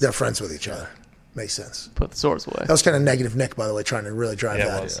makes sense. They're friends with each other. Makes sense. Put the swords away. That was kind of negative Nick, by the way, trying to really drive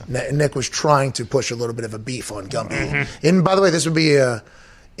that. Nick was trying to push a little bit of a beef on Gumpy. And by the way, this would be a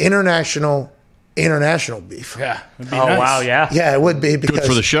international beef. Yeah. Nice. Wow, yeah. Yeah, it would be because good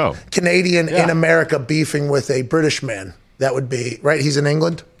for the show. Canadian in America beefing with a British man. That would be, right? He's in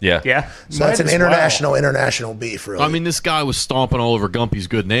England? Yeah. So that's an international beef, really. I mean, this guy was stomping all over Gumpy's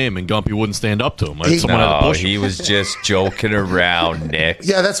good name, and Gumpy wouldn't stand up to him. He was just joking around, Nick.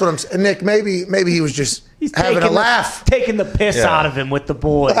 Yeah, that's what I'm saying. Nick, maybe he was just having a laugh. Taking the piss out of him with the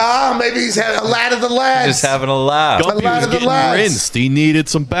boys. Maybe he's had a lad of the lads. Just having a laugh. Gumpy was getting rinsed. He needed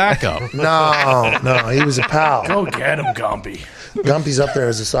some backup. No, he was a pal. Go get him, Gumpy. Gumpy's up there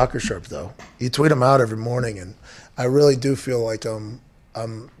as a Soccer Sharp, though. You tweet him out every morning, and I really do feel like I'm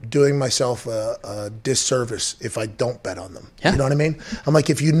doing myself a disservice if I don't bet on them. Yeah. You know what I mean? I'm like,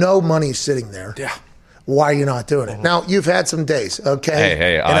 if you know money's sitting there, why are you not doing it? Now, you've had some days, okay?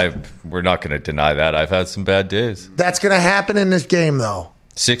 Hey, we're not going to deny that. I've had some bad days. That's going to happen in this game, though.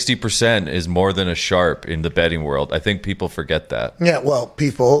 60% is more than a sharp in the betting world. I think people forget that. Yeah, well,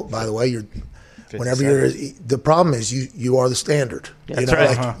 people, by the way, the problem is you are the standard. That's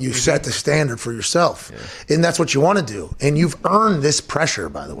right. Like you set the standard for yourself, and that's what you want to do. And you've earned this pressure,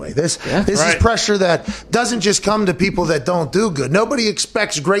 by the way. This is pressure that doesn't just come to people that don't do good. Nobody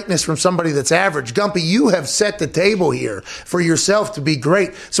expects greatness from somebody that's average. Gumpy, you have set the table here for yourself to be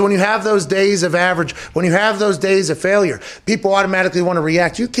great. So when you have those days of average, when you have those days of failure, people automatically want to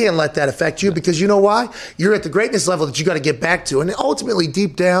react. You can't let that affect you because you know why? You're at the greatness level that you got to get back to. And ultimately,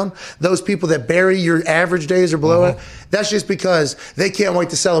 deep down, those people that bury your average days or below it, that's just because they can't wait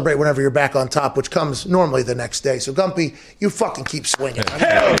to celebrate whenever you're back on top, which comes normally the next day. So, Gumpy, you fucking keep swinging.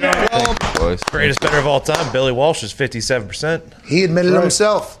 Greatest bettor of all time, Billy Walsh is 57%. He admitted it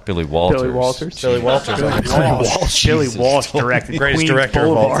himself. Billy Walters. Billy Walsh directed greatest director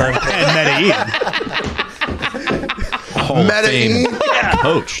of all time. And Medellin.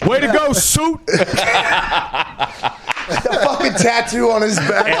 Coach. Way to go, suit. The fucking tattoo on his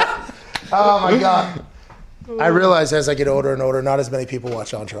back. Oh, my God. I realize as I get older and older, not as many people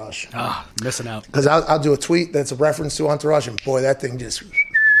watch Entourage. Missing out. Because I'll do a tweet that's a reference to Entourage, and boy, that thing just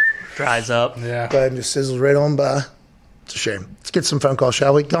dries up. Yeah. Go ahead and just sizzles right on by. It's a shame. Let's get some phone calls,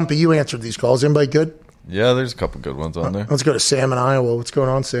 shall we? Gumpy, you answered these calls. Anybody good? Yeah, there's a couple good ones on there. Let's go to Sam in Iowa. What's going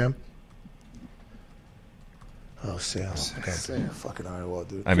on, Sam? Oh, Sam. Fucking Iowa,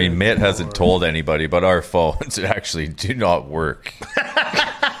 dude. I mean, Mitt hasn't told anybody, but our phones actually do not work.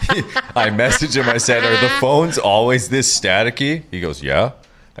 I messaged him. I said, "Are the phones always this staticky?" He goes, "Yeah."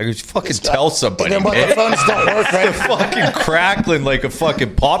 I go, "Fucking tell somebody, Mitt. The phones don't work, right? They're fucking crackling like a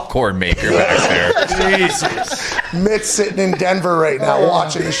fucking popcorn maker back there. Jesus. Mitt's sitting in Denver right now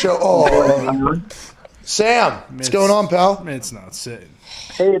watching the show. Oh, Sam, what's going on, pal? Mitt's not sitting.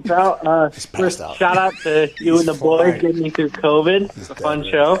 Hey, pal. First, shout out to you and the boys getting me through COVID. It's a fun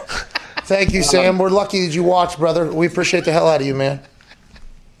show. Thank you, Sam. We're lucky that you watched, brother. We appreciate the hell out of you, man.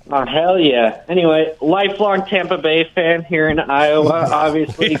 Oh, hell yeah. Anyway, lifelong Tampa Bay fan here in Iowa.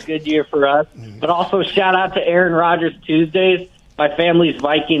 Obviously, good year for us. But also shout out to Aaron Rodgers Tuesdays. my family's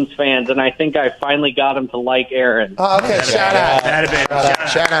Vikings fans, and I think I finally got them to like Aaron. Oh, okay, shout out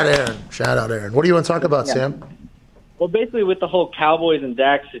Aaron. What do you want to talk about, Sam? Well, basically with the whole Cowboys and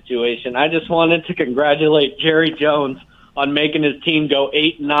Dak situation, I just wanted to congratulate Jerry Jones on making his team go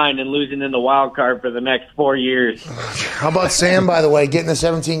 8-9 and losing in the wild card for the next 4 years. How about Sam, by the way, getting the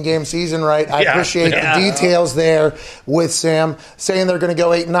 17-game season right? I appreciate the details there with Sam, saying they're going to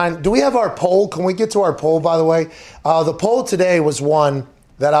go 8-9. Do we have our poll? Can we get to our poll, by the way? The poll today was one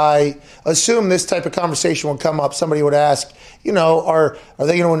that I assume this type of conversation would come up. Somebody would ask, are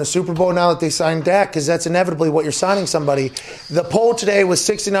they going to win the Super Bowl now that they signed Dak? Because that's inevitably what you're signing somebody. The poll today was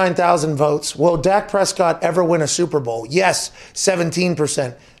 69,000 votes. Will Dak Prescott ever win a Super Bowl? Yes,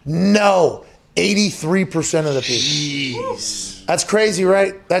 17%. No, 83% of the people. Jeez. That's crazy,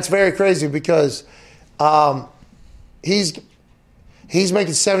 right? That's very crazy because he's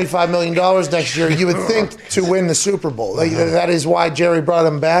making $75 million next year, you would think, to win the Super Bowl. That is why Jerry brought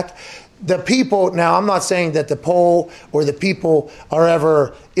him back. The people, now I'm not saying that the poll or the people are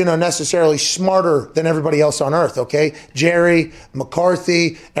ever, necessarily smarter than everybody else on earth, okay? Jerry,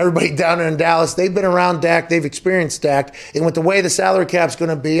 McCarthy, everybody down there in Dallas, they've been around Dak, they've experienced Dak, and with the way the salary cap's going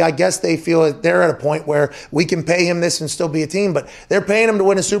to be, I guess they feel that they're at a point where we can pay him this and still be a team, but they're paying him to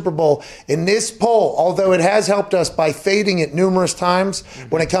win a Super Bowl. In this poll, although it has helped us by fading it numerous times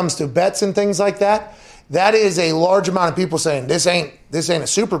when it comes to bets and things like that, that is a large amount of people saying this ain't a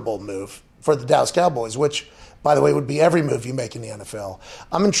Super Bowl move for the Dallas Cowboys, which, by the way, would be every move you make in the NFL.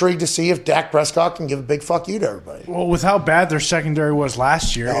 I'm intrigued to see if Dak Prescott can give a big fuck you to everybody. Well, with how bad their secondary was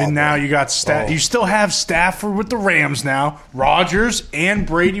last year, and now you got you still have Stafford with the Rams now, Rodgers and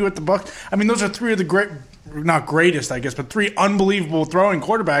Brady with the Bucs. I mean, those are three of the not greatest, I guess, but three unbelievable throwing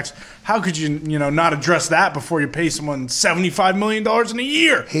quarterbacks. How could you, not address that before you pay someone $75 million in a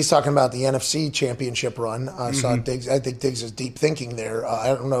year? He's talking about the NFC Championship run. I saw Diggs. I think Diggs is deep thinking there. I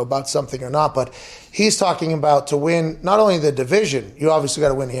don't know about something or not, but he's talking about to win not only the division, you obviously got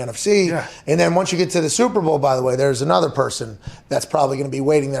to win the NFC, and then once you get to the Super Bowl, by the way, there's another person that's probably going to be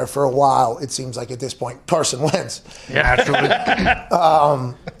waiting there for a while, it seems like at this point, Carson Wentz. Yeah, absolutely.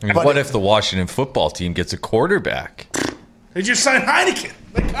 What if the Washington football team gets a quarterback? They just signed Heineken.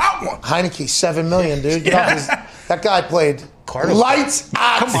 They got one. Heineke, $7 million, dude. That guy played lights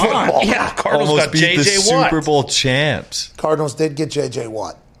out football. Yeah, Cardinals almost got beat the Super Bowl champs. Cardinals did get J.J.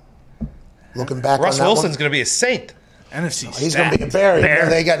 Watt. Looking back Russ on that Wilson's going to be a Saint. NFC He's going to be a Bear.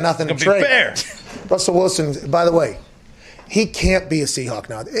 They got nothing to trade. Russell Wilson, by the way, he can't be a Seahawk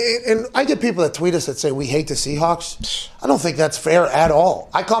now. And I get people that tweet us that say we hate the Seahawks. I don't think that's fair at all.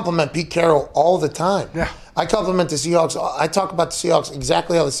 I compliment Pete Carroll all the time. Yeah. I compliment the Seahawks. I talk about the Seahawks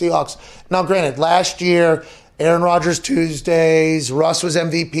exactly how the Seahawks. Now, granted, last year, Aaron Rodgers Tuesdays, Russ was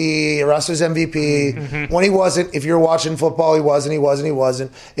MVP. When he wasn't, if you're watching football, he wasn't.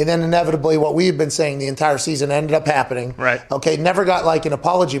 And then inevitably what we've been saying the entire season ended up happening. Right. Okay, never got like an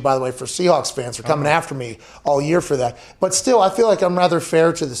apology, by the way, for Seahawks fans for coming after me all year for that. But still, I feel like I'm rather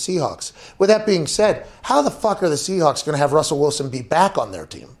fair to the Seahawks. With that being said, how the fuck are the Seahawks going to have Russell Wilson be back on their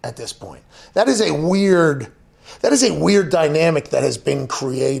team at this point? That is a weird dynamic that has been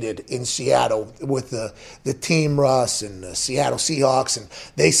created in Seattle with the Team Russ and the Seattle Seahawks. And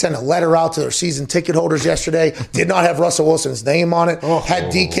they sent a letter out to their season ticket holders yesterday. Did not have Russell Wilson's name on it. Had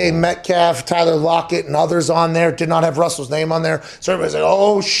DK Metcalf, Tyler Lockett, and others on there. Did not have Russell's name on there. So everybody's like,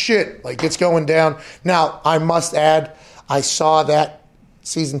 oh, shit. Like, it's going down. Now, I must add, I saw that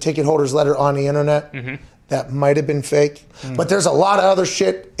season ticket holders letter on the internet. That might have been fake. But there's a lot of other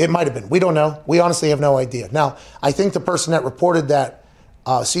shit. It might have been. We don't know. We honestly have no idea. Now, I think the person that reported that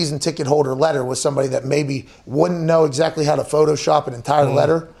season ticket holder letter was somebody that maybe wouldn't know exactly how to Photoshop an entire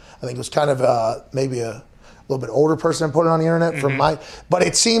letter. I think it was kind of maybe a little bit older person that put it on the internet. But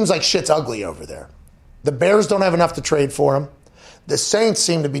it seems like shit's ugly over there. The Bears don't have enough to trade for him. The Saints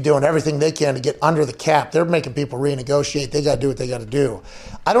seem to be doing everything they can to get under the cap. They're making people renegotiate. They got to do what they got to do.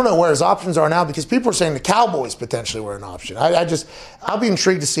 I don't know where his options are now because people are saying the Cowboys potentially were an option. I'll be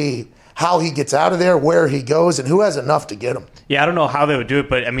intrigued to see how he gets out of there, where he goes, and who has enough to get him. Yeah, I don't know how they would do it,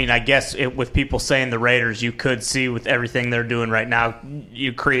 but I mean, I guess with people saying the Raiders, you could see with everything they're doing right now,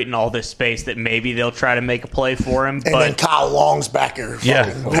 you creating all this space that maybe they'll try to make a play for him. And then Kyle Long's back there.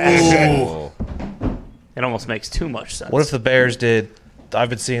 It almost makes too much sense. What if the Bears did, I've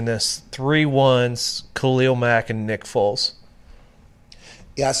been seeing this, 3-1s, Khalil Mack and Nick Foles?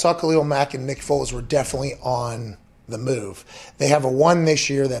 Yeah, I saw Khalil Mack and Nick Foles were definitely on the move. They have a one this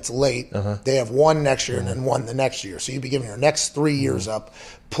year that's late. They have one next year and then one the next year. So you'd be giving your next 3 years up,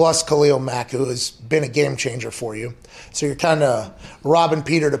 plus Khalil Mack, who has been a game changer for you. So you're kind of robbing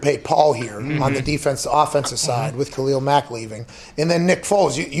Peter to pay Paul here on the offensive side with Khalil Mack leaving. And then Nick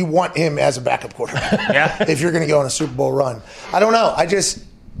Foles, you want him as a backup quarterback if you're going to go on a Super Bowl run. I don't know.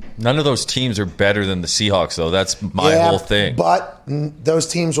 None of those teams are better than the Seahawks, though. That's my whole thing. But those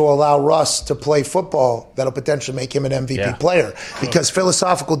teams will allow Russ to play football that'll potentially make him an MVP player. Because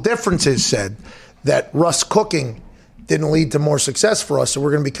philosophical differences said that Russ cooking didn't lead to more success for us, so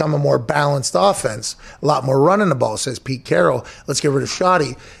we're going to become a more balanced offense, a lot more running the ball, says Pete Carroll. Let's get rid of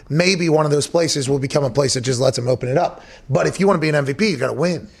Shoddy. Maybe one of those places will become a place that just lets him open it up. But if you want to be an MVP, you got to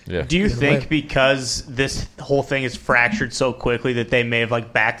win. Yeah. Do you think because this whole thing is fractured so quickly that they may have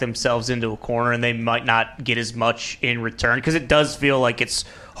like backed themselves into a corner and they might not get as much in return? Because it does feel like it's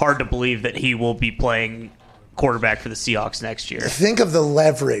hard to believe that he will be playing quarterback for the Seahawks next year. Think of the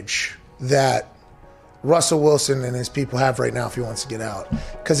leverage that Russell Wilson and his people have right now if he wants to get out.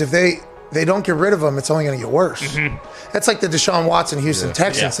 Because if they don't get rid of him, it's only going to get worse. That's like the Deshaun Watson Houston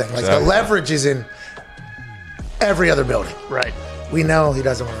Texans thing. Like the leverage is in every other building. Right. We know he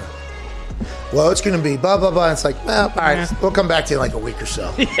doesn't want to. Well, it's going to be blah, blah, blah. And it's like, well, all right, we'll come back to you in like a week or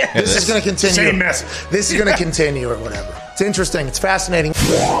so. This is going to continue. Same message. This is going to continue or whatever. It's interesting. It's fascinating.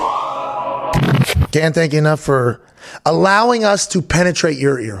 Can't thank you enough for allowing us to penetrate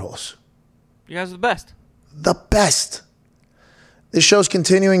your ear holes. You guys are the best. The best. This show's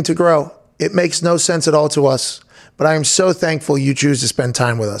continuing to grow. It makes no sense at all to us, but I am so thankful you choose to spend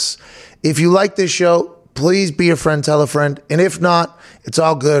time with us. If you like this show, please be a friend, tell a friend. And if not, it's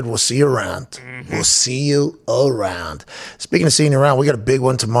all good. We'll see you around. We'll see you around. Speaking of seeing you around, we got a big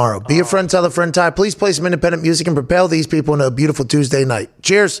one tomorrow. Be a friend, tell a friend, Ty. Please play some independent music and propel these people into a beautiful Tuesday night.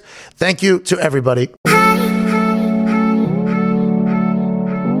 Cheers. Thank you to everybody.